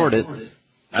to snort it.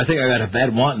 I think I got a bad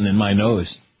wonton in my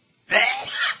nose.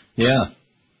 Yeah.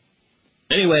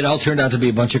 Anyway, it all turned out to be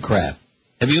a bunch of crap.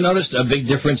 Have you noticed a big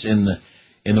difference in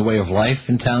the way of life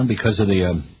in town because of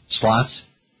the slots?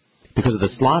 Because of the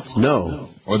slots? No.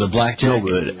 Or the blackjack? No,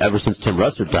 but ever since Tim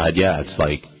Russert died, yeah,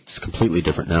 it's completely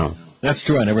different now. That's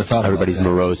true. I never thought everybody's about that.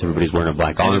 morose. Everybody's wearing a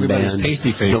black armband. Everybody's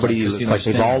pasty-faced. It's like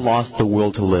they've all lost the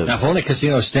will to live. Now, if only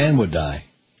Casino Stan would die.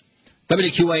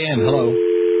 WQAM, hello.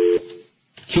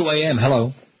 QAM,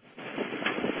 hello.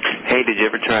 Hey, did you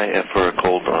ever try it for a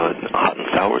cold hot and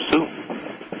sour soup?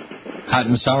 Hot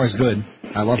and sour is good.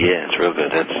 I love it. Yeah, it's real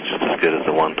good. That's just as good as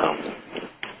the wonton.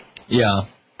 Yeah.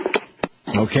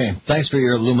 Okay. Thanks for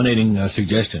your illuminating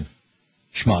suggestion,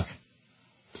 schmuck.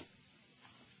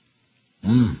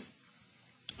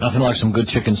 Nothing like some good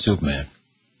chicken soup, man.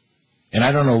 And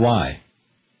I don't know why.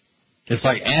 It's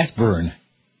like aspirin.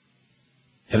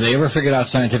 Have they ever figured out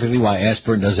scientifically why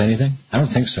aspirin does anything? I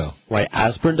don't think so. Why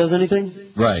aspirin does anything?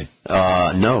 Right.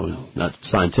 No, not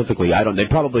scientifically. They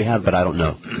probably have, but I don't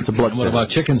know. It's a blood. What about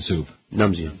chicken soup?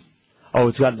 Numbs you. Oh,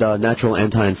 it's got natural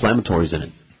anti-inflammatories in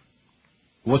it.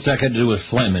 What's that got to do with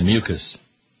phlegm and mucus?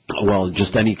 Well,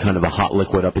 just any kind of a hot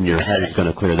liquid up in your head is going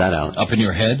to clear that out. Up in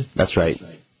your head? That's right.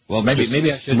 Well,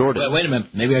 maybe I should snort it. Wait a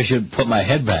minute. Maybe I should put my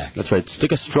head back. That's right.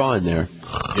 Stick a straw in there.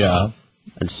 Yeah.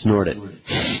 And snort it.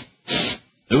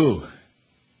 Ooh.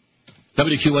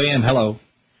 WQAM, hello.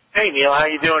 Hey, Neil, how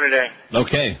you doing today?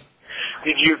 Okay.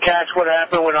 Did you catch what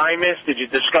happened with IMUS? Did you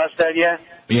discuss that yet?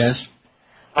 Yes.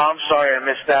 I'm sorry, I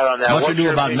missed out on that. What's you do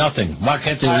about nothing? Why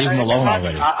can't they leave him alone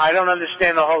already? I don't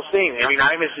understand the whole thing. I mean,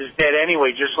 IMUS is dead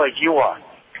anyway, just like you are.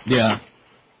 Yeah.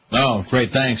 Oh,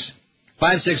 great, thanks.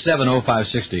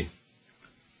 5670560.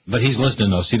 But he's listening,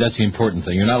 though. See, that's the important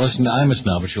thing. You're not listening to IMUS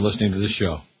now, but you're listening to this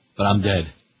show. But I'm dead.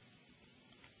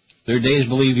 There are days,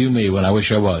 believe you me, when I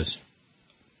wish I was.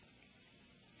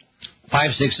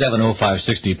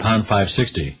 5670560, pound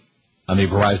 560, on the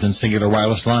Verizon Singular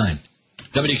Wireless line.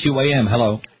 WQAM,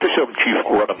 hello. This is Chief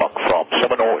Runamuck from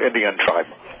Seminole Indian Tribe.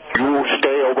 You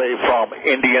stay away from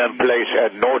Indian place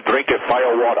and no drink it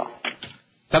fire water.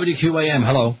 WQAM,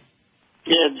 hello.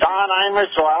 Yeah, Don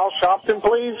Imus or Al Sharpton,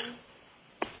 please.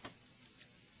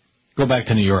 Go back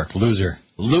to New York, loser.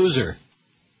 Loser.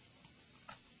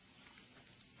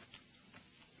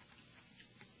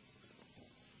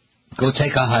 Go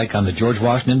take a hike on the George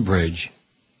Washington Bridge.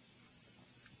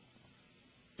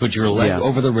 Put your leg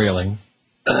over the railing.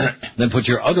 Then put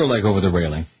your other leg over the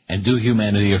railing and do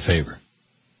humanity a favor.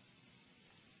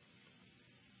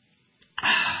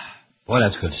 Boy,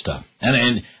 that's good stuff.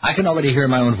 And I can already hear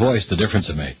in my own voice the difference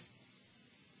it made.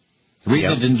 The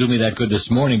reason it didn't do me that good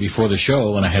this morning before the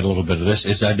show when I had a little bit of this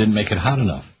is I didn't make it hot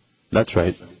enough. That's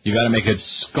right. You got to make it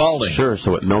scalding. Sure,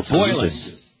 so it melts. Boiling.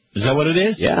 Is that what it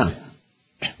is? Yeah.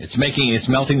 It's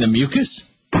melting the mucus?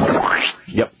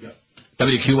 Yep.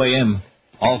 WQAM,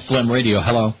 all phlegm radio,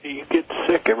 hello. You get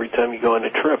sick every time you go on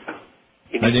a trip.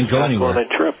 I didn't go anywhere. On a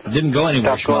trip. Didn't go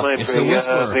anywhere, Stop going on it's the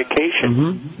whisperer. vacation.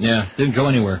 Mm-hmm. Yeah, didn't go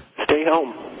anywhere. Stay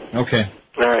home. Okay.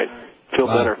 All right. Feel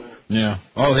better. Yeah.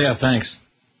 Oh, yeah, thanks.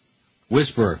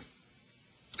 Whisperer.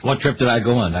 What trip did I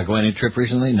go on? Did I go on any trip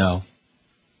recently? No.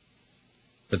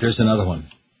 But there's another one.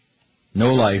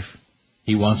 No life.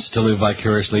 He wants to live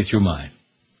vicariously through mine.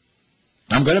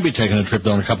 I'm going to be taking a trip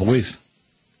though in a couple of weeks.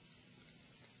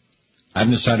 I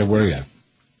haven't decided where yet.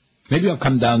 Maybe I'll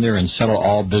come down there and settle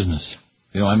all business.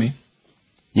 You know what I mean?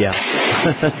 Yeah.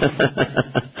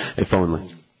 If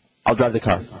only. I'll drive the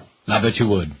car. I bet you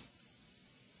would.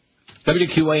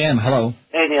 WQAM, hello.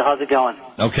 Hey, Neil, how's it going?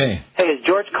 Okay. Hey, is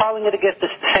George Carlin going to get the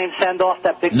same send-off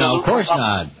that Big No, Blue of course got?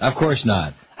 not. Of course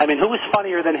not. I mean, who was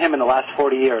funnier than him in the last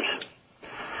 40 years?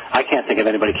 I can't think of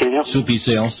anybody, can you? Soupy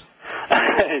Sales.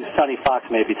 Sonny Fox,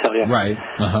 maybe, tell you. Right.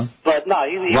 Uh-huh. But, no,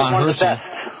 he was Ron one of the Herschel.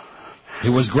 best. He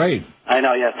was great. I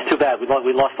know, yeah, it's too bad. We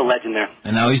lost the legend there.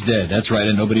 And now he's dead. That's right.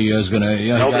 And nobody is going to...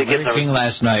 You know, Nobody he got Larry King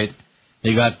last night.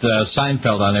 He got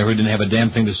Seinfeld on there who didn't have a damn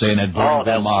thing to say in that boring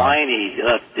that Omar. whiny,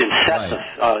 incessant,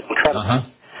 incredible. Uh-huh.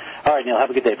 All right, Neil,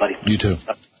 have a good day, buddy. You too.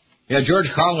 Yeah,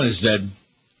 George Carlin is dead.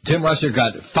 Tim Russert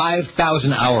got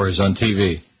 5,000 hours on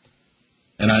TV.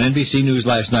 And on NBC News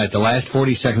last night, the last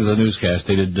 40 seconds of the newscast,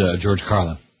 they did George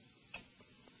Carlin.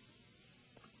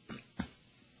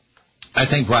 I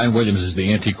think Brian Williams is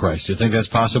the Antichrist. Do you think that's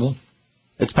possible?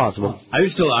 It's possible. I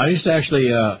used to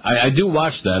actually, I do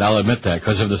watch that, I'll admit that,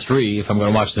 because of the three, if I'm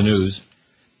going to watch the news.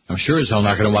 I'm sure as hell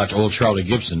not going to watch old Charlie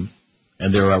Gibson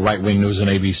and their right-wing news on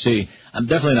ABC. I'm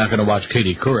definitely not going to watch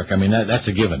Katie Couric. I mean, that's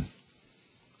a given.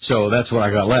 So that's what I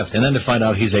got left. And then to find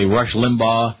out he's a Rush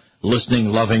Limbaugh, listening,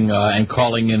 loving, and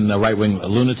calling in a right-wing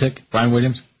lunatic, Brian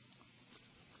Williams.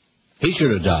 He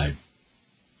should have died.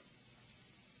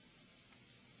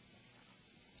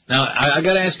 Now, I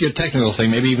got to ask you a technical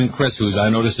thing, maybe even Chris, who I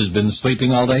noticed has been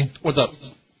sleeping all day. What's up?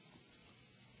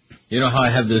 You know how I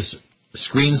have this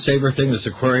screensaver thing, this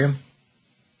aquarium?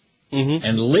 Mm-hmm.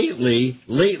 And lately,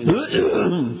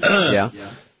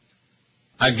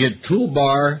 I get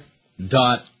toolbar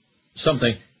dot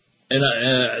something, and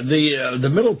the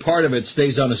middle part of it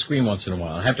stays on the screen once in a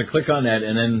while. I have to click on that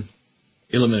and then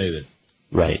eliminate it.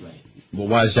 Right. Well,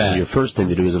 why is that? Well, your first thing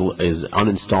to do is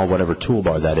uninstall whatever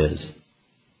toolbar that is.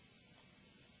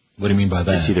 What do you mean by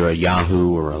that? It's either a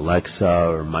Yahoo or Alexa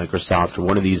or Microsoft or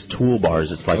one of these toolbars.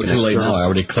 It's like too late now. I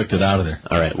already clicked it out of there.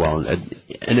 All right. Well,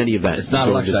 in any event, it's not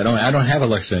Alexa. I don't have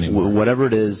Alexa anymore. Whatever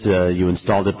it is, you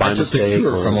installed it by mistake. I took the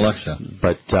cure from Alexa.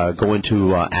 But go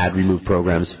into add remove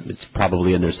programs. It's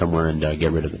probably in there somewhere, and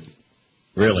get rid of it.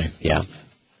 Really? Yeah.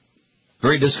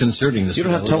 Very disconcerting. You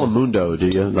don't have Telemundo, do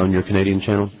you, on your Canadian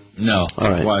channel? No. All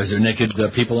right. Why, is there naked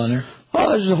people on there?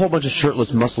 Oh, there's just a whole bunch of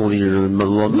shirtless, muscular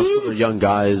young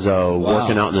guys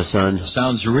working out in the sun.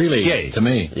 Sounds really gay to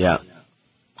me. Yeah.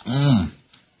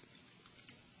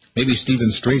 Maybe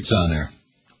Stephen Strait's on there.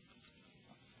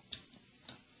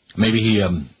 Maybe he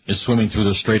is swimming through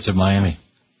the Straits of Miami.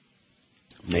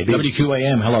 Maybe.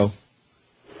 WQAM, hello.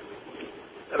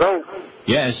 Hello?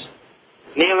 Yes.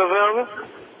 Neil available?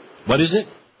 What is it?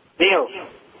 Neil.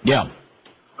 Yeah.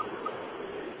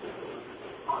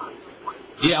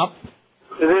 Yep.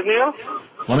 Is it Neil?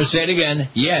 Let me say it again.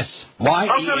 Yes.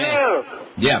 Uncle Neil.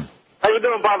 Yeah. How you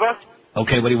doing, Papa?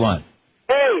 Okay, what do you want?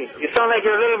 Hey, you sound like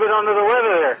you're a little bit under the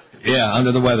weather there. Yeah,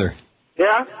 under the weather.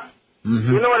 Yeah?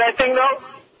 Mm-hmm. You know what I think, though?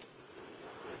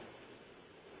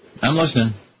 I'm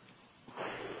listening.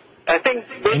 I think...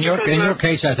 In your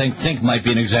case, I think might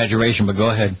be an exaggeration, but go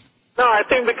ahead. No, I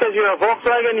think because you're a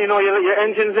Volkswagen, you know, your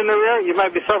engine's in the rear, you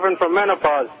might be suffering from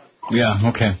menopause. Yeah,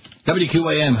 okay.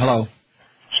 WQAM, hello.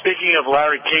 Speaking of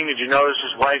Larry King, did you notice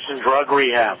his wife's in drug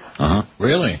rehab? Uh-huh.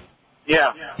 Really?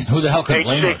 Yeah. Who the hell could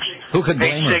blame her? Who could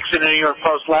blame her? 6 in the New York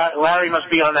Post. Larry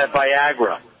must be on that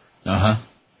Viagra. Uh-huh.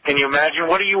 Can you imagine?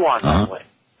 What are you on, by the way?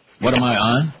 What am I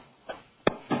on?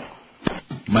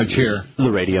 My chair.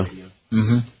 The radio.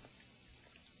 Mm-hmm.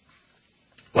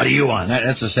 What are you on?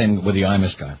 That's the same with the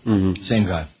Imus guy. Mm-hmm. Same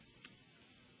guy.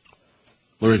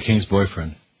 Larry King's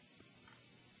boyfriend.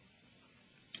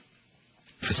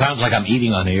 If it sounds like I'm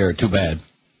eating on the air, too bad.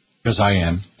 Because I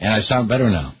am. And I sound better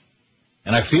now.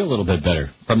 And I feel a little bit better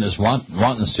from this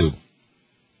wanton soup.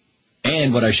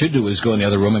 And what I should do is go in the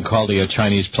other room and call the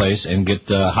Chinese place and get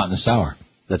hot and sour.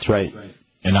 That's right.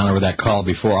 In honor of that call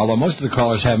before. Although most of the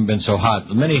callers haven't been so hot.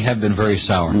 Many have been very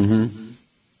sour. Mm-hmm.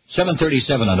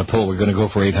 737 on the poll. We're going to go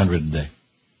for 800 today.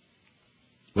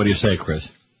 What do you say, Chris?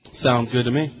 Sounds good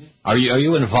to me. Are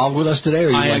you involved with us today,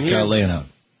 or are you here. laying out?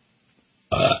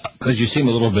 Because you seem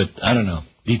a little bit, I don't know,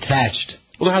 detached.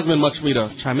 Well, there hasn't been much for me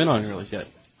to chime in on here yet.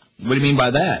 What do you mean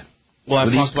by that? Well,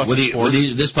 I've talked about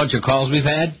this bunch of calls we've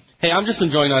had? Hey, I'm just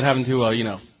enjoying not having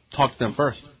to, talk to them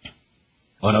first.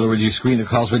 Oh, in other words, you screen the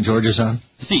calls when George is on?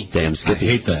 See. Damn Skippy.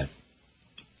 I hate that.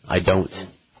 I don't.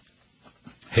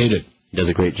 Hate it. He does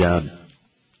a great job.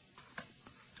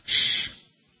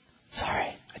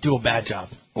 Sorry. I do a bad job.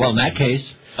 Well, in that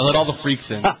case... I let all the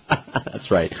freaks in. That's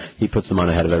right. He puts them on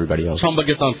ahead of everybody else. Chumba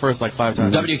gets on first like 5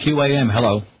 times. WQAM,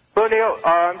 hello. Well, Neil,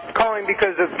 I'm calling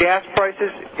because of gas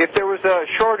prices. If there was a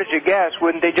shortage of gas,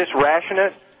 wouldn't they just ration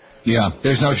it? Yeah,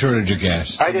 there's no shortage of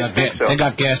gas. I didn't think so. They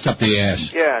got gassed up the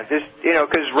ass. Yeah, just,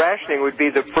 because rationing would be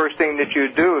the first thing that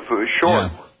you'd do if it was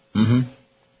short. Yeah. Mm-hmm.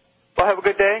 Well, have a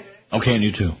good day. Okay, and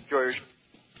you too. Enjoy yours.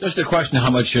 Just a question of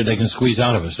how much they can squeeze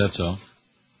out of us, that's all.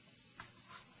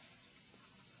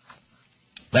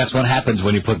 That's what happens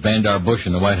when you put Vandar Bush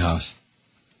in the White House.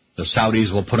 The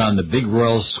Saudis will put on the big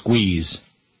royal squeeze.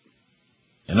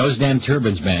 And those damn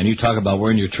turbans, man, you talk about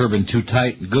wearing your turban too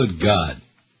tight, good God.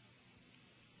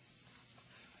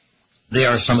 They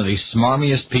are some of the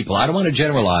smarmiest people. I don't want to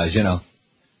generalize,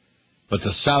 But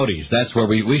the Saudis, that's where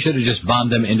we should have just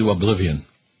bombed them into oblivion.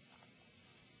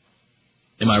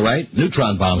 Am I right?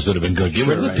 Neutron bombs would have been good. Get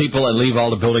rid of the people and leave all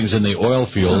the buildings in the oil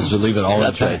fields and leave it all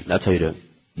That's intact. right. That's how you do it.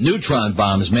 Neutron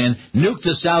bombs, man. Nuke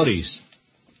the Saudis.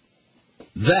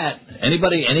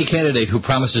 Any candidate who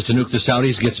promises to nuke the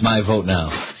Saudis gets my vote now.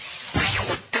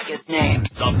 The biggest names.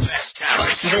 The best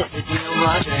talent. This is Neil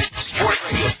Rogers. Sports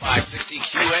Radio 560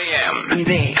 QAM.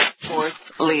 The sports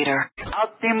leader.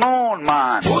 Out the moon,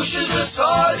 man. Bush is a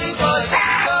Saudi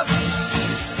vodka.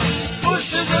 Bush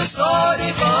is a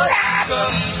Saudi vodka.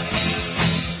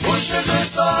 Bush is a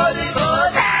Saudi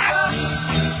vodka.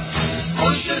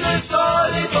 Bush is a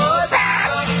Saudi vodka.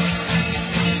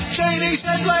 Cheney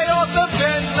said lay off the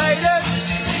ventilators.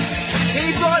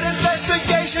 He brought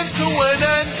investigations to an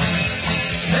end.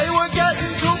 They were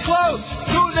getting too close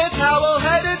to the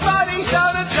towel-headed bodies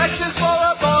down in Texas for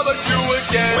a barbecue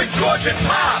again. With George and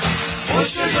Pop.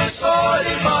 Bush is a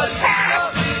Saudi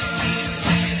vodka.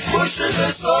 Bush is a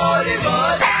Saudi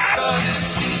vodka.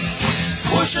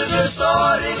 Bush is a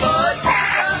Saudi vodka.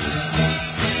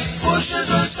 Bush is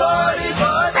a Saudi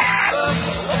vodka.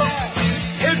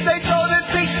 If they don't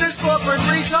impeach this corporate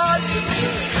retard,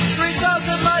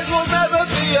 3,000 lives will never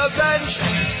be avenged.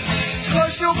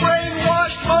 Cause you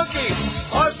brainwashed monkey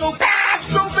are so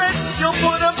stupid, you'll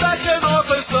put them back in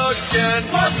office again.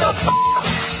 What the f***?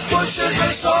 Bush is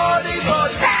a Saudi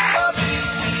vodka.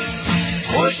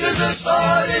 Bush is a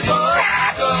Saudi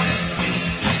vodka.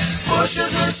 Bush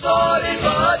is a Saudi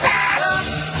vodka.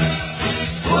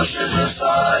 Bush is a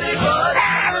Saudi vodka.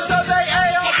 Members of the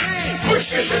ALP. Bush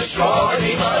is a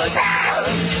Saudi vodka.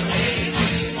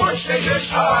 Bush is a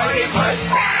Saudi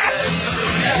vodka.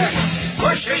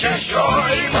 Bush is a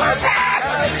Saudi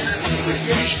vodka.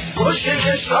 Bush is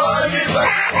a Saudi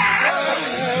vodka.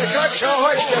 Got your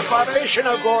oyster formation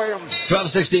of Goyim.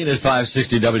 12:16 at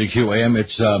 560 WQAM.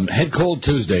 It's Head Cold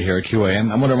Tuesday here at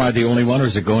QAM. I'm wondering, am I the only one, or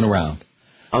is it going around?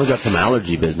 I've got some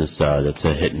allergy business that's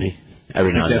hitting me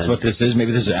every now and then. That's what this is?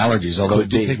 Maybe this is allergies, although I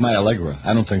do take my Allegra.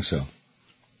 I don't think so.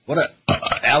 What do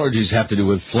allergies have to do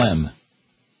with phlegm?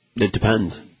 It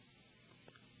depends.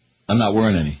 I'm not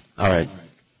wearing any. All right.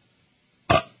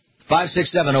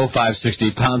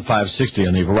 5670560, pound 560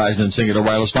 on the Verizon and Singular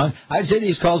wireless line. I'd say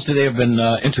these calls today have been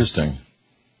interesting.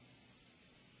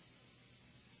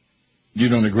 You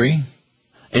don't agree?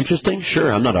 Interesting?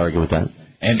 Sure, I'm not arguing with that.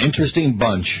 An interesting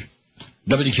bunch.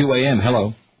 WQAM,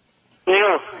 hello.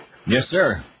 Neil. Yes,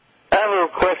 sir. I have a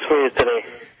request for you today.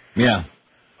 Yeah.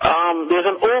 There's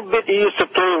an old bit you used to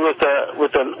play with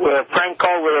a prank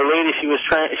call with a lady.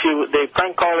 They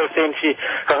prank called her saying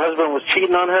her husband was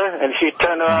cheating on her, and she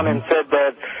turned around and said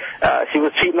that she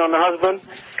was cheating on the husband.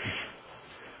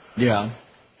 Yeah.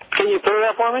 Can you play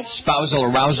that for me? Spousal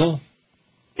arousal?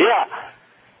 Yeah.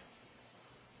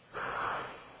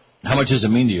 How much does it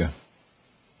mean to you?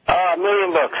 $1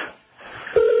 million.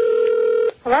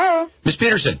 Hello? Miss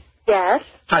Peterson. Yes?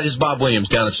 Hi, this is Bob Williams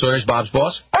down at Sawyer's, Bob's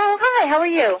boss. Oh, hi, how are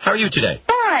you? How are you today?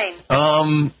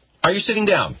 Fine. Are you sitting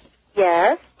down?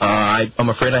 Yes? I'm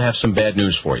afraid I have some bad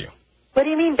news for you. What do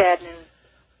you mean bad news?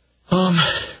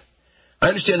 I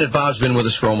understand that Bob's been with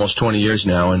us for almost 20 years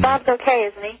now. And Bob's okay,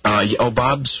 isn't he?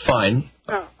 Bob's fine.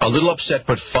 Oh. A little upset,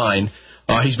 but fine.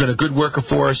 He's been a good worker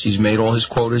for us. He's made all his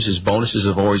quotas. His bonuses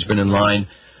have always been in line.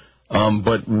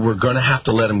 But we're going to have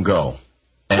to let him go.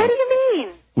 And what do you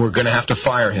mean? We're going to have to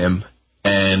fire him.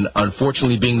 And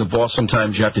unfortunately, being the boss,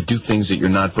 sometimes you have to do things that you're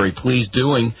not very pleased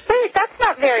doing. Wait, that's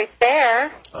not very fair.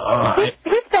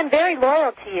 He's been very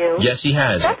loyal to you. Yes, he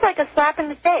has. That's like a slap in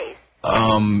the face.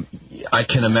 I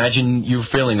can imagine you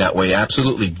feeling that way,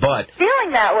 absolutely. But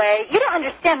feeling that way? You don't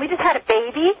understand. We just had a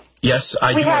baby. Yes,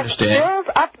 I do understand. We have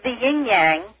built up the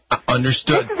yin-yang.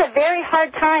 Understood. This is a very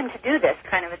hard time to do this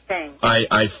kind of a thing.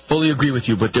 I fully agree with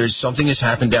you, but there's something has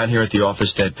happened down here at the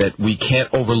office that we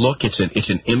can't overlook. It's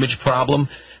an image problem,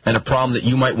 and a problem that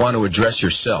you might want to address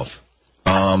yourself.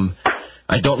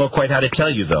 I don't know quite how to tell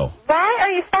you, though. Why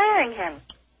are you firing him?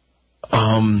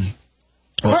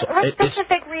 What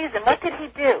specific reason? What did he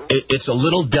do? It's a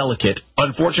little delicate.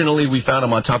 Unfortunately, we found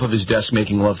him on top of his desk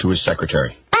making love to his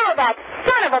secretary. Oh, that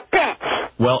son of a bitch!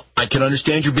 Well, I can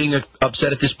understand you're being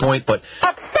upset at this point, but...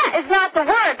 Upset is not the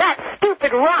word. That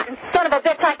stupid, rotten son of a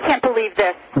bitch. I can't believe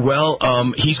this. Well,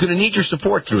 he's going to need your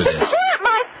support through this. Support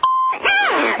my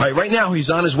ass! All right, right now he's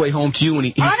on his way home to you.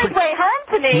 And on his way home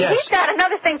to me? Yes. He's got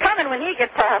another thing coming when he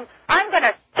gets home. I'm going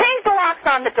to change the locks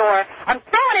on the door. I'm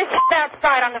throwing his shit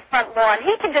outside on the front lawn.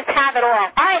 He can just have it all.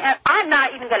 I'm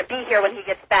not even going to be here when he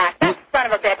gets back. That son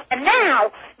of a bitch. And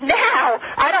now,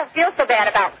 I don't feel so bad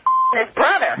about his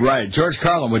brother. Right. George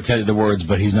Carlin would tell you the words,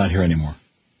 but he's not here anymore.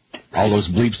 All those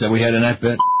bleeps that we had in that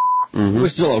bit, it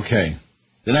was still okay.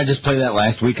 Didn't I just play that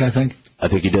last week, I think? I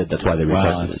think you did. That's why they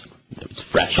requested it. It was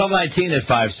fresh. 1219 at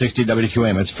 560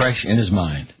 WQAM. It's fresh in his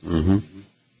mind.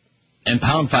 And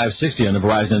pound 560 on the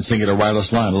Verizon and Singular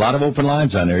wireless line. A lot of open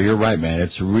lines on there. You're right, man.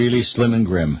 It's really slim and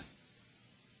grim.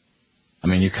 I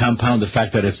mean, you compound the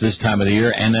fact that it's this time of the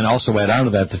year, and then also add on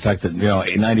to that the fact that,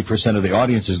 90% of the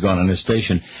audience is gone on this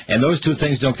station. And those two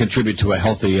things don't contribute to a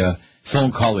healthy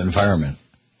phone call environment.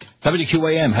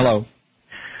 WQAM, hello.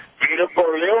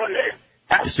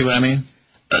 You see what I mean?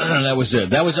 That was it.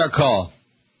 That was our call.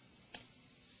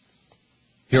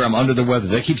 Here, I'm under the weather.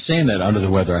 They keep saying that, under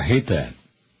the weather. I hate that.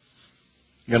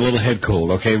 Got a little head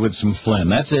cold, okay, with some phlegm.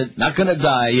 That's it. Not going to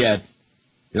die yet.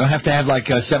 You don't have to have like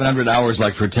 700 hours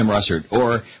like for Tim Russert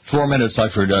or 4 minutes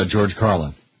like for George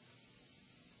Carlin.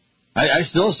 I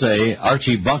still say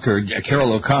Archie Bunker,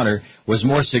 Carol O'Connor, was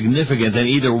more significant than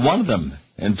either one of them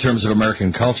in terms of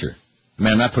American culture. I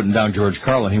mean, I'm not putting down George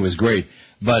Carlin. He was great,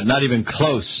 but not even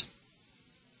close.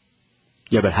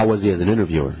 Yeah, but how was he as an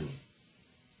interviewer?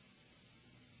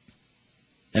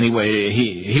 Anyway,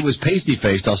 he was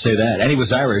pasty-faced, I'll say that, and he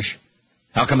was Irish.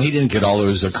 How come he didn't get all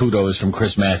those kudos from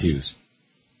Chris Matthews?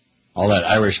 All that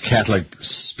Irish Catholic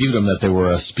sputum that they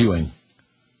were spewing.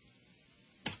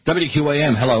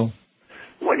 WQAM, hello.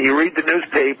 When you read the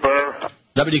newspaper...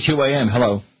 WQAM,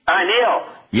 hello. Hi, Neil.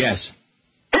 Yes.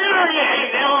 Never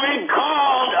been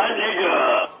called a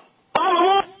nigger.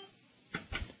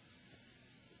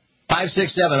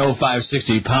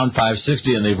 567-0560, pound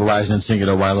 560 in the Verizon and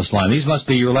Singular wireless line. These must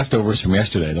be your leftovers from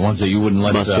yesterday, the ones that you wouldn't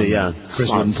let Chris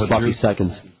wouldn't put sloppy through.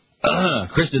 Seconds.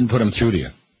 Chris didn't put them through to you.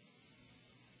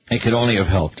 It could only have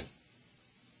helped.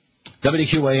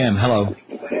 WQAM, hello.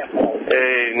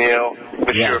 Hey, Neil.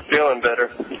 Wish you were feeling better.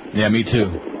 Yeah, me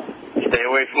too. Stay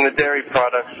away from the dairy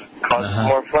products. Cause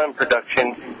more phlegm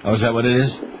production. Oh, is that what it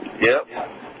is? Yep.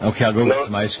 Okay, I'll go get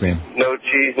some ice cream. No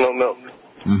cheese, no milk.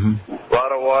 A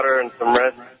lot of water and some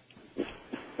rest.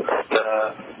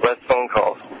 Less phone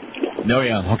calls. No,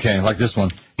 yeah. Okay, like this one.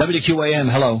 WQAM,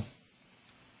 hello.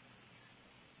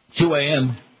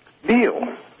 QAM.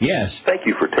 Neil. Yes. Thank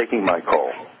you for taking my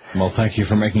call. Well, thank you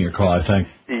for making your call, I think.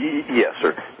 Yes,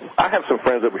 sir. I have some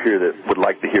friends over here that would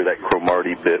like to hear that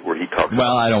Cromartie bit where he talks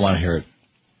Well, I don't want to hear it.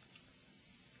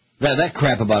 That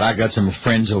crap about I got some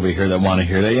friends over here that want to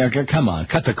hear that. Yeah, come on.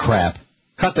 Cut the crap.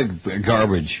 Cut the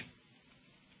garbage.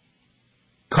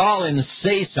 Call and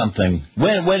say something.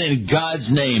 When in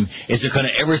God's name is it going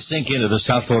to ever sink into the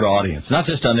South Florida audience? Not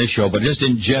just on this show, but just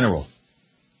in general.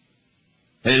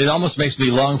 It almost makes me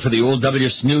long for the old W.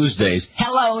 Snooze days.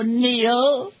 Hello,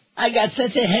 Neil. I got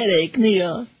such a headache,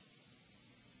 Neil.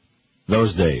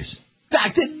 Those days.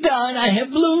 Dr. Dunn, I have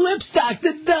blue lips,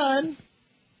 Dr. Dunn.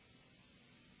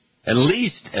 At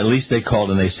least they called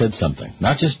and they said something.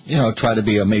 Not just, try to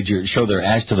be a major, show their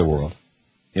ass to the world.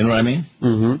 You know what I mean?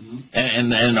 Mm-hmm.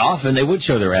 And often they would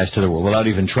show their ass to the world without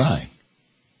even trying.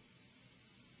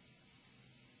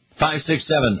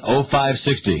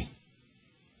 567-0560.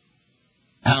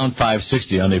 Pound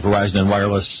 560 on the Verizon and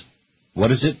Wireless. What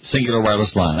is it? Singular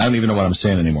wireless line. I don't even know what I'm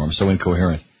saying anymore. I'm so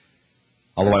incoherent.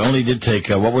 Although I only did take,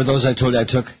 what were those I told you I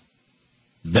took?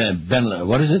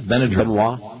 What is it?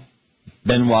 Benadryl.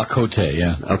 Benoit Cote,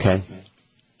 yeah. Okay.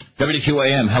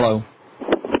 WQAM, hello.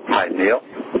 Hi, Neil.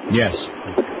 Yes.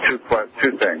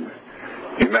 Two things.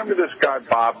 You remember this guy,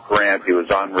 Bob Grant? He was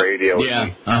on radio.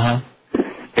 Yeah,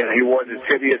 And he wore this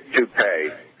hideous toupee.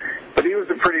 But he was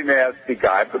a pretty nasty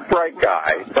guy, but bright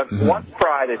guy. But one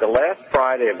Friday, the last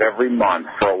Friday of every month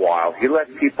for a while, he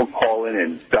let people call in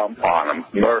and dump on him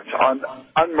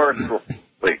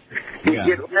unmercifully.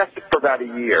 It lasted for about a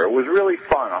year. It was really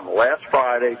fun. On the last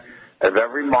Friday of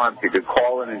every month, you could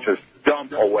call in and just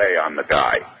dump away on the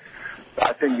guy.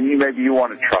 I think maybe you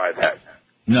want to try that.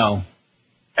 No.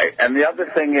 And the other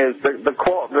thing is, the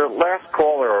last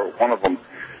caller, or one of them,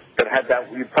 that had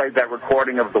that, you played that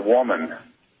recording of the woman.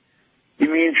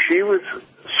 You mean she was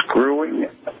screwing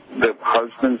the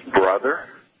husband's brother?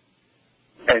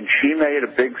 And she made a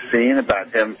big scene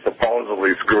about him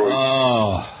supposedly screwing.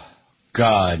 Oh,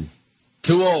 God.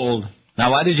 Too old.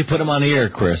 Now, why did you put him on the air,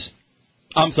 Chris?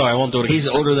 I'm sorry, I won't do it again. He's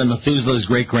older than Methuselah's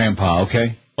great-grandpa,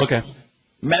 okay? Okay.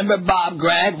 Remember Bob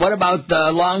Grant? What about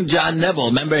Long John Neville?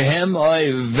 Remember him?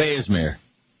 Oy, Vesemir.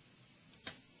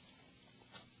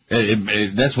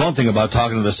 That's one thing about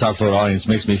talking to the South Florida audience.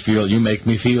 You make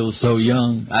me feel so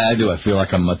young. I do. I feel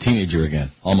like I'm a teenager again,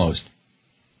 almost.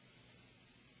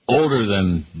 Older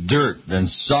than dirt, than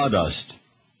sawdust.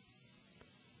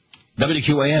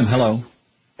 WQAM, hello.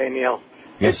 Hey, Neil.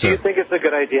 Yes, sir. Do you think it's a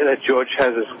good idea that George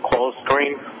has his call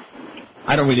screen?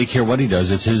 I don't really care what he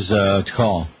does. It's his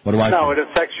call. What do I No, care? it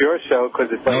affects your show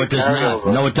because it's like No, it does not.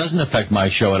 No, it doesn't affect my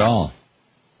show at all.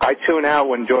 I tune out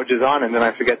when George is on, and then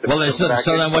I forget to Well, tune back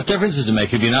so in. then what difference does it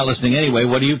make? If you're not listening anyway,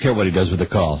 what do you care what he does with the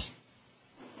calls?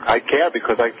 I care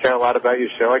because I care a lot about your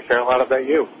show. I care a lot about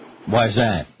you. Why is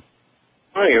that?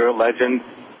 Well, you're a legend.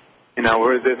 You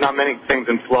know, there's not many things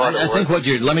in Florida. I think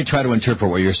let me try to interpret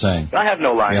what you're saying. I have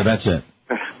no line. Yeah, that's it.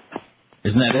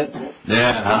 Isn't that it?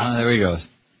 Yeah, there he goes.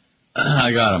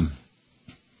 I got him.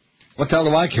 What the hell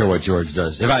do I care what George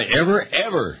does? If I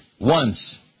ever,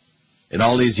 once, in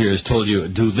all these years, told you,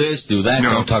 do this, do that,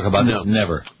 don't talk about this,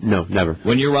 never. No, never.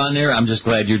 When you're on there, I'm just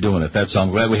glad you're doing it. That's all.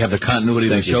 I'm glad we have the continuity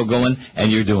of the show going,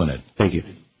 and you're doing it. Thank you.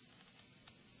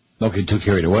 Don't get too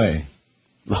carried away.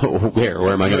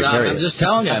 Where am I going to carry it? I'm just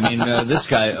telling you. I mean, this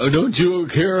guy, don't you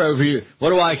care if you... What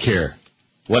do I care?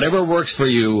 Whatever works for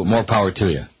you, more power to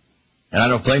you. And I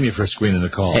don't blame you for screening the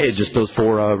calls. Hey, just those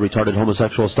 4 retarded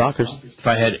homosexual stalkers. If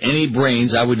I had any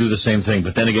brains, I would do the same thing.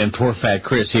 But then again, poor fat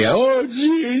Chris, oh,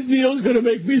 jeez, Neil's going to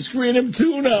make me screen him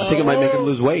too now. I think it might make him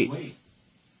lose weight.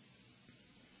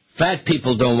 Fat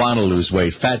people don't want to lose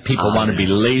weight. Fat people want to be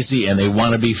lazy, and they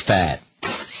want to be fat.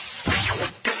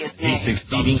 He's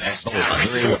succeeding. Sports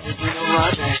Radio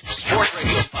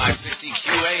 560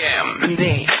 QAM.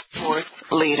 The sports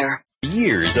leader.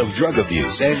 Years of drug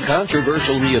abuse and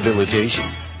controversial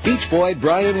rehabilitation. Beach Boy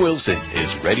Brian Wilson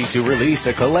is ready to release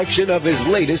a collection of his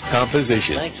latest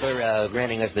composition. Thanks for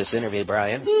granting us this interview,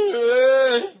 Brian.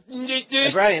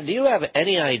 Hey, Brian, do you have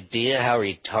any idea how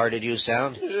retarded you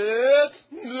sound? We'll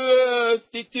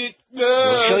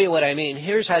show you what I mean.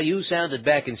 Here's how you sounded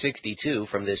back in '62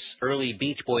 from this early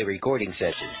Beach Boy recording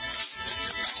session.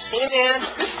 Hey, man.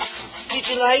 Did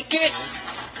you like it?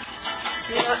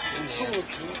 Yeah.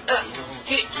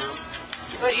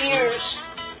 My ears.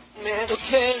 Man.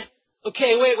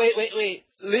 Okay, wait.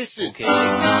 Listen. Okay.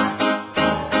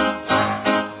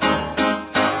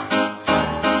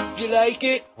 You like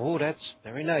it? Oh, that's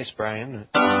very nice, Brian.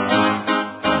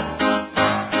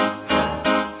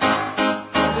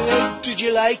 Did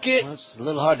you like it? Well, it's a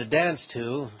little hard to dance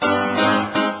to.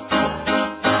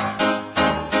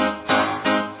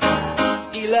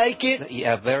 Do you like it?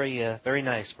 Yeah, very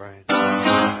nice, Brian.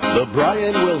 The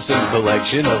Brian Wilson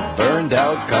collection of burned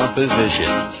out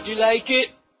compositions. Do you like it?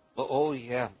 Oh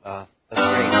yeah, that's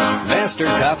great. Master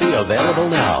copy available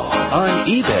now on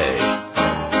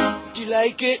eBay. Do you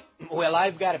like it? Well,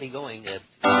 I've got to be going. Do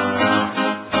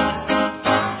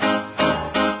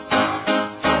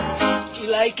you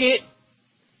like it?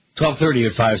 12:30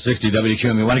 at 560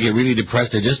 WQAM. We want to get really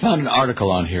depressed. I just found an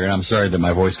article on here, and I'm sorry that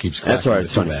my voice keeps cracking. That's all right.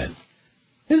 It's so bad.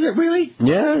 Is it really?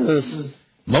 Yeah.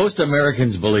 Most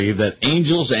Americans believe that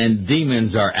angels and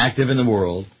demons are active in the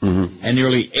world, and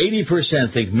nearly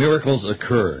 80% think miracles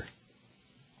occur.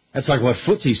 That's like what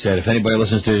Footsie said. If anybody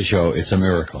listens to his show, it's a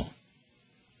miracle.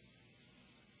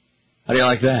 How do you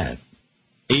like that?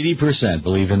 80%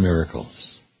 believe in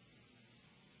miracles.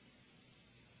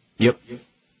 Yep.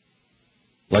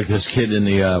 Like this kid in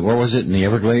the, where was it, in the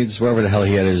Everglades? Wherever the hell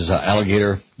he had his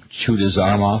alligator chewed his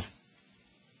arm off.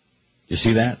 You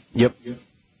see that? Yep.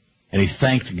 And he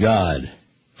thanked God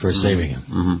for saving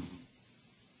him.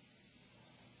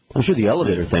 I'm sure the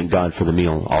elevator thanked God for the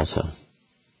meal also.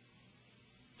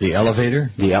 The elevator?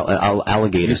 The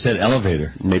alligator. You said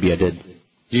elevator. Maybe I did.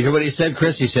 Do you hear what he said,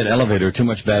 Chris? He said elevator, too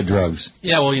much bad drugs.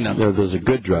 Yeah, well, you know. Those are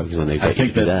good drugs when they I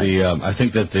think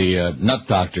that the nut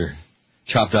doctor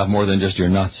chopped off more than just your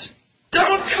nuts.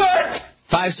 Don't cut!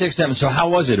 567. So how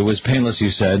was it? It was painless, you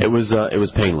said. It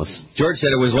was painless. George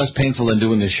said it was less painful than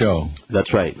doing the show.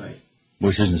 That's right.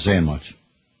 Which isn't saying much.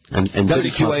 And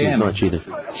WQAM. much either.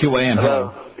 QAM.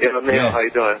 Hello. Yeah, Neil, Yes. how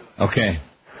you doing? Okay.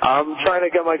 I'm trying to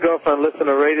get my girlfriend to listen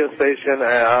to a radio station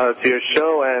to your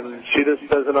show, and she just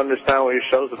doesn't understand what your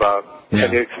show's about. Yeah.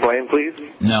 Can you explain, please?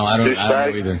 No, I don't know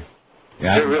Douchebag? either.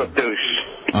 Yeah, You're a real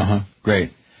douche. Great.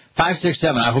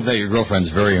 567, I hope that your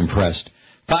girlfriend's very impressed.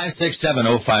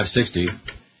 567-0560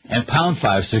 and pound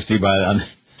 560 on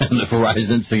the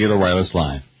Verizon Singular Wireless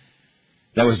line.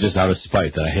 That was just out of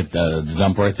spite that I hit the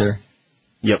dump right there.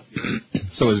 Yep.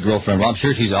 So his girlfriend, well, I'm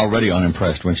sure she's already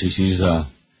unimpressed when she sees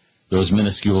those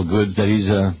minuscule goods that he's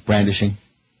brandishing.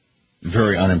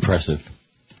 Very unimpressive.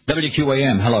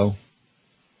 WQAM, hello.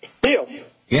 Neil.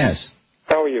 Yes.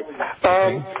 How are you?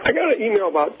 I got an email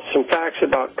about some facts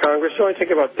about Congress. It'll only take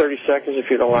about 30 seconds if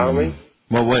you'd allow me.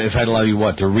 Well, what, if I'd allow you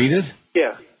what, to read it?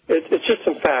 Yeah. It's just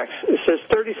some facts. It says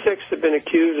 36 have been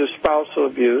accused of spousal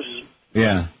abuse.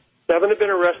 Yeah. 7 have been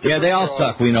arrested. Yeah, they all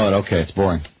suck. We know it. Okay, it's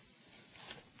boring.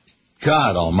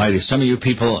 God almighty, some of you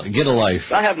people, get a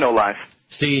life. I have no life.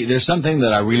 See, there's something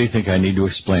that I really think I need to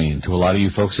explain to a lot of you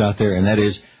folks out there, and that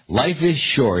is, life is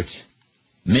short.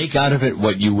 Make out of it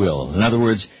what you will. In other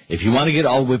words, if you want to get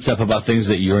all whipped up about things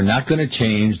that you're not going to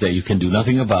change, that you can do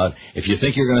nothing about, if you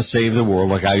think you're going to save the world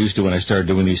like I used to when I started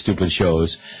doing these stupid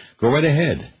shows, go right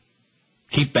ahead.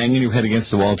 Keep banging your head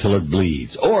against the wall until it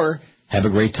bleeds. Or have a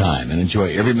great time and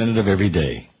enjoy every minute of every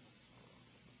day.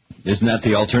 Isn't that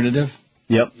the alternative?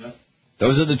 Yep.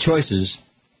 Those are the choices.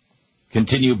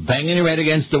 Continue banging your head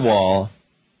against the wall,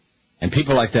 and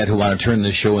people like that who want to turn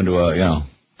this show into a,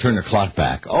 turn the clock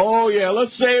back. Oh, yeah,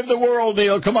 let's save the world,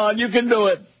 Neil. Come on, you can do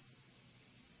it.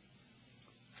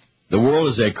 The world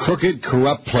is a crooked,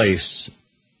 corrupt place,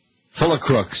 full of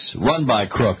crooks, run by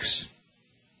crooks.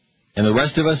 And the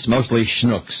rest of us, mostly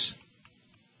schnooks.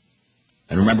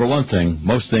 And remember one thing,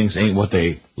 most things ain't what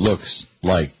they looks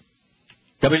like.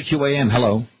 WQAM,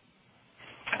 hello.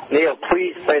 Neil,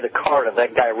 please play the card of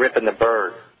that guy ripping the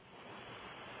bird.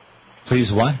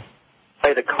 Please what?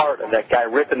 Play the card of that guy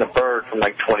ripping the bird from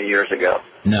like 20 years ago.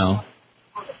 No.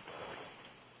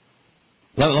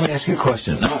 Let me ask you a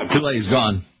question. No, too late. He's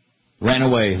gone. Ran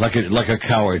away like a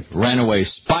coward. Ran away.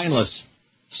 Spineless,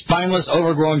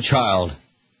 overgrown child.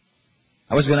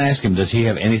 I was going to ask him, does he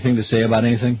have anything to say about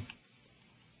anything?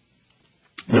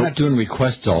 We're not doing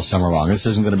requests all summer long. This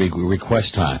isn't going to be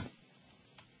request time.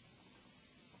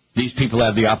 These people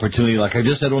have the opportunity, like I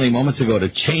just said only moments ago, to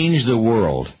change the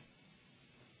world.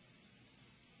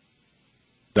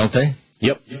 Don't they?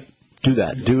 Yep. Do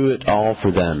that. Do it all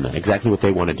for them. Exactly what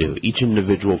they want to do. Each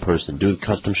individual person. Do a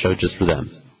custom show just for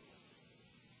them.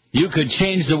 You could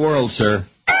change the world, sir.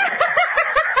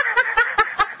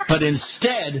 But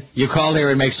instead, you call here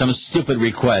and make some stupid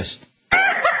request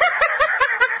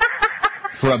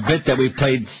for a bit that we've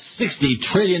played 60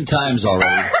 trillion times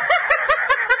already.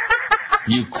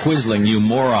 You quisling, you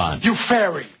moron. You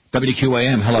fairy.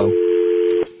 WQAM, hello.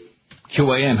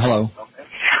 QAM, hello.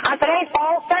 I said, hey,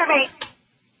 Paul, Sammy.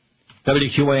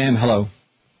 WQAM, hello.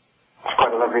 It's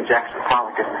quite a lovely Jackson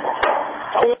Pollock, isn't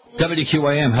it?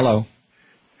 WQAM, hello.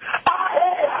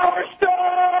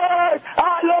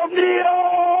 I love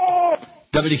Neil.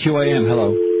 WQAM,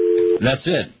 hello. That's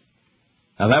it.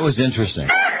 Now, that was interesting.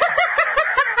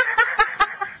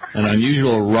 An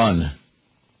unusual run.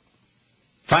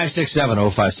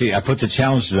 56705. See, I put the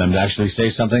challenge to them to actually say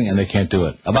something, and they can't do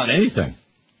it. About anything.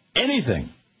 Anything.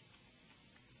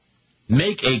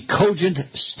 Make a cogent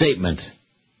statement.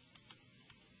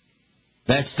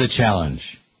 That's the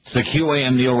challenge. It's the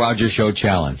QAM Neil Rogers Show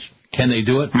challenge. Can they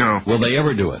do it? No. Will they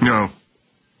ever do it? No.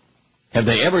 Have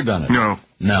they ever done it? No.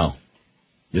 No.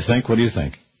 You think? What do you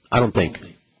think? I don't think.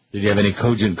 Did you have any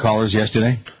cogent callers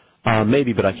yesterday?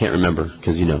 Maybe, but I can't remember,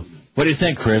 because, What do you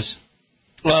think, Chris?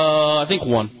 I think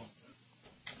 1.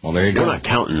 Well, there you go. You're not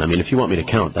counting. I mean, if you want me to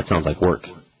count, that sounds like work.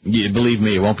 Yeah, believe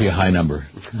me, it won't be a high number.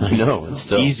 I know. It's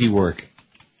still easy work.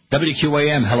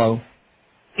 WQAM, hello.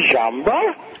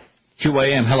 Jamba?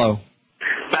 QAM, hello.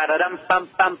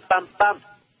 Ba-da-dum-bum-bum-bum-bum.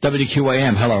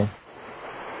 WQAM, hello.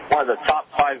 One of the top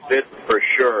 5 bits for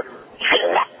sure.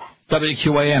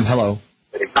 WQAM, hello.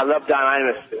 I love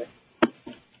Don Imus.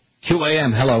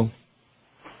 QAM, hello.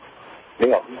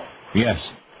 Neil,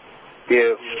 Yes.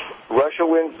 if Russia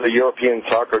wins the European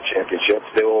Soccer Championships,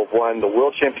 they will have won the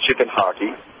World Championship in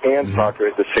hockey and soccer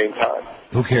at the same time.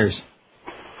 Who cares?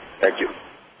 Thank you.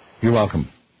 You're welcome.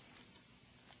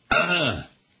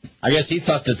 I guess he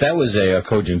thought that was a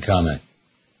cogent comment.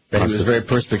 That he was very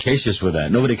perspicacious with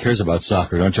that. Nobody cares about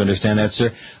soccer. Don't you understand that,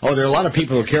 sir? Oh, there are a lot of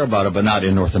people who care about it, but not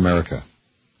in North America.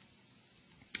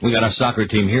 We got a soccer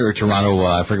team here at Toronto.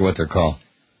 I forget what they're called.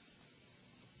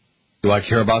 Do I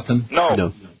care about them?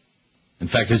 No. In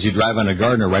fact, as you drive on a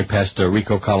Gardner right past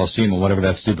Ricoh Coliseum or whatever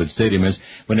that stupid stadium is,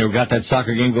 when they got that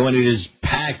soccer game going, it is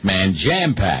packed, man,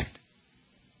 jam-packed.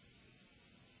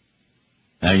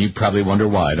 Now, you probably wonder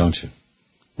why, don't you?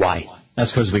 Why?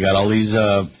 That's because we got all these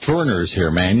foreigners here,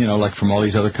 man, like from all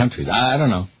these other countries. I don't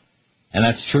know. And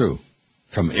that's true.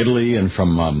 from Italy and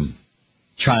from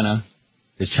China.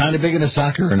 Is China big into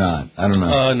soccer or not? I don't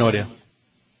know. No idea.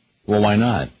 Well, why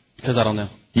not? Because I don't know.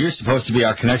 You're supposed to be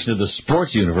our connection to the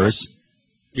sports universe.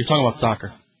 You're talking about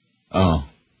soccer. Oh.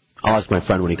 I'll ask my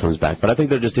friend when he comes back, but I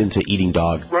think they're just into eating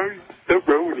dog. Right, the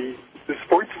roadie, the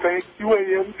sports fan,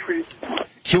 QAM tree.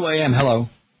 QAM, hello.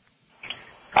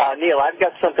 Neil, I've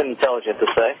got something intelligent to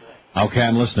say. Okay,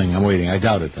 I'm listening. I'm waiting. I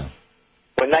doubt it, though.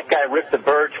 When that guy ripped the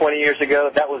bird 20 years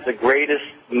ago, that was the greatest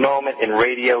moment in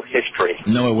radio history.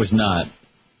 No, it was not.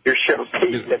 Your show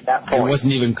peaked at that point. It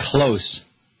wasn't even close.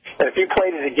 And if you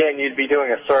played it again, you'd be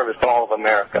doing a service to all of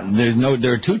America.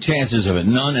 There are 2 chances of it,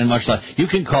 none and much less. You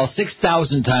can call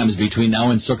 6,000 times between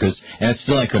now and Sukkot, and it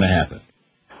still ain't going to happen.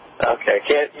 Okay,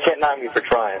 can't knock me for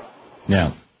trying.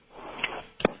 Yeah.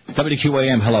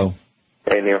 WQAM, hello.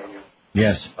 Hey, Neil.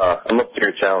 Yes. I'm up to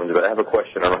your challenge, but I have a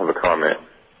question. I don't have a comment.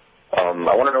 I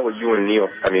want to know what you and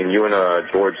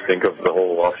George think of the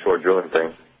whole offshore drilling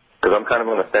thing. Because I'm kind of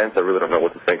on the fence. I really don't know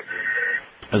what to think.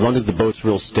 As long as the boat's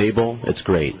real stable, it's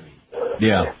great.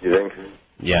 Yeah. You think?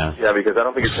 Yeah. Yeah, because I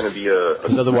don't think it's going to be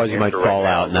because otherwise you might fall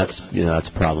out, and that's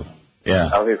a problem. Yeah.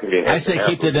 I don't think it's going to be I say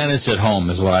keep the dentist at home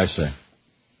is what I say.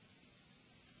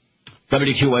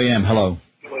 WQAM, hello.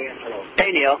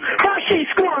 Hey, Neil. Hershey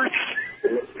squirts.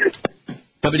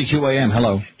 WQAM,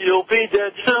 hello. You'll be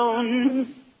dead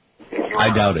soon.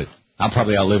 I doubt it. I'll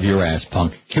probably outlive your ass,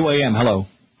 punk. QAM, hello.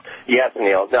 Yes,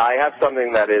 Neil. I have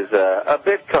something that is a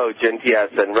bit cogent, yes,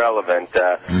 and relevant.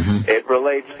 It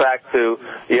relates back to,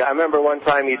 I remember one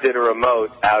time you did a remote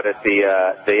out at the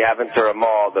Aventura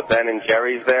Mall, the Ben &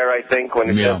 Jerry's there, I think, when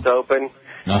it just opened.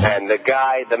 And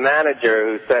the manager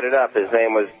who set it up, his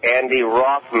name was Andy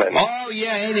Rothman. Oh,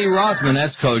 yeah, Andy Rothman.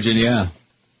 That's cogent, yeah.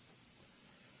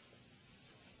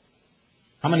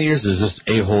 How many years has this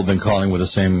a-hole been calling with the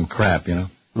same crap, you know?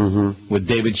 With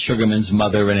David Sugarman's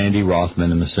mother and Andy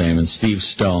Rothman in the same, and Steve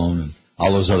Stone and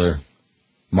all those other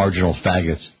marginal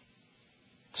faggots.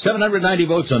 790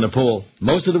 votes on the poll.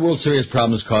 Most of the World Series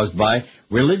problems caused by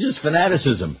religious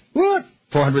fanaticism. What?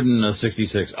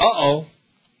 466. Uh-oh.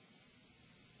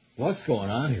 What's going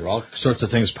on here? All sorts of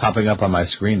things popping up on my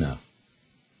screen now.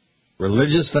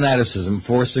 Religious fanaticism,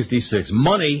 466.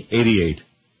 Money, 88.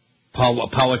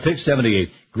 Politics, 78.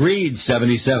 Greed,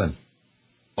 77.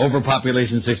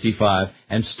 Overpopulation, 65.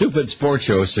 And stupid sports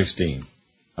show, 16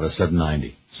 out of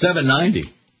 790. 790.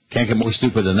 Can't get more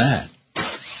stupid than that.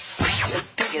 The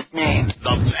biggest names.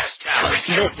 The best talent.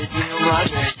 This is Neil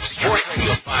Rogers. Sports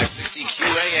Radio 560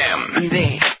 QAM.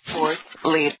 The sports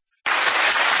lead.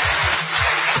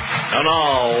 And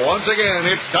now, once again,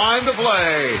 it's time to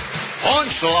play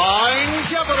Punchline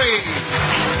Jeopardy!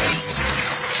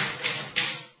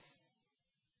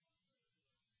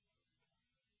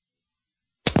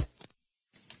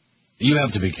 You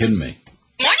have to be kidding me.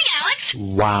 Morning, Alex.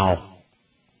 Wow.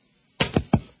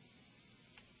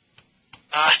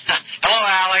 Hello,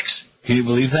 Alex. Can you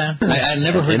believe that? I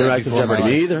never heard that before. Jeopardy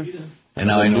me either. And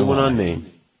now I know new one why. on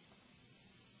me.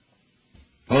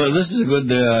 Well, this is a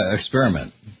good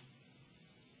experiment.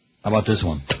 How about this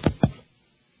one?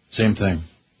 Same thing.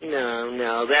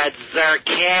 No, that's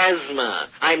sarcasma.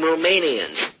 I'm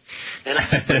Romanian. And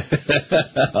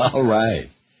All right.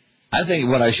 I think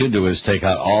what I should do is take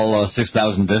out all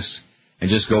 6,000 discs and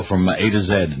just go from A to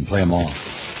Z and play them all.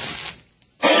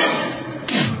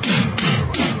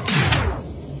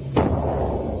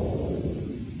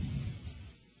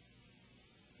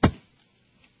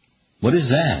 What is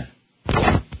that?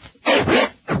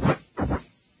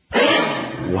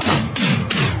 Wow.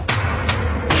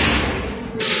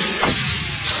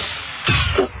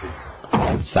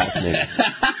 It's fascinating.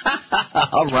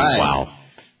 All right. Wow.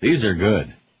 These are good.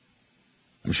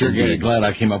 I'm sure you're glad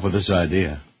I came up with this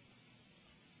idea.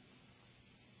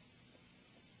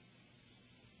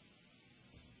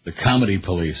 The Comedy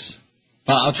Police.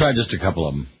 I'll try just a couple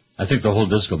of them. I think the whole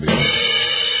disc will be good.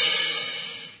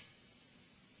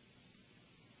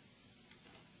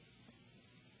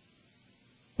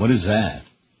 What is that?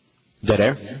 Dead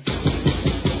air?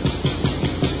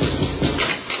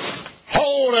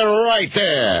 Hold it right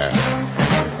there.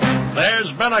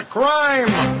 There's been a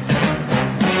crime.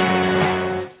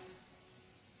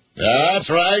 That's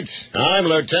right. I'm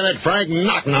Lieutenant Frank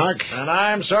Knock Knock. And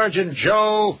I'm Sergeant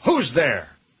Joe Who's There.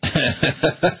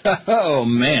 Oh,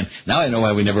 man. Now I know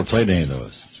why we never played any of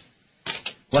those.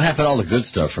 What happened to all the good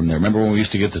stuff from there? Remember when we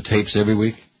used to get the tapes every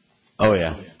week? Oh,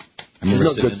 yeah. There's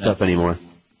no good stuff anymore.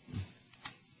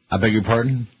 I beg your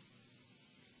pardon?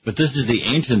 But this is the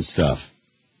ancient stuff.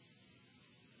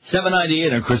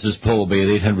 798 on Chris's poll will be at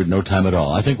 800 no time at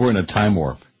all. I think we're in a time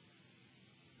warp.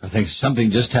 I think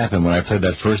something just happened when I played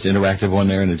that first interactive one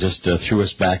there, and it just threw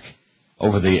us back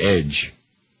over the edge.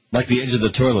 Like the edge of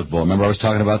the toilet bowl. Remember I was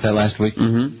talking about that last week?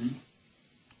 Mm-hmm.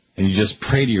 And you just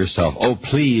pray to yourself, oh,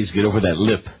 please get over that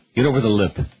lip. Get over the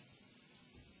lip.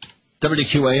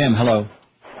 WQAM, hello.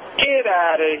 Get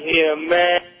out of here,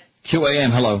 man.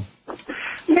 QAM, hello.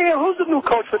 Neil, who's the new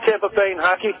coach for Tampa Bay in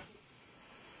hockey?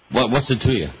 What's it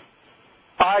to you?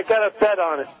 I got a bet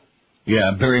on it.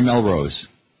 Yeah, Barry Melrose.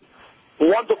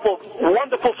 Wonderful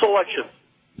selection.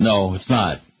 No, it's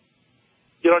not.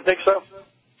 You don't think so?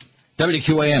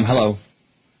 WQAM, hello.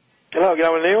 Hello, get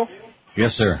on with Neil?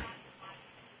 Yes, sir.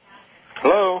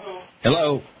 Hello?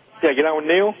 Hello. Yeah, get on with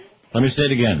Neil? Let me say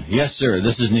it again. Yes, sir,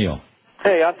 this is Neil.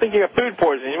 Hey, I think you got food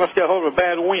poisoning. You must get a hold of a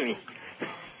bad weenie.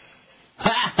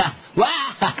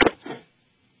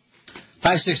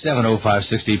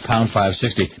 5670560, pound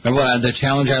 560. Remember the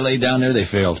challenge I laid down there? They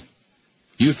failed.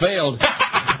 You failed.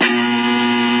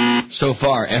 So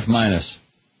far, F-.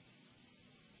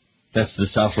 That's the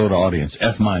South Florida audience.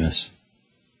 F-.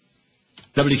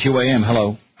 WQAM,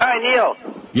 hello. Hi, Neil.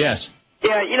 Yes.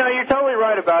 Yeah, you're totally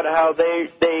right about how they're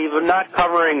not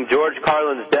covering George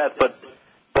Carlin's death, but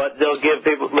they'll give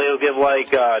like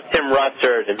Tim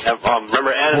Rutzer and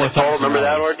remember Anna Nicole, remember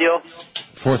that ordeal?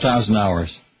 4,000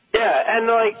 hours. Yeah, and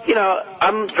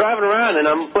I'm driving around and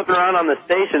I'm flipping around on the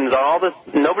stations, all this,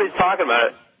 nobody's talking about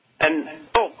it. And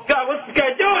oh God, what's this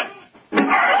guy doing?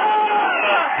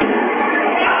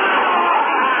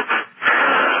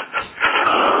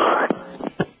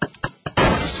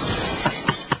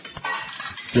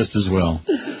 Just as well.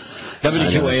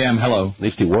 WQAM, hello. At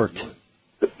least he worked.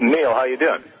 Neil, how you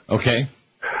doing? Okay.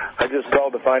 I just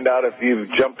called to find out if you've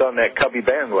jumped on that Cubby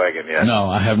bandwagon yet. No,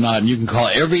 I have not. And you can call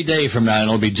every day from now, and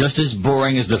it'll be just as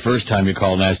boring as the first time you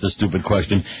called and asked the stupid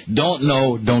question. Don't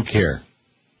know, don't care.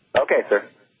 Okay, sir.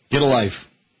 Get a life.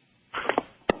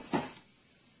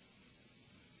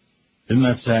 Isn't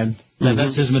that sad? Mm-hmm.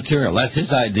 That's his material. That's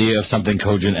his idea of something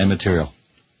cogent and material.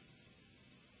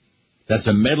 That's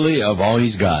a medley of all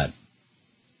he's got.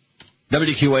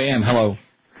 WQAM, hello.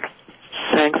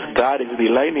 Thanks God is the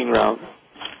lightning round.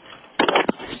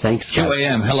 Thanks God.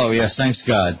 QAM, hello, yes, thanks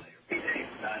God.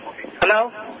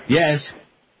 Hello? Yes.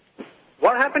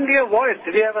 What happened to your voice?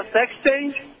 Did you have a sex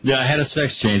change? Yeah, I had a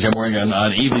sex change. I'm wearing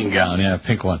an evening gown, a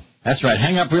pink one. That's right.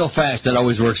 Hang up real fast. That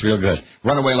always works real good.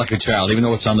 Run away like a child, even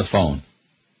though it's on the phone.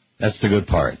 That's the good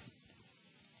part.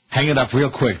 Hang it up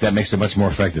real quick. That makes it much more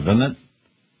effective, doesn't it?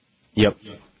 Yep.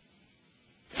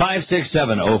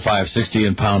 5670560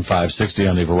 and pound 560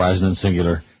 on the Verizon and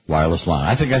Singular wireless line.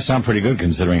 I think I sound pretty good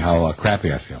considering how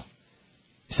crappy I feel.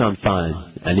 You sound fine.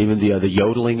 And even the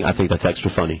yodeling, I think that's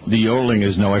extra funny. The yodeling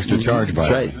is no extra charge, by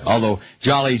the way. Although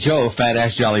Jolly Joe,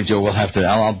 Fat-Ass Jolly Joe, will have to,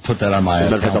 I'll put that on my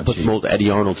talent I'll put some old Eddie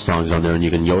Arnold songs on there and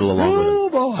you can yodel along with them. Oh,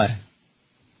 boy.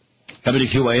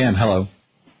 WQAM, hello.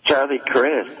 Charlie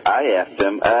Chris, I asked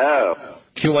him, oh.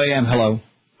 QAM, hello.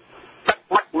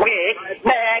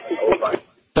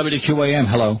 WQAM,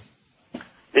 hello.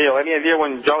 Neil, any idea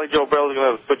when Jolly Joe Bell is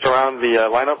going to switch around the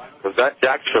lineup? Because that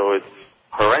Jack show is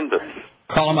horrendous.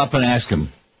 Call him up and ask him.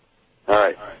 All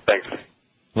right, thanks.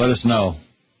 Let us know.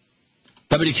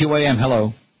 WQAM,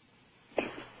 hello.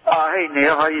 Hey,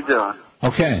 Neil, how you doing?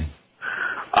 Okay.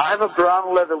 I have a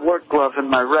brown leather work glove in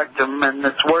my rectum, and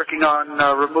it's working on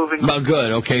removing... Oh,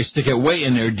 good. Okay, stick it way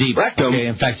in there deep. Rectum. Okay,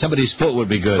 in fact, somebody's foot would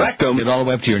be good. Rectum. Get all the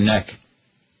way up to your neck.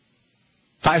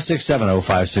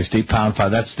 5670560, pound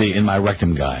 5. That's the In My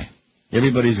Rectum guy.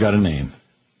 Everybody's got a name.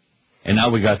 And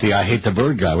now we got the I Hate the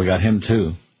Bird guy. We got him,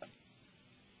 too.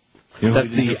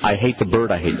 That's the I Hate the Bird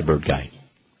guy.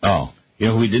 Oh. You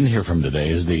know who we didn't hear from today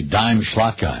is the Dime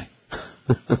Schlot guy.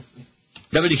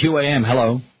 WQAM,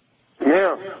 hello.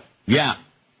 Yeah. Yeah.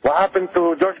 What happened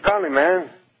to George Carlin, man?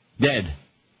 Dead.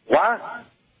 What?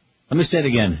 Let me say it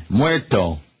again.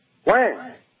 Muerto.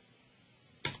 When?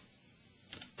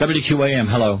 WQAM,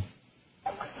 hello.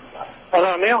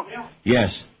 Hello, Neil?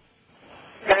 Yes.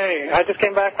 Hey, I just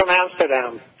came back from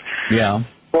Amsterdam. Yeah.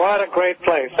 What a great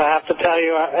place. I have to tell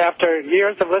you, after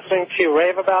years of listening to you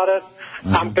rave about it,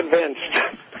 I'm convinced.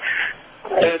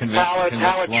 It's how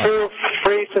a true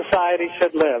free society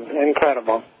should live.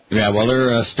 Incredible. Yeah, well,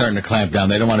 they're starting to clamp down.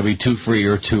 They don't want to be too free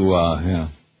or too,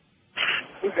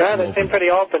 Yeah, they seem pretty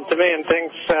open to me, and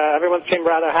things. Everyone seemed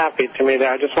rather happy to me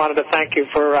there. I just wanted to thank you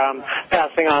for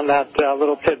passing on that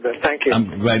little tidbit. Thank you.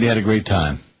 I'm glad you had a great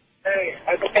time. Hey,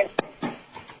 I think...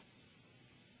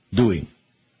 Dewey.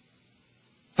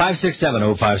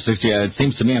 5670560. It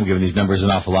seems to me I'm giving these numbers an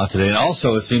awful lot today. And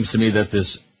also it seems to me that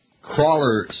this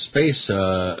crawler space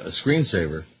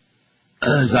screensaver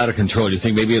is out of control. Do you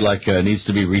think maybe it needs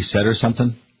to be reset or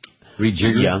something?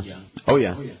 Rejiggered? Yeah. Oh,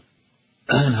 yeah.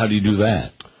 And how do you do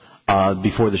that?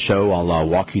 Before the show, I'll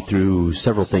walk you through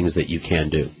several things that you can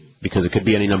do, because it could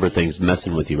be any number of things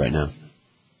messing with you right now.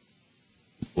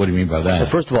 What do you mean by that?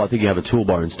 Well, first of all, I think you have a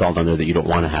toolbar installed on there that you don't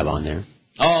want to have on there.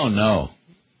 Oh, no.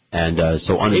 And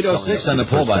so uninstalling 806 on the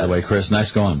poll, by the way, Chris.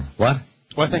 Nice going. What?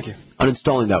 Well, thank you.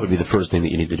 Uninstalling that would be the first thing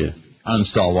that you need to do.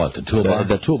 Uninstall what? The toolbar?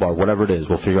 The toolbar, whatever it is.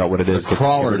 We'll figure out what it is. The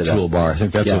crawler toolbar. I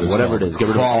think that's what it's whatever called. it is. Get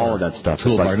rid of all of that stuff.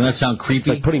 Toolbar. Doesn't that sound creepy? It's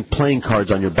like putting playing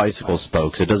cards on your bicycle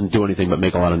spokes. It doesn't do anything but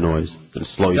make a lot of noise and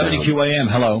slow you down.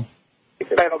 WQAM, hello.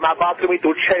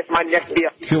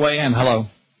 QAM, hello.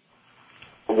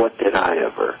 What did I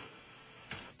ever?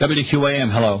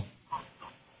 WQAM, hello.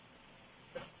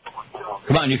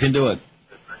 Come on, you can do it.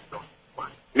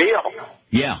 Neil.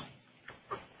 Yeah.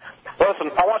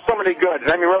 Listen, I want somebody good.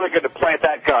 I mean, really good to plant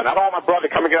that gun. I don't want my brother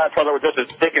coming at each other with just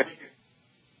his dick and...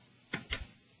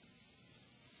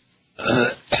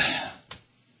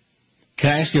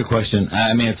 Can I ask you a question?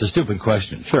 I mean, it's a stupid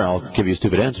question. Sure, I'll give you a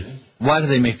stupid answer. Why do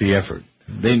they make the effort?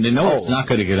 They know it's not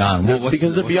going to get on.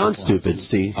 Because they're beyond stupid,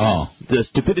 see? Oh. The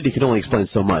stupidity can only explain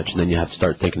so much, and then you have to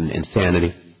start thinking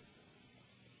insanity.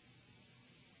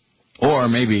 Or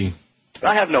maybe...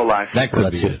 I have no life. That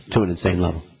could be it. To an insane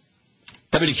level.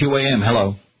 WQAM,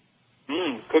 hello.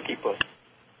 Cookie puss.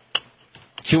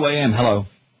 QAM, hello.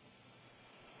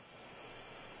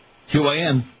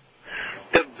 QAM.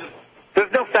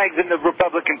 There's no fags in the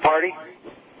Republican Party.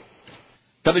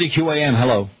 WQAM,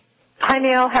 hello. Hi,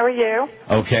 Neil. How are you?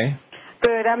 Okay.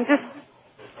 Good. I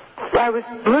was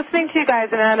listening to you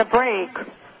guys and on a break,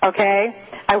 okay?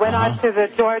 I went on to the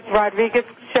George Rodriguez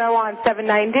show on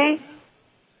 790.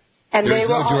 And There's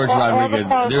no George Rodriguez.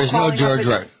 There's no George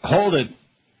Rodriguez. Hold it.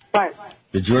 What?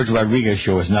 The George Rodriguez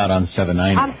show is not on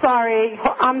 790. I'm sorry.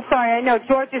 I know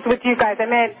George is with you guys.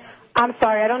 I'm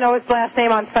sorry. I don't know his last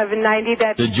name on 790.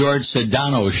 The George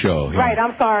Sedano show. Yeah. Right.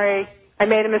 I'm sorry. I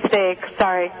made a mistake.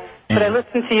 Sorry. Yeah. But I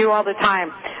listen to you all the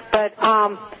time. But,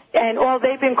 and all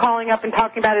they've been calling up and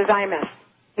talking about is Imus.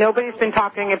 Nobody's been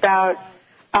talking about,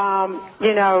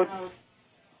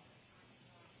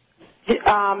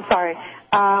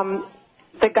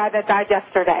 the guy that died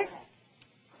yesterday.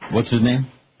 What's his name?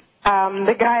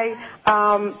 The guy,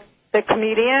 the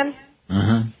comedian.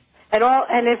 Mm-hmm.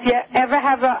 And if you ever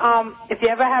have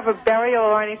a burial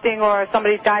or anything, or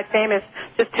somebody died famous,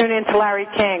 just tune in to Larry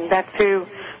King. That's who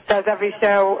does every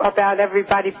show about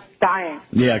everybody dying.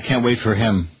 Yeah, I can't wait for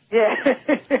him. Yeah.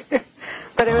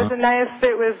 But it was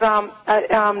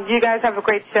you guys have a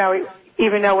great show,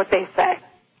 even know what they say.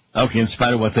 Okay, in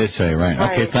spite of what they say,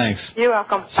 right. Okay, thanks. You're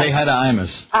welcome. Say hi to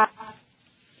Imus.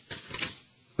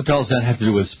 What the hell does that have to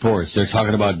do with sports? They're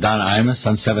talking about Don Imus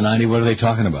on 790. What are they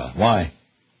talking about? Why?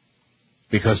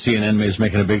 Because CNN is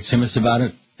making a big simus about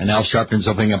it? And Al Sharpton's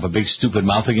opening up a big stupid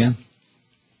mouth again?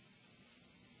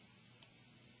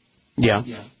 Yeah.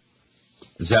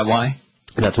 Is that why?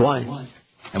 That's why.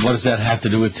 And what does that have to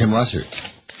do with Tim Russert?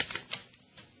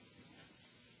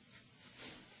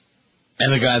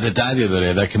 And the guy that died the other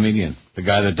day, that comedian. The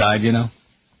guy that died,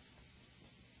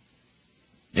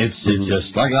 It's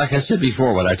just, like I said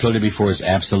before, what I told you before is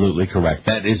absolutely correct.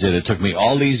 That is it. It took me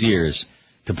all these years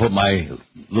to put my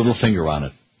little finger on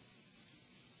it.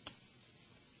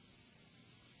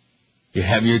 You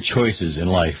have your choices in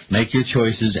life. Make your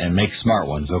choices and make smart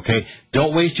ones, okay?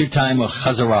 Don't waste your time with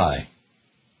chazarai.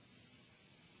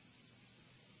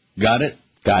 Got it?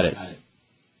 Got it.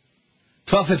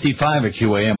 12:55 at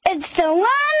QAM. It's the 1 to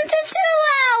 2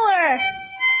 hour.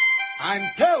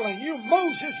 I'm telling you,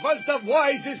 Moses was the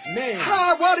wisest man.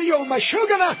 What are you,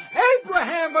 Meshuggah?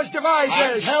 Abraham was the wisest.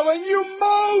 I'm telling you,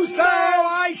 Moses. No,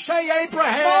 I say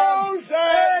Abraham. Moses.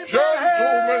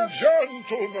 Abraham.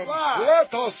 Gentlemen,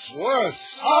 let us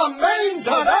rest. Amen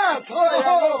to that.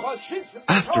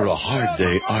 After a hard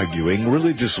day arguing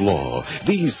religious law,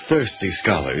 these thirsty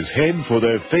scholars head for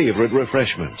their favorite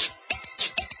refreshments.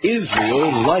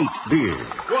 Israel Light Beer.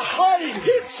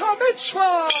 It's a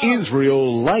mitzvah.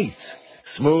 Israel Light.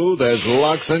 Smooth as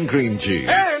lox and cream cheese.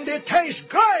 And it tastes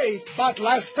great. But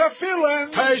less to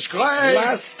filling. Tastes great.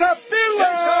 Less to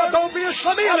filling. Don't be a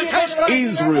shamil. It tastes great.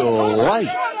 Israel Light.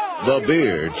 The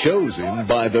beer chosen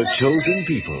by the chosen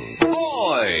people.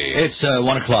 Boy! It's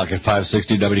 1 o'clock at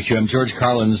 560 WQM. George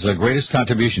Carlin's greatest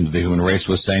contribution to the human race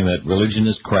was saying that religion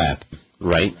is crap.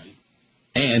 Right.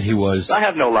 And he was... I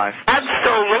have no life.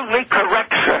 Absolutely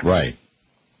correct, sir. Right.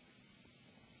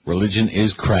 Religion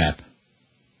is crap.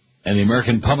 And the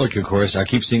American public, of course, I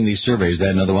keep seeing these surveys. They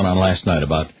had another one on last night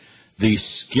about the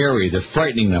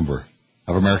frightening number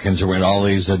of Americans who are in all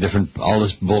these all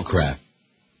this bull crap.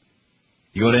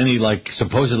 You go to any,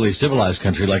 supposedly civilized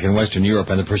country, like in Western Europe,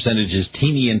 and the percentage is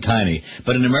teeny and tiny.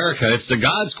 But in America, it's the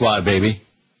God Squad, baby.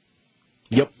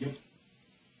 Yep.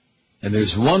 And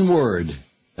there's one word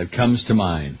that comes to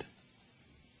mind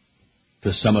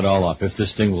to sum it all up, if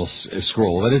this thing will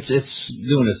scroll. But it's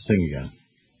doing its thing again.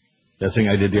 That thing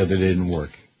I did the other day didn't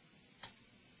work.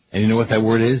 And you know what that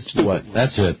word is? Stupid. What?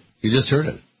 That's it. You just heard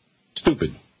it.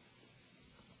 Stupid.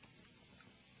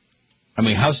 I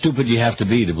mean, how stupid do you have to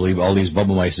be to believe all these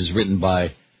bubble mice is written by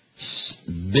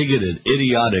bigoted,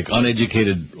 idiotic,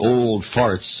 uneducated, old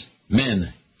farts,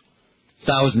 men,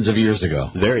 thousands of years ago?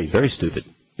 Very, very stupid.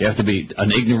 You have to be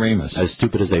an ignoramus. As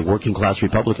stupid as a working-class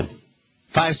Republican.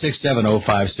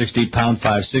 5670560, pound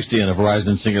 560 on a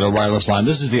Verizon Singular Wireless line.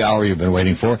 This is the hour you've been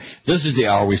waiting for. This is the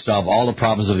hour we solve all the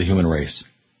problems of the human race.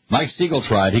 Mike Siegel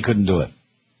tried. He couldn't do it.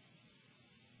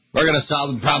 We're going to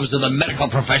solve the problems of the medical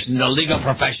profession, the legal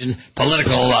profession,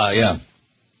 political,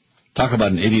 Talk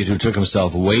about an idiot who took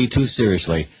himself way too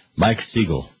seriously. Mike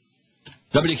Siegel.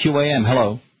 WQAM,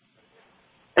 hello.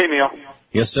 Hey, Neil.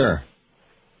 Yes, sir.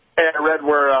 Hey, I read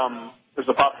where there's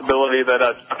a possibility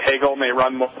that Hagel may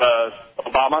run with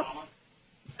Obama.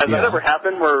 Has that ever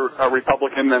happened where a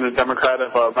Republican and a Democrat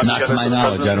have run Not together? to my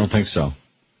knowledge, I don't think so.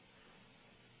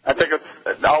 I think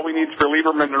it's all we need is for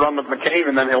Lieberman to run with McCain,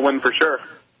 and then he'll win for sure.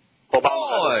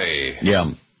 Boy!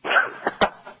 Yeah.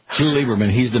 Drew Lieberman,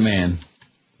 he's the man.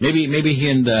 Maybe he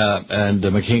and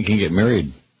McCain can get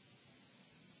married.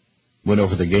 Went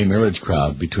over the gay marriage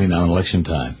crowd between now and election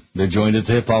time. They're joined at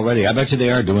the hip already. I bet you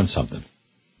they are doing something.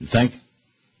 You think?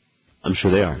 I'm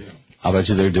sure they are. I bet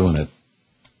you they're doing it.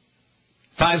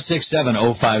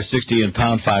 5670560 and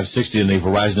pound 560 in the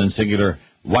Verizon and Singular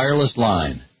Wireless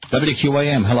line.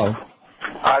 WQAM, hello.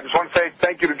 I just want to say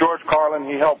thank you to George Carlin.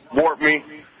 He helped warp me.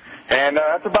 And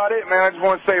that's about it, man. I just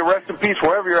want to say rest in peace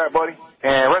wherever you're at, buddy.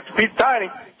 And rest in peace, Tiny.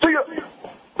 See ya.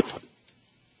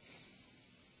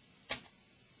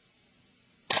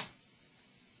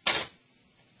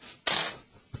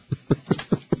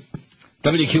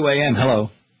 WQAM, hello.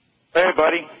 Hey,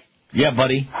 buddy. Yeah,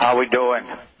 buddy. How we doing?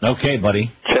 Okay,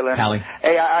 buddy. Chilling. Hallie.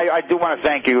 Hey, I do want to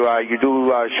thank you. You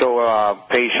do show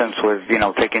patience with,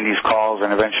 taking these calls,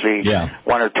 and eventually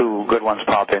one or two good ones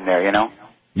pop in there,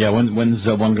 Yeah, when's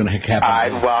one going to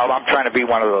happen? Well, I'm trying to be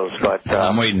one of those, but...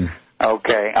 I'm waiting.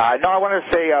 Okay. No, I want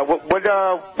to say,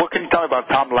 what can you tell me about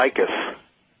Tom Likas?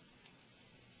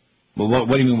 Well,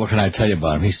 what do you mean, what can I tell you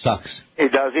about him? He sucks.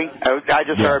 Does he? I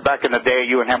just heard back in the day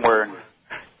you and him were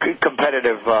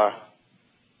competitive...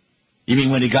 You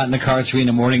mean when he got in the car at 3 in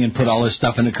the morning and put all his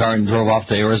stuff in the car and drove off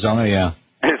to Arizona? Yeah.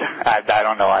 I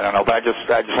don't know, but I just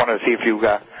wanted to see if you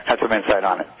had some insight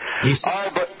on it.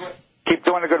 But keep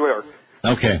doing the good work.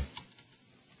 Okay.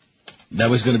 That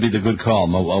was going to be the good call.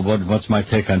 What's my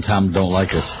take on Tom Don't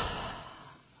Like Us?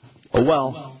 Oh,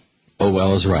 well. Oh,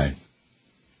 well is right.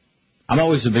 I'm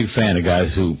always a big fan of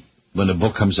guys who, when the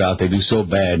book comes out, they do so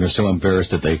bad and they're so embarrassed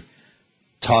that they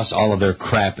toss all of their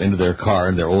crap into their car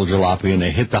and their old jalopy and they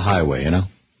hit the highway,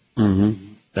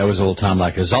 Mm-hmm. That was old Tom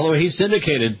Likas. Although he's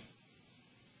syndicated.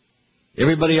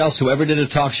 Everybody else who ever did a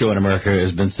talk show in America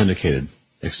has been syndicated,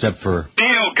 except for...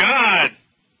 Oh, God!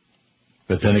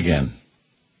 But then again,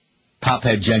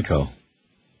 Pophead Jenko.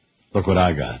 Look what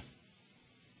I got.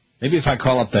 Maybe if I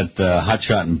call up that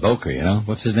hotshot in Boca,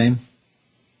 what's his name?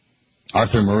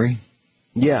 Arthur Murray?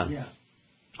 Yeah.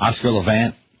 Oscar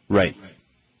Levant? Right.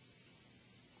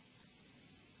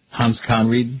 Hans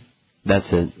Conried?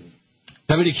 That's it.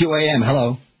 WQAM,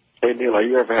 hello. Hey, Neil, are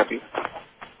you ever happy?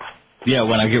 Yeah,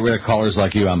 when I get rid of callers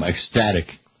like you, I'm ecstatic.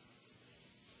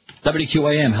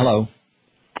 WQAM, hello.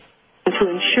 To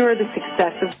ensure the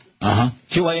success of...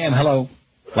 QAM, hello.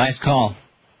 Last call.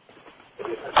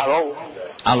 Hello?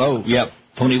 Hello, yep.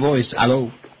 Phony voice,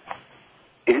 hello.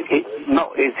 Is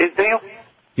it Neil?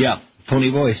 Yeah,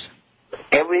 phony voice.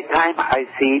 Every time I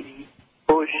see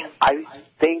Bush, I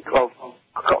think of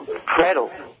Fredo.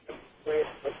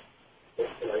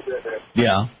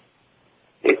 Yeah.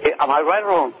 Am I right or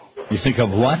wrong? You think of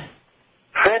what?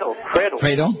 Fredo.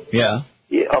 Fredo? Yeah.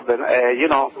 Yeah,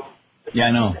 Yeah,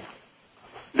 I know.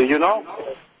 Do you know?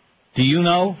 Do you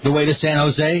know the way to San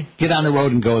Jose? Get on the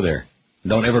road and go there.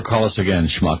 Don't ever call us again,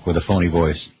 schmuck, with a phony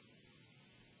voice.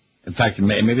 In fact,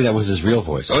 maybe that was his real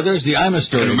voice. Oh, there's the I'm a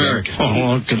story. In America.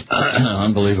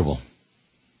 Unbelievable.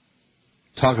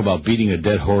 Talk about beating a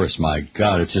dead horse. My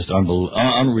God, it's just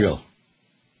unreal.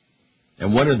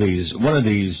 And what are these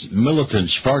militant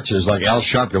schwarzers like Al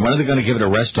Sharpton? When are they going to give it a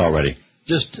rest already?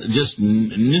 Just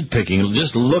nitpicking,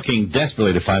 just looking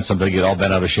desperately to find something to get all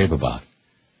bent out of shape about.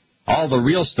 All the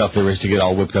real stuff there is to get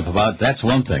all whipped up about, that's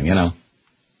one thing,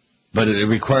 But it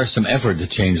requires some effort to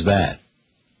change that.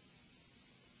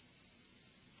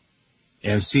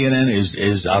 And CNN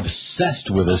is obsessed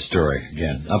with this story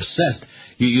again. Obsessed.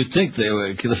 You'd think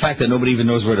the fact that nobody even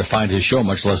knows where to find his show,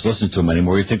 much less listen to him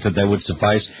anymore, you'd think that would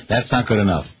suffice. That's not good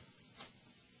enough.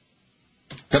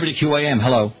 WQAM,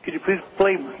 hello. Could you please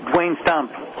play Dwayne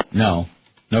Stomp? No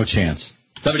chance.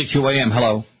 WQAM,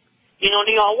 hello. You know,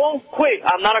 Neil, I won't quit.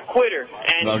 I'm not a quitter.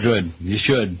 And well, good. You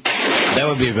should. That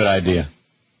would be a good idea.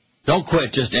 Don't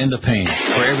quit. Just end the pain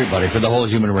for everybody, for the whole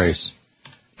human race.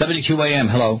 WQAM,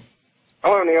 hello.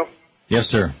 Hello, Neil. Yes,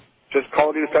 sir. Just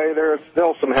called you to say there are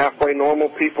still some halfway normal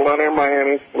people out there in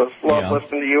Miami. Love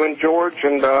listening to you and George,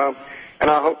 and I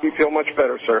hope you feel much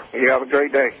better, sir. You have a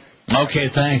great day. Okay,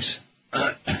 thanks.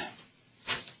 I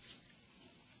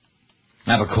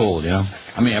have a cold,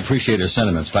 I mean, I appreciate his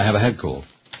sentiments, but I have a head cold.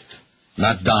 I'm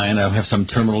not dying. I don't have some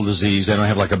terminal disease. I don't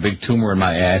have like a big tumor in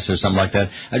my ass or something like that.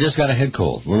 I just got a head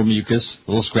cold. A little mucus, a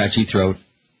little scratchy throat.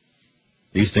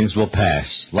 These things will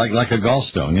pass. Like a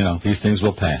gallstone, these things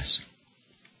will pass.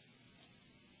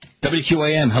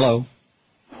 WQAM, hello.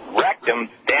 wrecked him,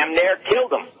 damn near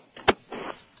killed him.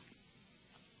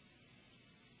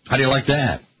 How do you like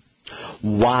that?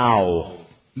 Wow.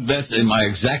 That's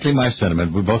exactly my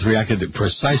sentiment. We both reacted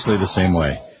precisely the same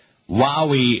way.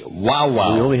 Wowie,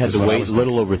 wow. We only had to wait a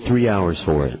little over 3 hours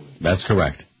for it. That's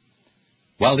correct.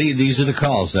 Well, these are the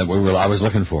calls that I was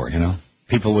looking for,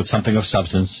 People with something of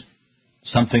substance,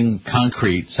 something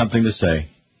concrete, something to say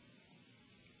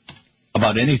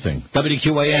about anything.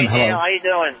 WQAM, hello. Neil, how you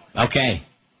doing? Okay.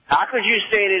 How could you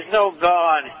say there's no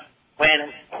God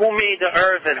when who made the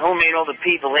earth and who made all the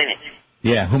people in it?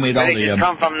 Yeah, who made all the... They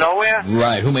come from nowhere?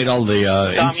 Right, who made all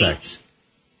the insects?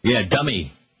 Yeah,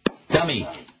 dummy.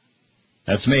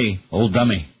 That's me, old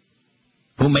dummy.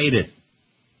 Who made it?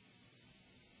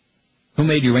 Who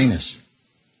made Uranus?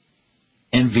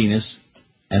 And Venus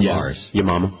and Mars? Your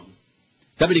mama.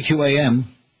 WQAM.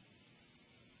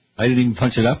 I didn't even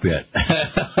punch it up yet.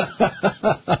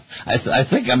 I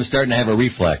think I'm starting to have a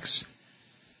reflex.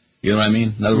 You know what I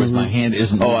mean? In other words, my hand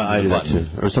isn't... Oh, I do that too.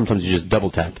 Or sometimes you just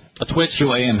double tap. A Twitch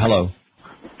QAM, hello.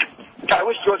 I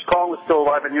wish George Carlin was still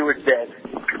alive and you were dead.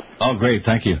 Oh, great,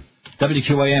 thank you.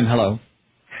 WQAM, hello.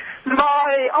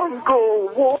 My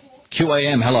uncle.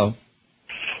 QAM, hello.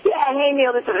 Yeah, hey,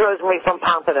 Neil, this is Rosemary from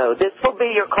Pompano. This will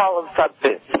be your call of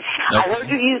substance. Okay. I heard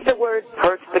you use the word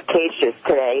perspicacious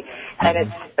today, and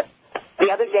it's... The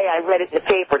other day I read it in the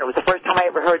paper, and it was the first time I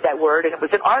ever heard that word, and it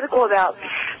was an article about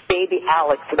baby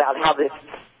Alex, about how this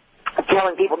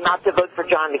telling people not to vote for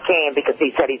John McCain because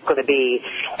he said he's going to be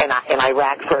in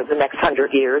Iraq for the next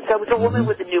 100 years. So it was a woman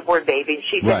with a newborn baby, and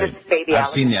she said, this baby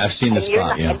Alex. I've seen the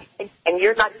spot, and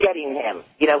you're not getting him.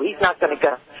 He's not going to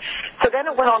go. So then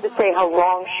it went on to say how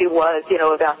wrong she was,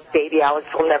 about baby Alex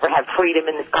will never have freedom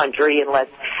in this country unless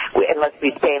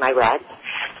we stay in Iraq.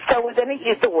 So then it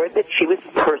used the word that she was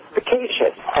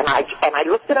perspicacious. And I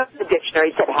looked it up in the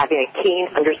dictionary, said having a keen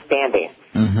understanding.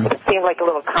 Mm-hmm. It seemed like a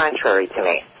little contrary to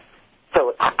me.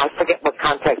 So I forget what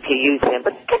context you used in,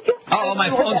 but oh, my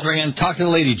phone's ringing. Talk to the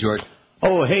lady, George.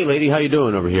 Oh, hey, lady, how you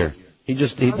doing over here? He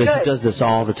does this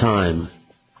all the time.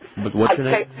 But what's your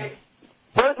name?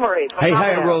 Rosemary. Hey,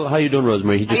 how you doing,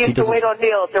 Rosemary? He used to wait on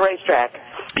Neil at the racetrack.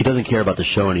 He doesn't care about the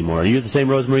show anymore. Are you the same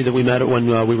Rosemary that we met when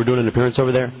we were doing an appearance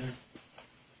over there?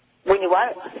 When you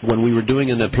what? When we were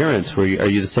doing an appearance, are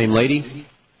you the same lady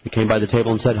who came by the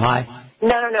table and said hi?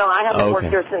 No. I haven't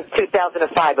worked there since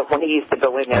 2005, but when he used to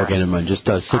go in there. Okay, never mind. Just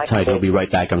sit tight. He'll be right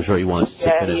back. I'm sure he wants to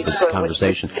finish the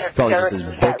conversation. Probably just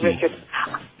his bookie.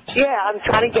 Yeah, I'm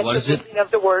trying to get the meaning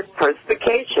of the word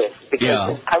perspicacious.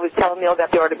 Because I was telling Neil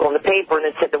about the article in the paper, and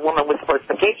it said the woman was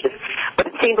perspicacious. But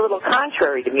it seemed a little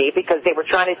contrary to me because they were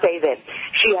trying to say that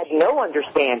she had no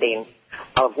understanding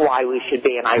of why we should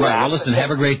be in Iraq. Right, well, listen, have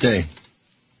a great day.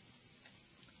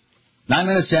 9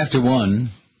 minutes after 1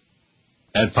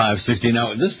 at 5:60.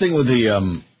 Now, this thing with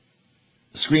the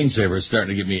screensaver is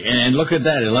starting to get me... And look at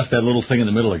that. It left that little thing in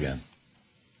the middle again.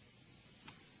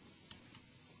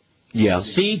 Yeah.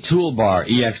 C toolbar,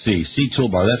 EXE, C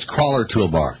toolbar. That's crawler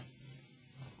toolbar.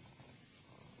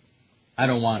 I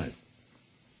don't want it.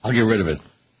 I'll get rid of it.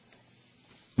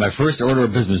 My first order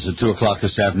of business at 2 o'clock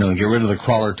this afternoon, get rid of the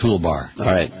crawler toolbar. All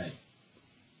right.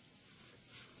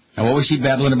 And what was she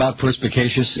babbling about,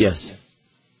 perspicacious? Yes.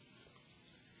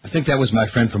 I think that was my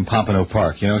friend from Pompano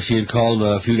Park. She had called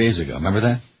a few days ago. Remember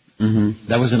that? Mm-hmm.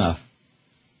 That was enough.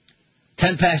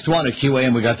 1 at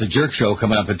QAM. We got the Jerk Show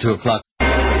coming up at 2 o'clock.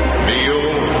 Neil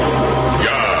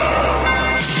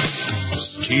Young.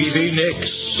 Stevie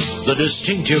Nicks, the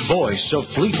distinctive voice of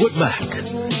Fleetwood Mac.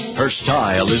 Her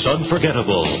style is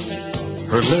unforgettable.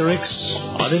 Her lyrics,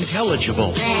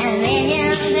 unintelligible.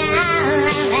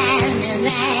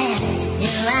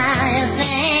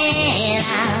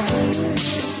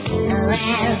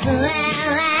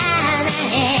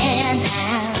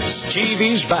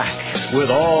 Stevie's back with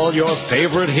all your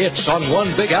favorite hits on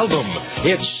one big album.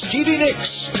 It's Stevie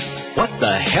Nicks. What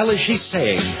the hell is she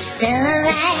saying?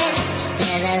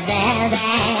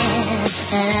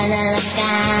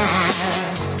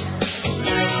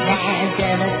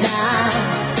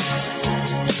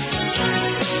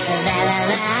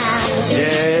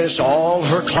 Yes, all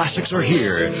her classics are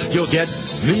here. You'll get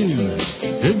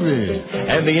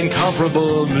and the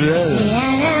incomparable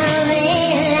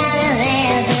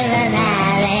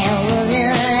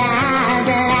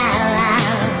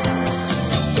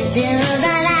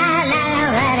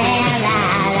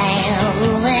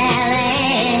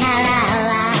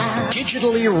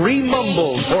digitally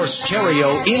remumbled for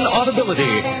stereo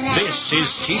inaudibility. This is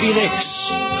Stevie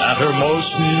Nicks at her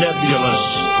most nebulous.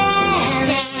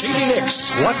 Stevie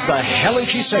Nicks, what the hell is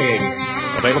she saying?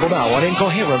 Available now on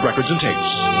Incoherent Records and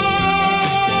Tapes.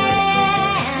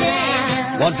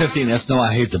 115, that's No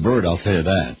I Hate the Bird, I'll tell you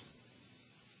that.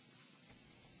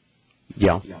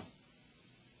 Yeah.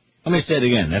 Let me say it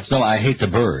again. That's No I Hate the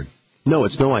Bird. No,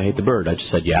 it's No I Hate the Bird. I just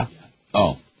said yeah.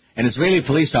 Oh. An Israeli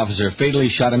police officer fatally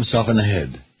shot himself in the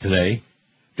head today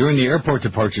during the airport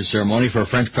departure ceremony for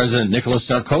French President Nicolas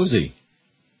Sarkozy.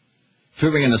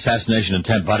 Fearing an assassination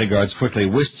attempt, bodyguards quickly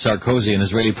whisked Sarkozy and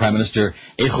Israeli Prime Minister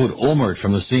Ehud Olmert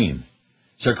from the scene.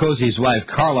 Sarkozy's wife,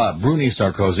 Carla Bruni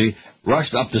Sarkozy,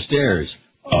 rushed up the stairs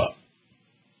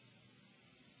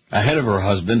ahead of her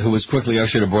husband, who was quickly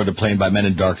ushered aboard the plane by men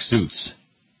in dark suits.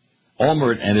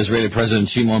 Olmert and Israeli President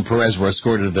Shimon Peres were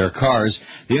escorted to their cars.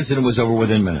 The incident was over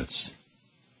within minutes.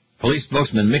 Police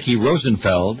spokesman Mickey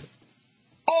Rosenfeld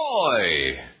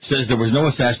says there was no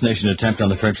assassination attempt on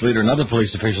the French leader. Another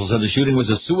police official said the shooting was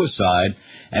a suicide,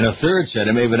 and a third said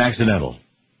it may have been accidental.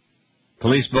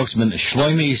 Police spokesman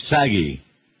Shlomi Sagi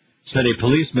said a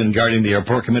policeman guarding the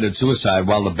airport committed suicide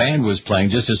while the band was playing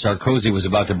just as Sarkozy was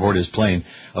about to board his plane.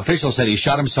 Officials said he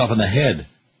shot himself in the head,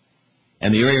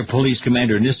 and the area police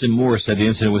commander Nissim Moore said the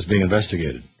incident was being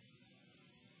investigated.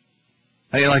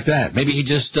 How do you like that? Maybe he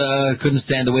just couldn't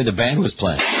stand the way the band was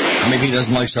playing. Or maybe he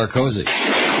doesn't like Sarkozy.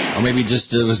 Or maybe he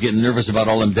just was getting nervous about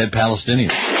all them dead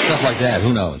Palestinians. Stuff like that.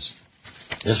 Who knows?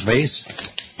 His face?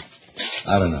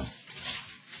 I don't know.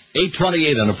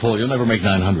 828 on a poll. You'll never make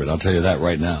 900. I'll tell you that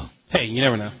right now. Hey, you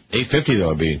never know. 850, though,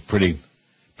 would be pretty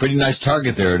nice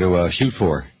target there to shoot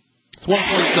for. It's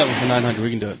 1.7 for 900. We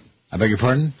can do it. I beg your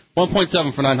pardon?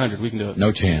 1.7 for 900. We can do it.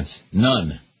 No chance.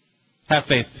 None. Have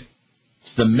faith.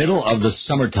 It's the middle of the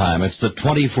summertime. It's the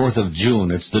 24th of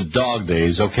June. It's the dog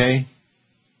days, okay?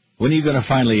 When are you going to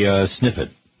finally sniff it?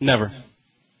 Never.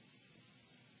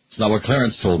 It's not what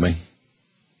Clarence told me.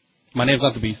 My name's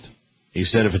not the Beast. He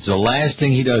said if it's the last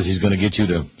thing he does, he's going to get you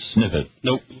to sniff it.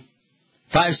 Nope.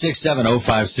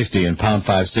 567-0560 and pound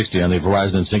 560 on the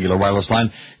Verizon and Singular Wireless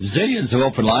line. Zillions of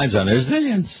open lines on there.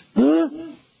 Zillions.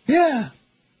 Huh? Yeah.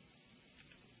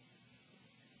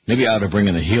 Maybe I ought to bring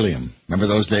in the helium. Remember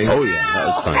those days? Oh, yeah. That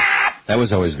was fun. That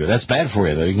was always good. That's bad for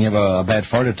you, though. You can have a bad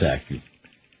fart attack. You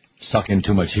suck in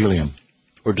too much helium.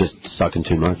 Or just sucking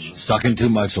too much. Sucking too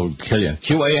much will kill you.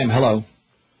 QAM, hello.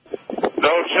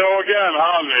 No show again,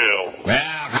 huh, Neil?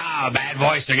 Well, bad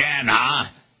voice again, huh?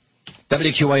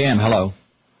 WQAM, hello.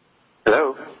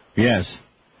 Hello? Yes.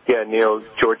 Yeah, Neil,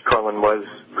 George Carlin was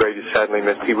great. He sadly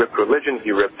missed. He ripped religion.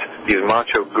 He ripped these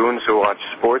macho goons who watch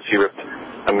sports. He ripped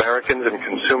Americans and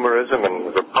consumerism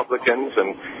and Republicans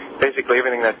and basically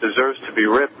everything that deserves to be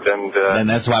ripped. And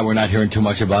that's why we're not hearing too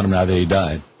much about him now that he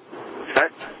died.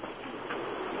 That?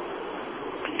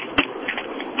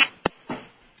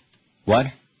 What?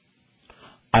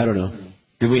 I don't know.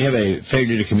 Did we have a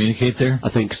failure to communicate there?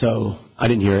 I think so. I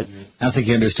didn't hear it. I don't think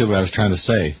he understood what I was trying to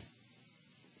say.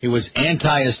 He was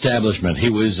anti-establishment. He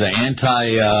was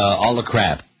anti all the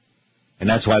crap. And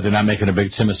that's why they're not making a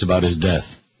big timus about his death.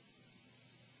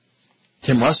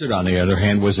 Tim Russert, on the other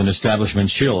hand, was an establishment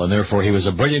shill, and therefore he was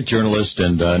a brilliant journalist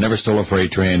and never stole a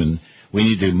freight train, and we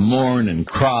need to mourn and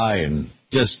cry and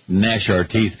just gnash our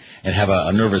teeth and have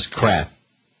a nervous crap.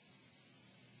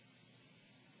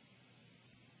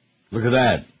 Look at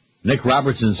that. Nick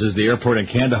Robertson says the airport in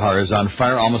Kandahar is on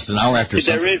fire almost an hour after...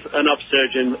 There is an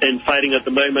upsurge in fighting at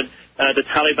the moment. The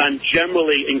Taliban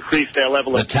generally increased their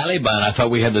level of... The Taliban? I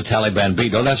thought we had the Taliban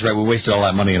beat. Oh, that's right. We wasted all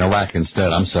that money in Iraq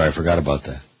instead. I'm sorry. I forgot about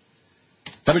that.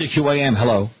 WQAM,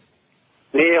 hello.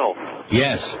 Neil.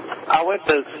 Yes. I went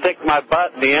to stick my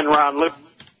butt in the Enron loop.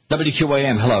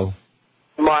 WQAM, hello.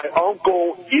 My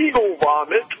uncle Eagle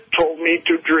Vomit told me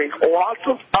to drink lots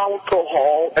of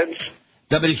alcohol and...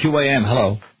 WQAM,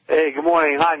 hello. Hey, good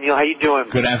morning. Hi, Neil. How you doing?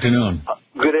 Good afternoon.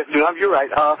 Good afternoon. You're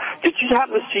right. Did you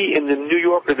happen to see in the New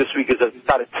Yorker this week is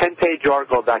about a 10-page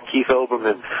article about Keith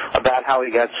Olbermann, about how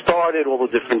he got started, all the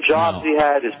different jobs he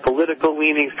had, his political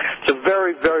leanings. It's a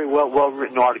very, very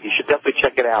well-written article. You should definitely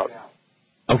check it out.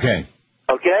 Okay.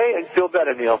 Okay? And feel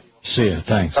better, Neil. See ya.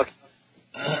 Thanks. Okay.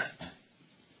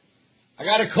 I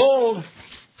got a cold.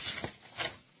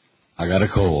 Oh,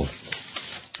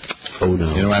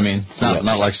 no. You know what I mean? It's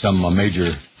not like some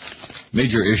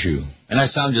major issue. And I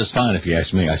sound just fine if you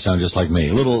ask me. I sound just like me.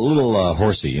 A little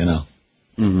horsey, you know.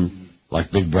 Mm-hmm.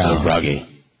 Like Big Brown. Little groggy.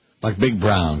 Like Big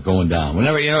Brown going down.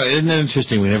 Isn't it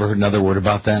interesting? We never heard another word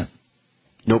about that?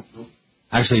 Nope.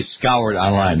 Actually scoured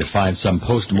online to find some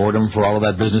post-mortem for all of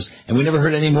that business, and we never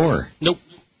heard any more. Nope.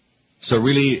 So it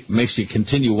really makes you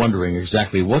continue wondering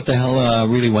exactly what the hell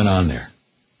really went on there.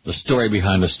 The story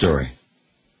behind the story.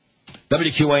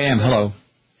 WQAM, hello.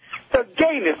 The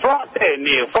game is right there,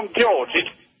 Neil, from George.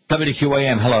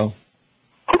 WQAM, hello.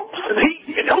 Hoops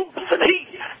and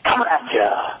heat coming at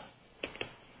ya.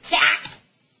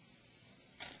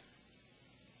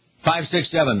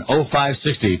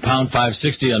 567-0560, pound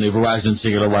 560 on the Verizon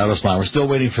Singular Wireless line. We're still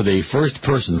waiting for the first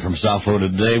person from South Florida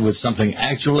today with something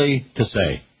actually to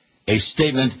say. A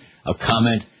statement, a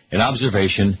comment, an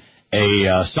observation,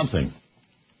 something.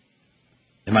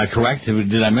 Am I correct?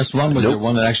 Did I miss one? Was there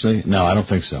one that actually... No, I don't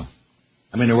think so.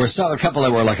 I mean, there were a couple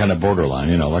that were like on the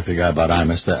borderline, like the guy about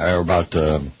Imus, or about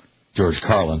George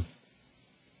Carlin.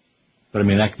 But, I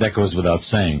mean, that goes without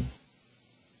saying.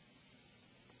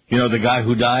 You know, the guy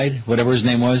who died, whatever his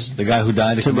name was, the guy who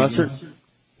died? Tim Russert?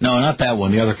 No, not that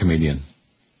one, the other comedian.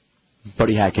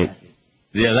 Buddy Hackett.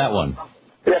 Yeah, that one.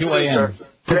 QAM,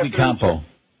 Puppy Campo.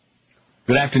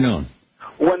 Good afternoon.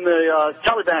 When the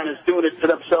Taliban is doing it to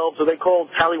themselves, are they called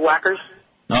tallywhackers?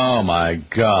 Oh, my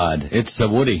God. It's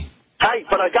Woody. Hey,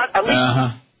 but I got...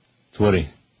 Uh-huh. It's Woody.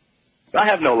 I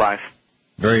have no life.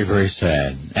 Very, very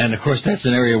sad. And, of course, that's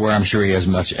an area where I'm sure he has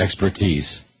much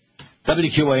expertise.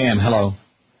 WQAM, hello.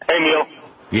 Hey, Neil.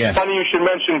 Yes. Funny you should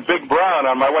mention Big Brown.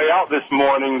 On my way out this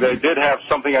morning, they did have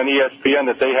something on ESPN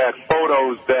that they had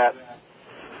photos that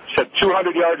said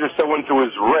 200 yards or so into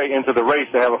the race.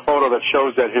 They have a photo that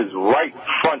shows that his right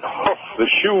front hoof, the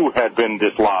shoe, had been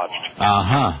dislodged.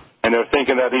 Uh-huh. And they're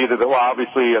thinking that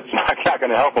obviously it's not going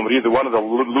to help him, but either one of the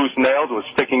loose nails was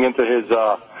sticking into his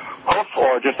hoof,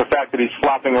 or just the fact that he's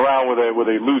flopping around with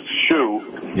a loose shoe.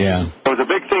 Yeah. There was a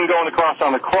big thing going across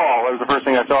on the crawl. That was the first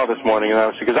thing I saw this morning,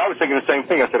 because I was thinking the same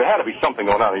thing. I said, there had to be something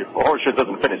going on. A horse shit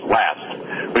doesn't finish last,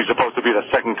 but he's supposed to be the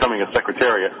second coming of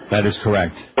Secretariat. That is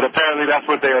correct. But apparently that's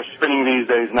what they are spinning these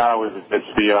days now. It's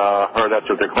or that's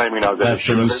what they're claiming now. That's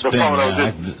the new spin.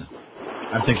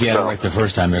 I think he had it right the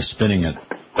first time. They're spinning it.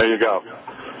 There you go.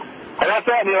 And that's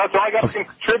that, Neil. That's all I got to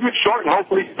contribute, short and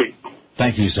hopefully speak.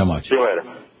 Thank you so much. See you later.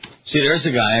 See, there's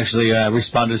a guy actually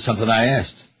responded to something I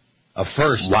asked. A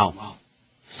first. Wow.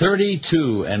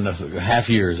 32 and a half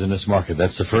years in this market.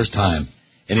 That's the first time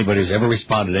anybody's ever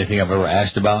responded to anything I've ever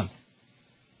asked about.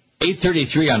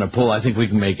 833 on the pull. I think we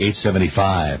can make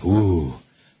 875. Ooh.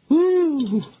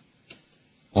 Woo.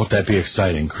 Won't that be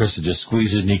exciting? Chris would just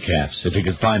squeeze his kneecaps if he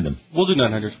could find them. We'll do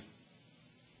 900.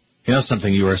 You know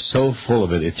something? You are so full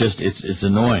of it. It's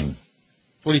annoying.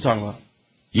 What are you talking about?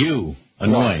 You.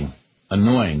 Annoying. What?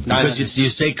 Annoying. Because you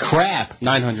say crap.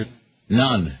 900.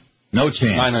 None. No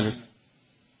chance. 900.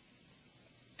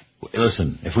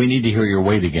 Listen, if we need to hear your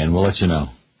weight again, we'll let you know.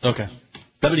 Okay.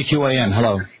 WQAM,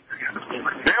 hello.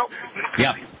 Bill?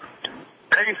 Yep.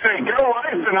 They say, go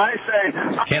ice, and I say...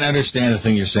 Can't understand the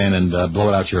thing you're saying and blow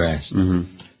it out your ass. Mm-hmm.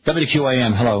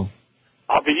 WQAM, hello.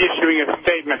 I'll be issuing a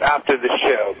statement after the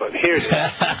show, but here's...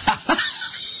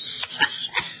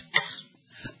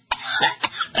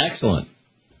 Excellent.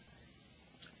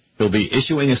 He'll be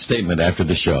issuing a statement after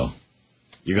the show.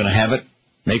 You're going to have it?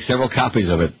 Make several copies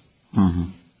of it.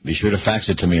 Mm-hmm. Be sure to fax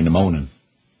it to me in the morning.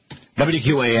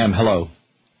 WQAM, hello.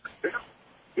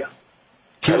 Yeah.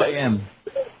 QAM.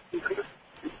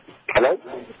 Hello?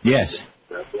 Yes.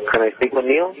 Can I speak with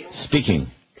Neil? Speaking.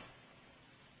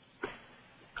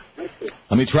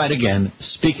 Let me try it again.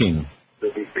 Speaking.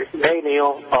 Hey,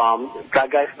 Neil. That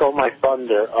guy stole my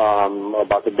thunder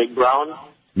about the Big Brown.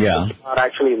 Yeah. It came out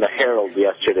actually in the Herald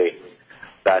yesterday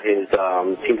that his,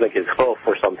 seems like his hoof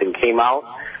or something came out,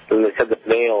 and they said the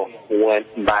nail went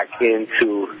back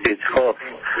into his hoof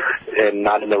and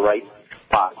not in the right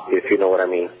spot, if you know what I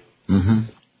mean. Mm-hmm.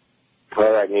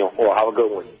 All right, Neil. Well, have a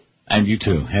good one. And you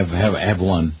too. Have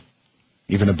one.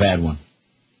 Even a bad one.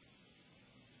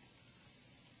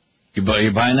 You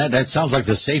buying that? That sounds like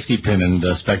the safety pin in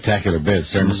the Spectacular Bits.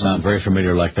 Starting to sound very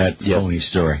familiar, like that phony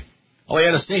story. Oh, he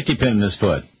had a safety pin in his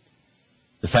foot.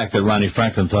 The fact that Ronnie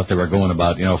Franklin thought they were going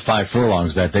about, 5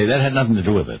 furlongs that day, that had nothing to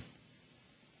do with it.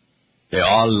 They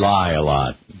all lie a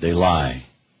lot. They lie.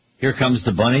 Here comes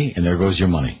the bunny, and there goes your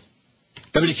money.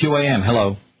 WQAM,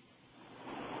 hello.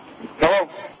 Hello?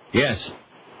 Yes.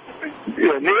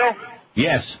 Yeah, Neil?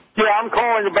 Yes. Yeah, I'm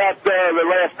calling about the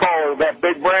last caller, about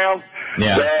Big Brown.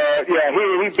 Yeah.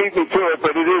 He beat me to it,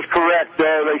 but it is correct.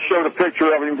 They showed a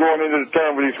picture of him going into the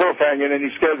turn with his hoof hanging, and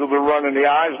he's scheduled to run in the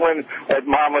Island at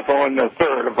Monmouth on the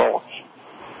 3rd of August.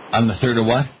 On the 3rd of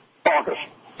what? August.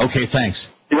 Okay, thanks.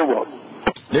 You're welcome.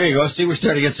 There you go. See, we're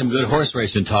starting to get some good horse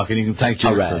racing talk, and you can thank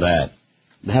George for that.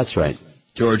 That's right.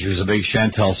 George, who's a big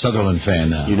Chantal Sutherland fan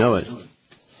now. You know it.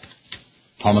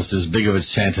 Almost as big of a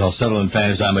Chantal Sutherland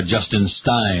fan as I'm a Justin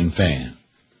Stein fan.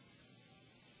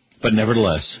 But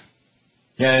nevertheless.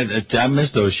 Yeah, I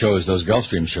miss those shows, those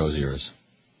Gulfstream shows of yours.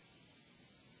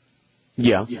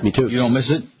 Yeah, me too. You don't miss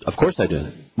it? Of course I do.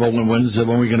 Well, when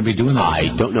are we going to be doing that?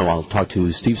 I don't know. I'll talk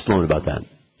to Steve Sloan about that.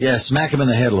 Yeah, smack him in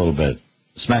the head a little bit.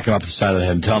 Smack him up the side of the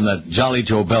head and tell him that Jolly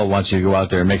Joe Bell wants you to go out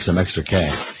there and make some extra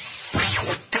cash.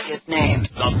 The biggest names.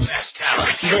 The best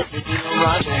talent. This is Neil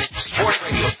Rogers. Sports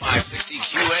Radio 560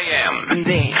 QAM.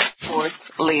 The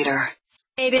sports leader.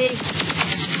 Baby.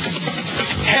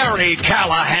 Harry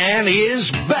Callahan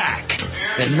is back.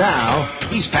 And now,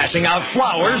 he's passing out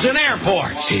flowers in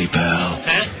airports. Hey, pal.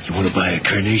 Huh? You want to buy a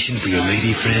carnation for your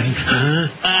lady friend, huh?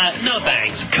 No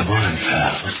thanks. Come on,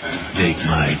 pal. Make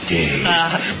my day.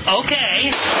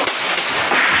 Okay.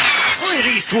 Clint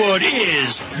Eastwood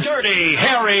is Dirty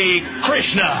Harry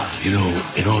Krishna. You know,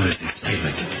 in all this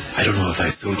excitement, I don't know if I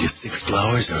sold you 6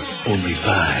 flowers or only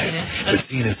 5. But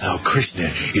seeing as how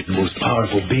Krishna is the most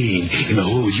powerful being in the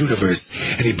whole universe,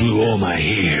 and he blew all my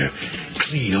hair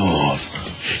clean off,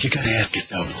 you gotta ask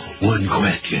yourself one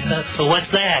question. What's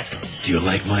that? Do you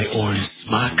like my orange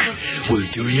smock? Well,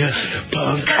 do you,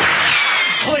 punk?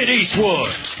 Clint Eastwood.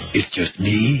 It's just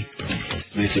me,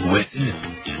 Smith & Wesson,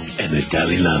 and the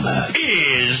Dalai Lama.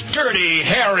 Is Dirty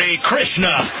Harry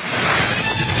Krishna.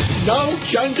 Now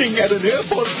chanting at an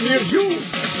airport near you.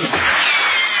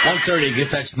 1:30,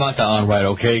 get that schmata on right,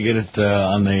 okay? Get it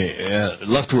on the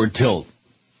leftward tilt.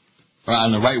 Or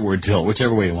on the rightward tilt,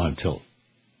 whichever way you want to tilt.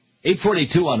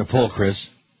 842 on the poll, Chris.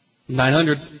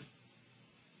 900.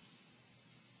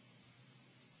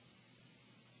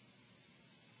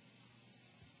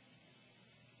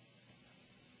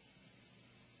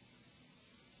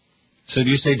 So do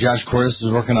you say Josh Cordes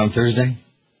is working on Thursday?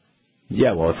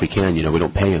 Yeah, well, if we can, we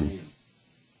don't pay him.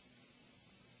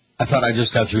 I thought I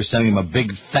just got through sending him a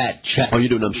big fat check. Oh, you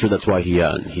do? I'm sure that's why he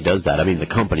does that. I mean, the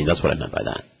company, that's what I meant by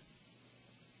that.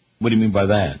 What do you mean by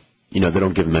that? They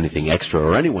don't give him anything extra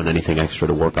or anyone anything extra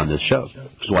to work on this show.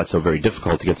 Which is why it's so very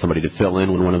difficult to get somebody to fill in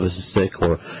when one of us is sick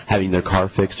or having their car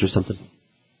fixed or something.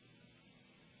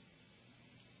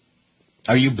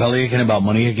 Are you bellyaching about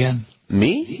money again?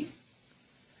 Me?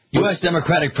 U.S.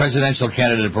 Democratic presidential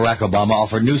candidate Barack Obama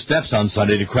offered new steps on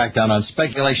Sunday to crack down on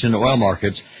speculation in oil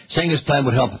markets, saying his plan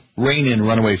would help rein in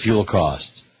runaway fuel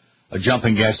costs. A jump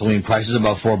in gasoline prices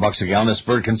above $4 a gallon has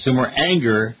spurred consumer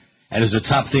anger and is a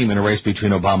top theme in a race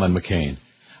between Obama and McCain.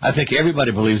 I think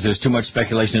everybody believes there's too much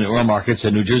speculation in oil markets,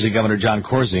 said New Jersey Governor John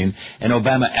Corzine, an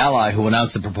Obama ally who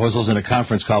announced the proposals in a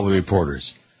conference call with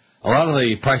reporters. A lot of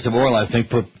the price of oil, I think,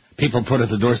 people put at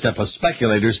the doorstep of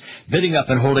speculators bidding up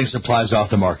and holding supplies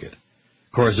off the market.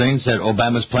 Corzine said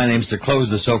Obama's plan aims to close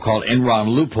the so-called Enron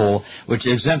loophole, which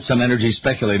exempts some energy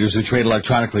speculators who trade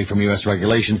electronically from U.S.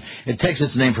 regulation. It takes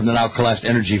its name from the now-collapsed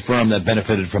energy firm that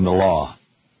benefited from the law.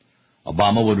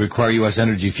 Obama would require U.S.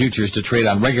 energy futures to trade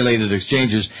on regulated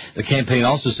exchanges. The campaign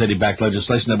also said he backed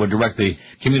legislation that would direct the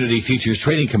Community Futures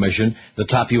Trading Commission, the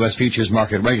top U.S. futures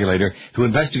market regulator, to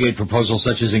investigate proposals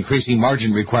such as increasing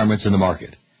margin requirements in the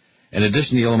market. In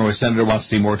addition, the Illinois senator wants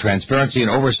to see more transparency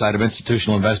and oversight of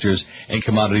institutional investors in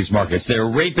commodities markets. They're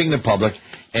raping the public,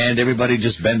 and everybody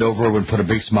just bend over and put a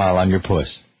big smile on your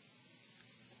puss.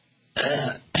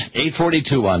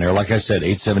 842 on there. Like I said,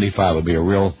 875 would be a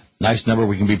real nice number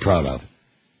we can be proud of.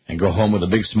 And go home with a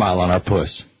big smile on our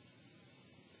puss.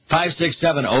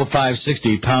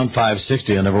 567-0560, pound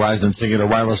 560 on the Verizon Singular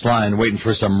Wireless line, waiting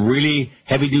for some really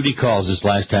heavy-duty calls this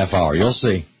last half hour. You'll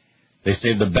see. They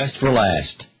saved the best for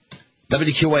last.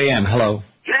 WQAM, hello.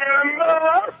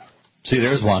 See,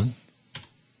 there's one.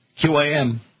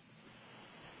 QAM.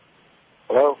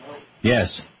 Hello?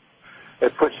 Yes.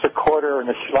 It puts the quarter in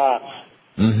the slots.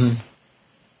 Mm-hmm.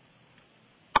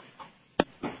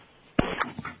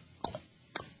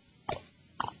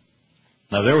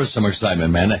 Now, there was some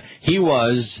excitement, man. He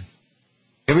was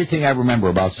everything I remember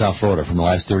about South Florida from the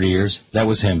last 30 years. That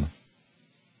was him.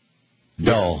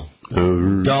 Dull.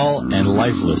 Dull and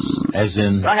lifeless, as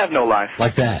in... I have no life.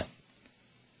 Like that.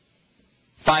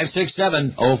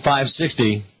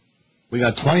 567-0560. We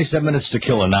got 27 minutes to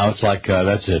kill, and now it's like,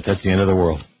 that's it. That's the end of the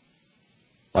world.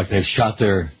 Like they've shot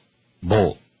their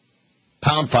bolt.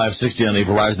 Pound 560 on the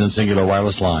Verizon and Singular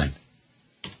wireless line.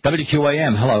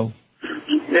 WQAM, hello.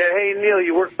 Yeah, hey, Neil,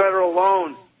 you work better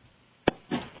alone.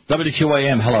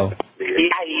 WQAM, hello.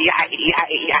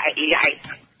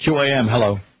 QAM,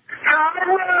 hello.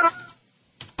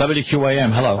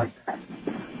 WQAM, hello.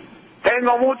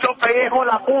 Tengo mucho pellejo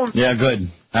la punta. Yeah, good.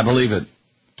 I believe it.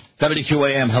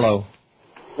 WQAM, hello.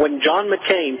 When John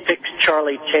McCain picked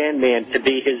Charlie Chanman to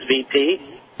be his VP,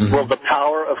 will the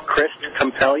power of Christ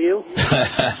compel you?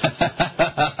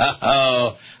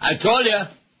 Oh, I told you.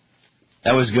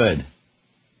 That was good.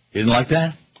 You didn't like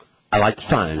that? I liked it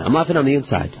fine. I'm laughing on the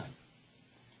inside.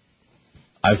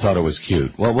 I thought it was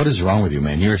cute. Well, what is wrong with you,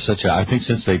 man? You're such a... I think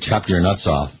since they chopped your nuts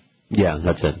off... Yeah,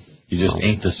 that's it. You just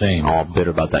ain't the same. All bitter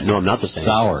about that. No, I'm not the same.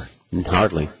 Sour.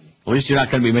 Hardly. At least you're not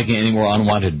going to be making any more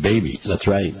unwanted babies. That's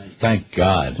right. Thank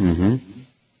God. Mm-hmm.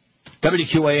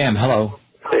 WQAM, hello.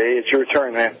 Hey, it's your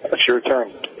turn, man. It's your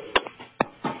turn.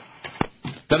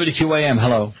 WQAM,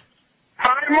 hello.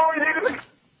 Hi, morning.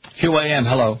 QAM,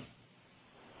 hello.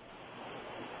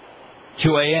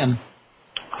 QAM.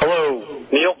 Hello,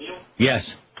 Neil?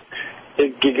 Yes.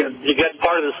 You got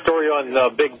part of the story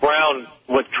on Big Brown,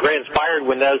 what transpired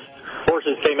when those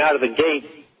horses came out of the gate.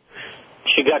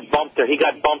 She got bumped there. He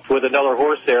got bumped with another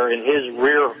horse there, and his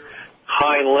rear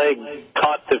hind leg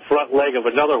caught the front leg of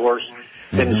another horse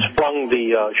and sprung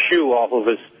the shoe off of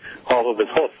his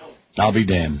hoof. I'll be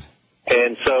damned.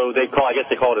 And so I guess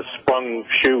they call it a sprung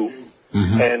shoe.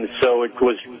 And so it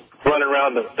was running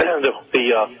around the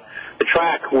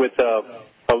track with an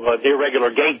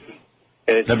irregular gait.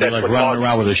 And that'd be like running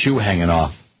around with a shoe hanging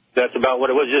off. That's about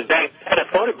what it was. Just had a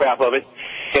photograph of it,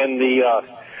 and the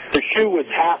shoe was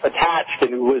half attached,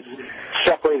 and it was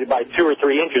separated by 2 or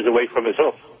 3 inches away from his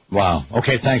hoof. Wow.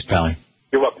 Okay, thanks, Pally.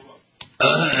 You're welcome.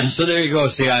 So there you go.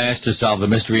 See, I asked to solve the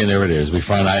mystery, and there it is. We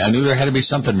found. I knew there had to be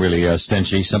something really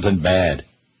stenchy, something bad,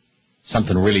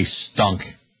 something really stunk,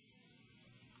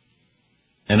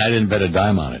 and I didn't bet a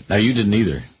dime on it. Now you didn't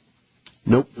either.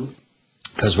 Nope.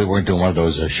 Because we weren't doing one of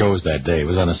those shows that day. It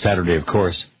was on a Saturday, of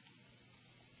course.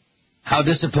 How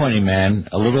disappointing, man.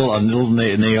 A little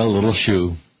nail, a little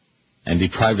shoe, and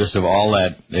deprived us of all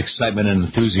that excitement and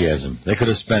enthusiasm. They could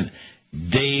have spent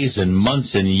days and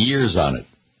months and years on it.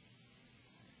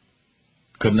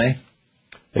 Couldn't they?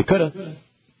 They could have.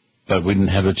 But we didn't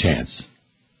have a chance.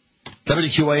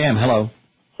 WQAM, hello.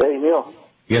 Hey, Neil.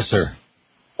 Yes, sir.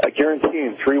 I guarantee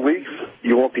in 3 weeks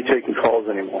you won't be taking calls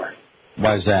anymore.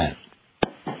 Why is that?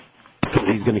 Because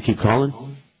he's going to keep calling?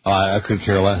 I could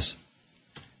care less.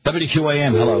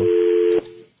 WQAM, hello.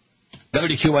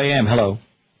 WQAM, hello.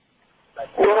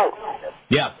 Hello.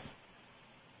 Yeah.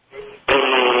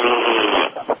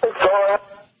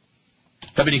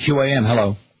 WQAM,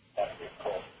 hello.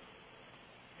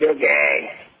 You're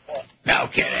gay. No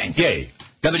kidding. Gay.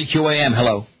 WQAM,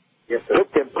 hello.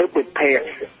 Put the pants.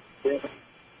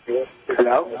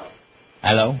 Hello?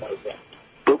 Hello?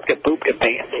 Poop the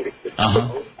pants.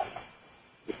 Uh-huh.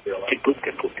 Poop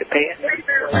the pants.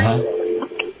 Uh-huh.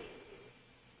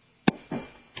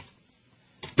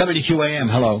 WQAM,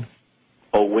 hello.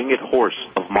 O winged horse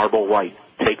of marble white,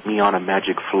 take me on a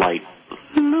magic flight.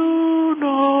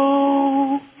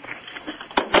 Luno.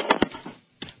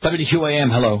 WQAM,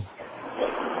 hello.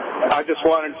 I just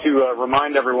wanted to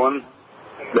remind everyone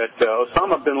that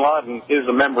Osama bin Laden is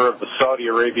a member of the Saudi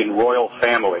Arabian royal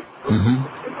family.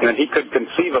 And he could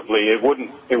conceivably, it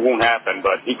won't happen,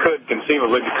 but he could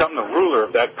conceivably become the ruler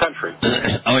of that country.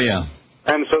 Oh, yeah.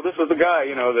 And so this is the guy,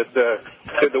 that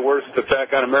did the worst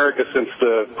attack on America since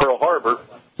Pearl Harbor.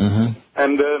 And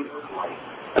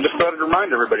I just thought I'd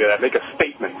remind everybody of that, make a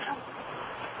statement.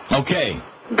 Okay.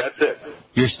 That's it.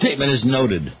 Your statement is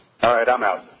noted. All right, I'm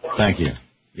out. Thank you.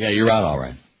 Yeah, you're out all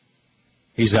right.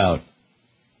 He's out.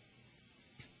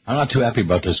 I'm not too happy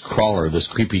about this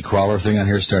creepy crawler thing on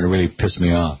here. It's starting to really piss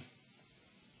me off.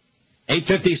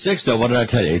 856, though. What did I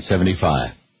tell you?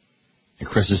 875. And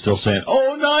Chris is still saying,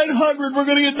 900. We're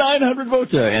going to get 900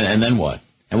 votes. And then what?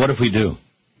 And what if we do?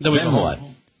 Then what?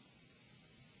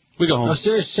 We go home. No,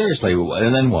 seriously.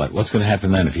 And then what? What's going to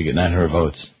happen then if you get 900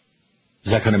 votes?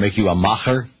 Is that going to make you a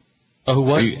macher? Oh,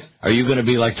 what? Are you going to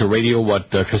be like to radio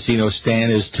what Casino Stan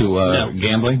is to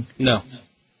gambling? No.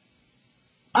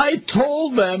 I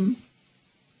told them.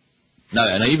 No,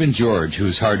 and even George,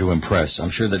 who's hard to impress,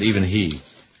 I'm sure that even he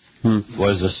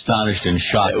was astonished and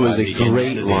shocked. It was a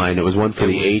great line. It was one for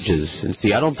the ages. And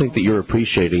see, I don't think that you're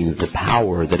appreciating the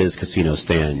power that is Casino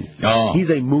Stan. Oh. He's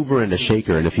a mover and a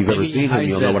shaker, and if you've ever seen him,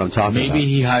 you'll know what I'm talking about. Maybe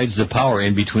he hides the power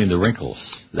in between the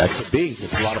wrinkles. That could be.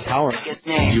 It's a lot of power.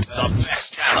 You the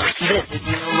best talent. This is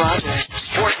Neil Rogers.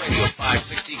 Sports Radio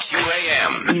 560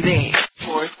 QAM. The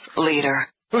sports leader.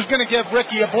 Who's going to give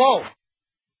Ricky a blow?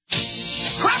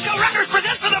 Crapco Records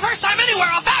presents for the first time anywhere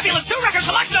a fabulous two-record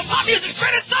selection of pop music's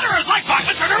greatest stutterers like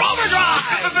Bachman Turner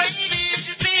Overdrive.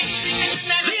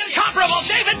 The incomparable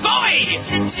David Bowie.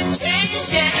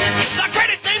 The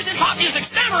greatest names in pop music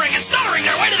stammering and stuttering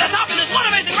their way to the top in this one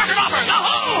amazing record offer, The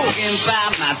Who.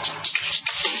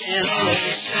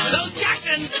 Those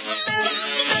Jacksons.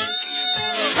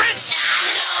 Prince.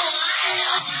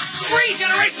 3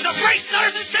 generations of great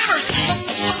stutters and stammers.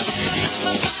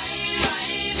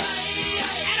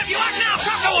 You act now,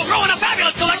 Crocco will grow in a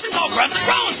fabulous collection called Grunts and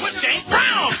Groans with James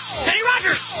Brown, Kenny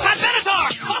Rogers, Pat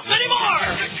Benatar, plus many more.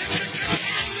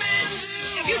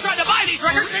 If you try to buy these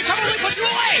records, they totally put you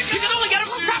away. You can only get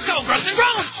them from Crocco, Grunts and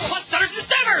Groans, plus Stutters and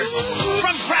Stammers.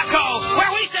 From Crocco,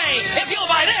 where we say, if you'll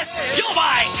buy this, you'll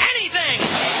buy anything.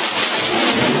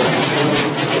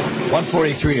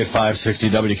 143 at 560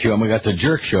 WQM. We got the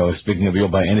Jerk Show. Speaking of you'll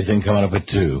buy anything, coming up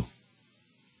at 2.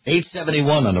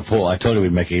 871 on the poll. I told you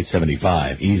we'd make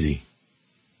 875. Easy.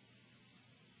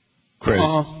 Chris.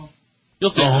 You'll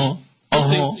see. You'll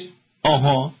see.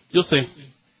 You'll see.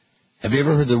 Have you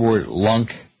ever heard the word lunk?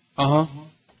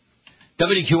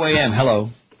 WQAM,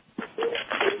 hello.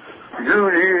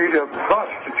 You need a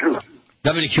prostitute.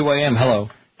 WQAM, hello.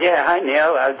 Yeah, hi,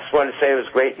 Neil. I just wanted to say it was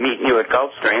great meeting you at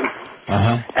Gulfstream.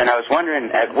 And I was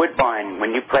wondering, at Woodbine,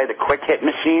 when you play the quick hit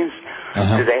machines,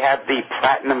 do they have the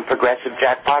platinum progressive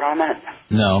jackpot on that?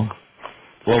 No.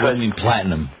 Well, what do you mean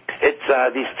platinum? It's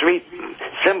these 3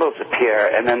 symbols appear,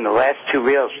 and then the last 2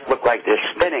 reels look like they're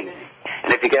spinning.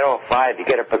 And if you get all 5, you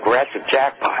get a progressive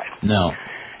jackpot. No.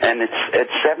 And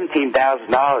it's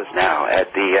 $17,000 now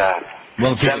at the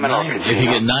well, if you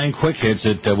get 9 quick hits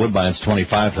at Woodbine, it's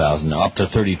 $25,000, up to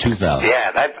 $32,000.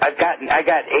 Yeah, I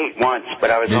got 8 once,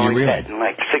 but I was only getting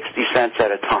like 60 cents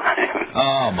at a time.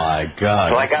 Oh my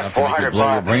God! So I got $400.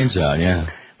 Blow your brains out, yeah.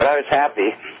 But I was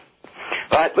happy.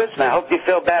 But listen, I hope you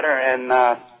feel better and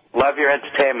love your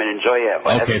entertainment. Enjoy it.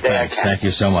 Okay, thanks. Thank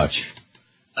you so much.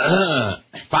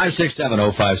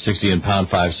 567-0560 and pound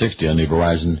 560 on the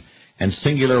Verizon and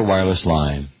Singular Wireless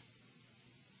line.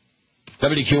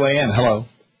 WQAM, hello.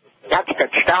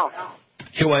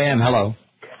 QAM, hello.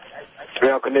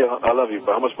 Hey, Uncle Neil, I love you,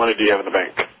 but how much money do you have in the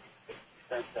bank?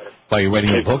 Are you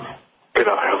writing a book? Can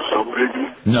I have some,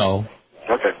 baby? No.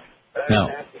 Okay. No.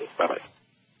 Bye-bye.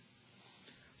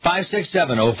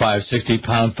 567-0560,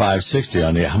 pound 560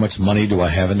 on the how much money do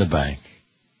I have in the bank?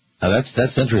 Now, that's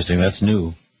interesting. That's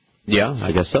new. Yeah,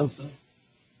 I guess so.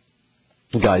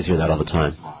 The guys hear that all the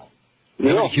time.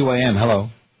 Neil. WQAM, hello.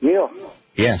 Neil.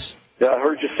 Yes. Yeah, I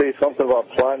heard you say something about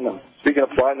platinum. Speaking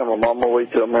of platinum, I'm on my way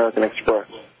to American Express.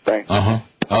 Thanks. Oh,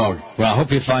 well, I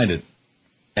hope you find it.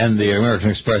 And the American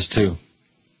Express, too.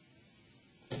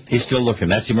 He's still looking.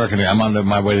 That's the American. I'm on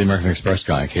my way to the American Express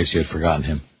guy, in case you had forgotten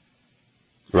him.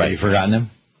 Right. Have you forgotten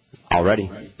him? Already.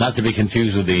 Not to be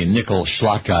confused with the nickel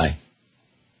schlot guy.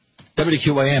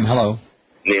 WQAM, hello.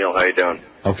 Neil, how you doing?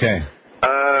 Okay.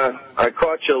 I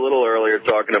caught you a little earlier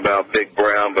talking about Big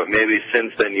Brown, but maybe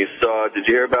since then you saw. Did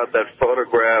you hear about that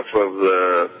photograph of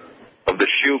the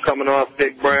shoe coming off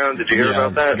Big Brown? Did you hear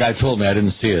about that? The guy told me. I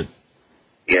didn't see it.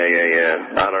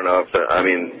 Yeah. I don't know if I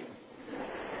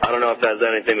don't know if that's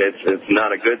anything. It's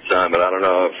not a good sign, but I don't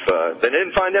know if they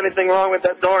didn't find anything wrong with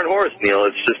that darn horse, Neil.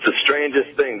 It's just the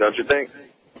strangest thing, don't you think?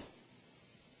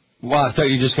 Well, I thought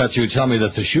you just got through telling me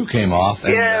that the shoe came off.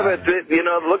 And, but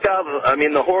look out. I mean,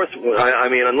 the horse.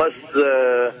 Unless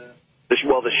the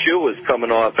shoe was coming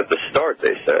off at the start,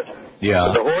 they said. Yeah.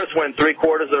 But the horse went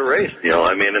 3/4 of the race,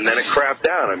 and then it crapped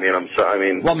out.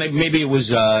 Well, maybe it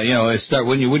was, it started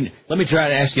when you wouldn't. Let me try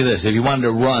to ask you this: if you wanted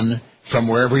to run from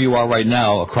wherever you are right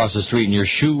now across the street and your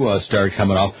shoe started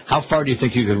coming off, how far do you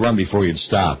think you could run before you'd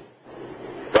stop?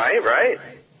 Right.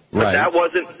 But that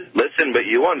wasn't. Listen, but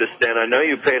you understand. I know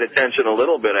you paid attention a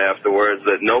little bit afterwards.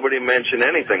 That nobody mentioned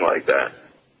anything like that.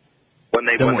 When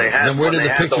where did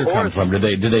the picture come from?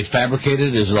 Did they fabricate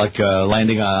it? Is it like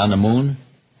landing on the moon?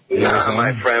 Nah,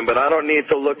 my friend. But I don't need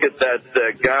to look at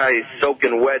that guy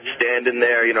soaking wet, standing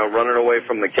there, running away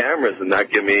from the cameras, and not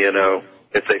give me,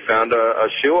 if they found a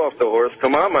shoe off the horse.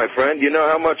 Come on, my friend. You know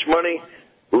how much money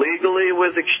legally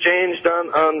was exchanged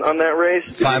on that race?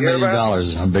 $5 million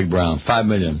on Big Brown. $5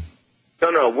 million.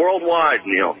 No, worldwide,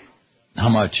 Neil. How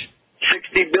much?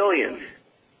 $60 billion.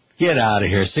 Get out of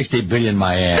here. 60 billion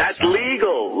my ass. That's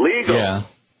legal. Yeah.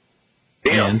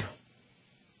 Deal.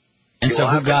 And so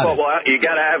who got it? Well, you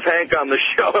got to have Hank on the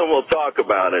show, and we'll talk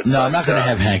about it. No, I'm not going to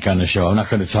have Hank on the show. I'm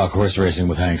not going to talk horse racing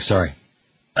with Hank. Sorry.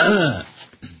 Yeah,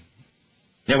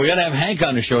 we got to have Hank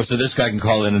on the show so this guy can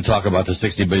call in and talk about the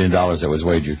 $60 billion that was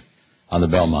wagered on the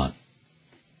Belmont.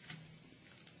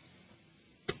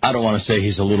 I don't want to say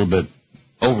he's a little bit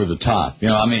over the top. You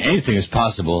know, I mean, anything is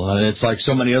possible. And it's like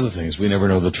so many other things. We never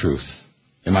know the truth.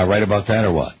 Am I right about that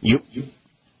or what? Yep.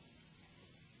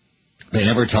 They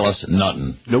never tell us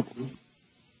nothing. Nope.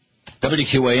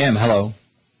 WQAM, hello.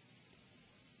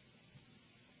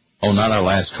 Oh, not our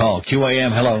last call.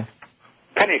 QAM, hello.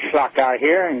 Penny Schlock guy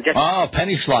here. And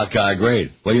Penny Schlock guy,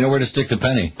 great. Well, you know where to stick the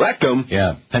penny. Rectum.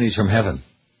 Yeah, pennies from heaven.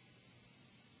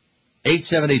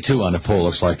 872 on the poll,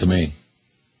 looks like to me.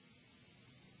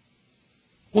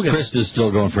 Chris is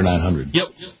still going for 900. Yep.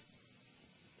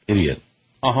 Idiot.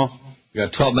 Uh-huh. You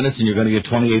got 12 minutes and you're going to get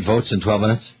 28 votes in 12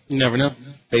 minutes? You never know.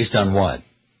 Based on what?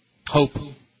 Hope.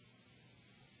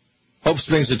 Hope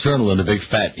springs eternal in a big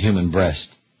fat human breast,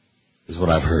 is what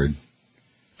I've heard.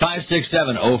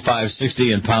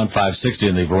 567-0560 and pound 560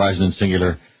 in the Verizon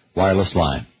Singular wireless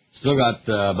line. Still got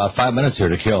about 5 minutes here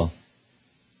to kill.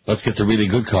 Let's get the really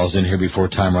good calls in here before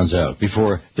time runs out,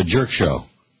 before the jerk show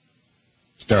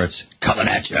starts coming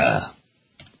at ya.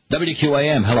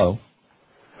 WQAM, hello.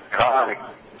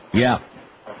 Hi. Yeah.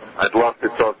 I'd love to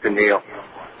talk to Neil.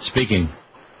 Speaking.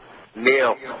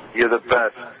 Neil, you're the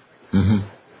best. Mm-hmm.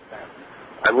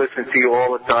 I listen to you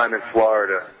all the time in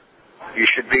Florida. You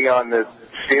should be on the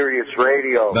Sirius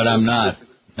radio. But I'm not.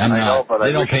 I know, but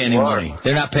they don't pay any money.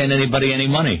 They're not paying anybody any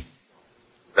money.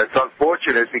 That's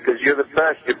unfortunate because you're the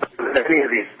best. You're better than any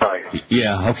of these guys.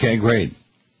 Yeah, okay, great.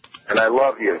 And I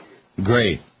love you.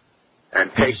 Great.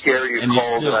 And take care of your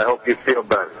cold, and I hope you feel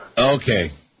better.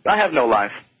 Okay. I have no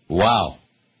life. Wow.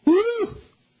 Woo!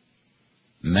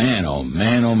 Man, oh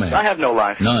man, oh man. I have no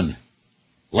life. None.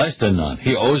 Less than none.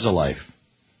 He owes a life.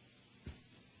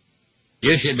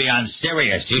 You should be on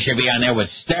Sirius. You should be on there with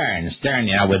Stern. Stern,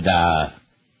 you know, with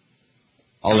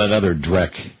all that other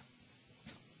dreck.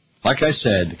 Like I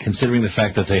said, considering the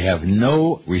fact that they have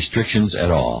no restrictions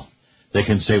at all, they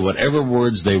can say whatever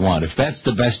words they want. If that's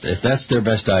their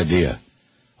best idea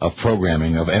of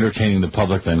programming, of entertaining the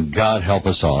public, then God help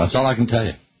us all. That's all I can tell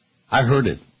you. I heard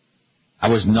it. I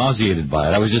was nauseated by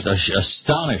it. I was just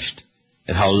astonished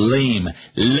at how lame,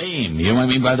 you know what I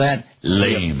mean by that?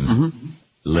 Lame. Mm-hmm.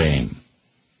 Lame.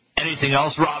 Anything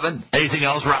else, Robin? Anything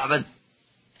else, Robin?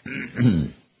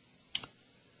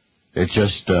 It's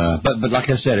just, but like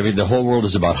I said, the whole world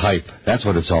is about hype. That's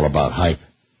what it's all about, hype.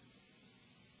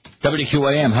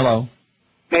 WQAM, hello.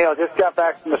 Neil, just got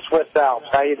back from the Swiss Alps.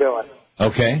 How you doing?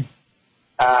 Okay.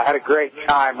 Had a great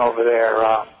time over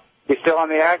there. You still on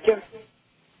the action?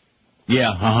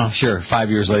 Yeah, sure. 5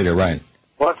 years later, right.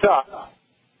 What's up?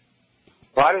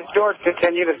 Why does George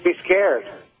continue to be scared?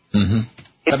 Mm-hmm.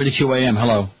 WQAM,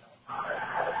 hello.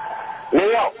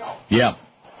 Neil. Yeah.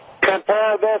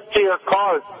 Compare this to your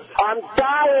cars. I'm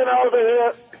dying over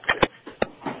here.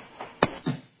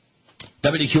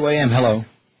 WQAM, hello.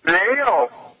 Neil.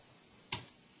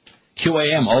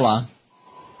 QAM, hola.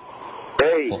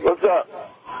 Hey, what's up?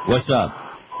 What's up?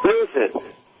 Listen,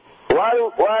 why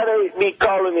they be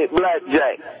calling it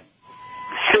blackjack?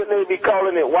 Shouldn't they be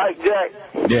calling it white jack?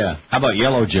 Yeah. How about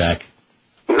yellow jack?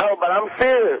 No, but I'm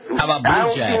serious. How about blue I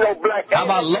don't jack? see no black. How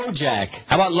about low jack?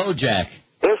 How about low jack?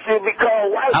 It should be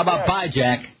called white. How about bi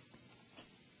jack?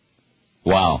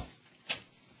 Wow.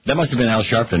 That must have been Al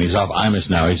Sharpton. He's off Imus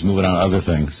now. He's moving on to other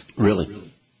things. Really?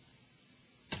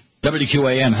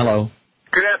 WQAM, hello.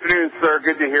 Good afternoon, sir.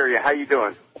 Good to hear you. How you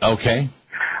doing? Okay.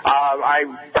 I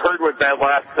heard what that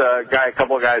last guy, a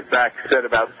couple of guys back, said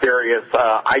about Sirius.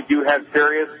 I do have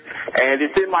Sirius, and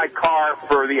it's in my car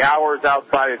for the hours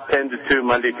outside of 10 to 2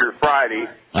 Monday through Friday,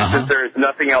 since there is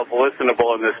nothing else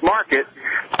listenable in this market.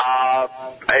 But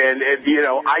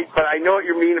I know what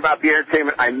you mean about the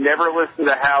entertainment. I never listened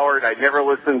to Howard. I never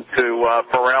listened to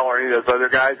Pharrell or any of those other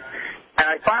guys. And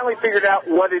I finally figured out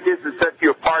what it is that sets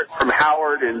you apart from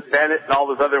Howard and Bennett and all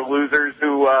those other losers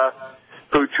who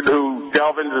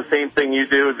delve into the same thing you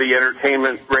do, the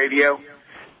entertainment radio.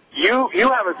 You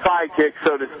have a sidekick,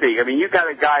 so to speak. I mean, you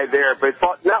got a guy there, but it's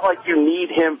not like you need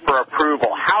him for approval.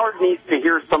 Howard needs to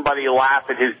hear somebody laugh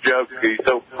at his jokes because he's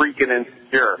so freaking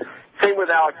insecure. Same with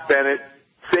Alex Bennett.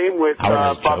 Same with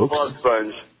Bob Bug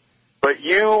Sponge. But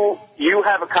you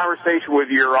have a conversation with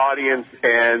your audience,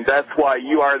 and that's why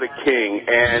you are the king.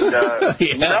 And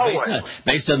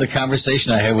based on the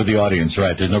conversation I had with the audience,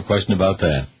 right? There's no question about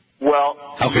that. Well,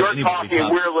 you're talking,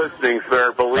 we're listening,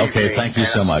 sir. Believe me. Okay, thank you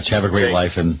so much. Have a great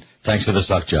life, and Thanks for the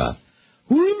suck job.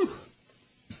 Woo!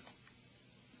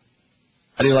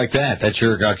 How do you like that? That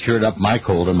sure got cured up my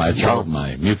cold and my throat,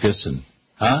 my mucus, and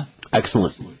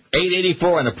excellent.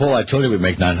 884 on the poll. I told you we'd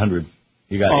make 900.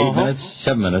 You got 8 minutes,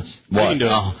 7 minutes. What? We can do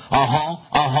it.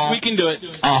 We can do it.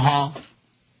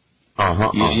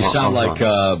 You sound like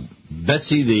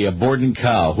Betsy the Borden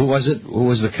cow. Who was it? Who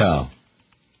was the cow?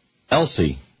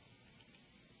 Elsie.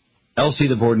 Elsie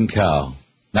the Borden cow.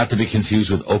 Not to be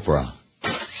confused with Oprah.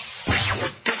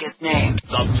 Biggest names.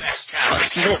 The best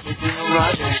talent. This is Neil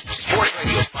Rogers. Sports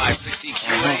Radio 560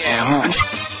 QAM.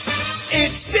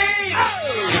 It's Dave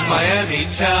in Miami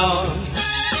town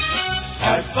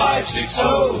at 560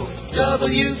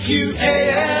 WQAM.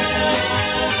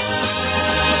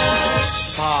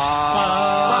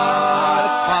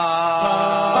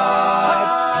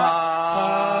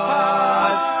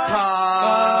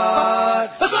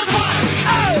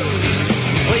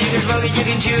 You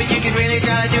can chew it, you can really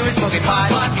try to do it, smoking pot.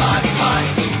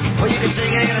 Or you can sing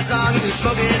it in a song, you can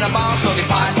smoke it in a ball, smoking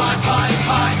pot. Well,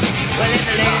 it's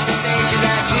the latest sensation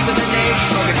that's sweet with the nation,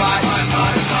 smoking pot.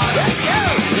 Let's go!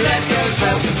 Let's go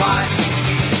smoke some pot.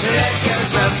 Let's go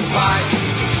smoke some pot.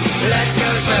 Let's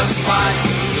go smoke some pot.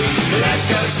 Let's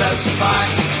go smoke some pot.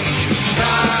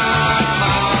 Come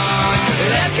on,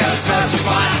 let's go smoke some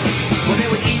pot. Well,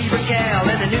 there was Eve Raquel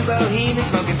and the new Bohemian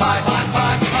smoking pot.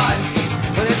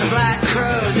 Well, there's the Black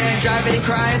Crows and driving and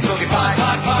crying, smoking pot.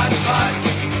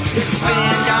 There's the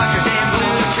spinning doctors and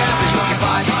blues travelers smoking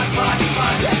pot.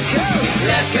 Let's go!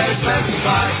 Let's go smoke some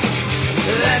pot.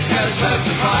 Let's go smoke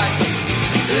some pot.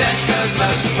 Let's go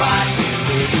smoke some pot.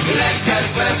 Let's go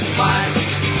smoke some pot.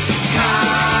 Come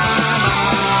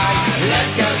on,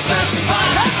 let's go smoke some pot.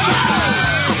 Let's go!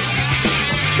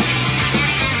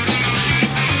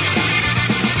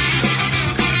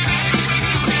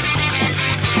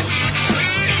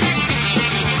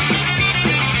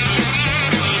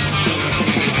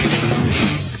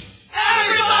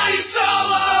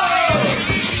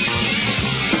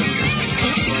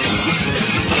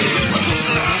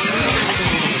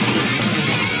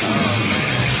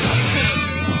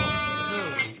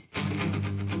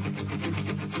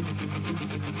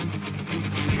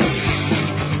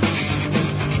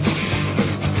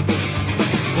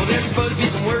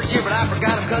 I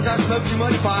forgot him because I smoked too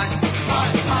much pot.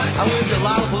 I went to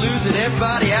Lollapalooza and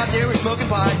everybody out there was smoking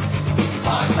pot.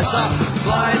 I saw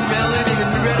Blind Melon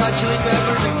and the Red Hot Chili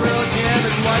Peppers and Pearl Jam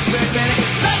and Widespread Panic.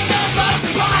 Let's go smoke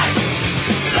some pot!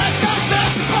 Let's go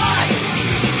smoke some pot!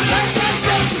 Let's go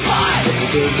smoke some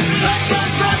pot!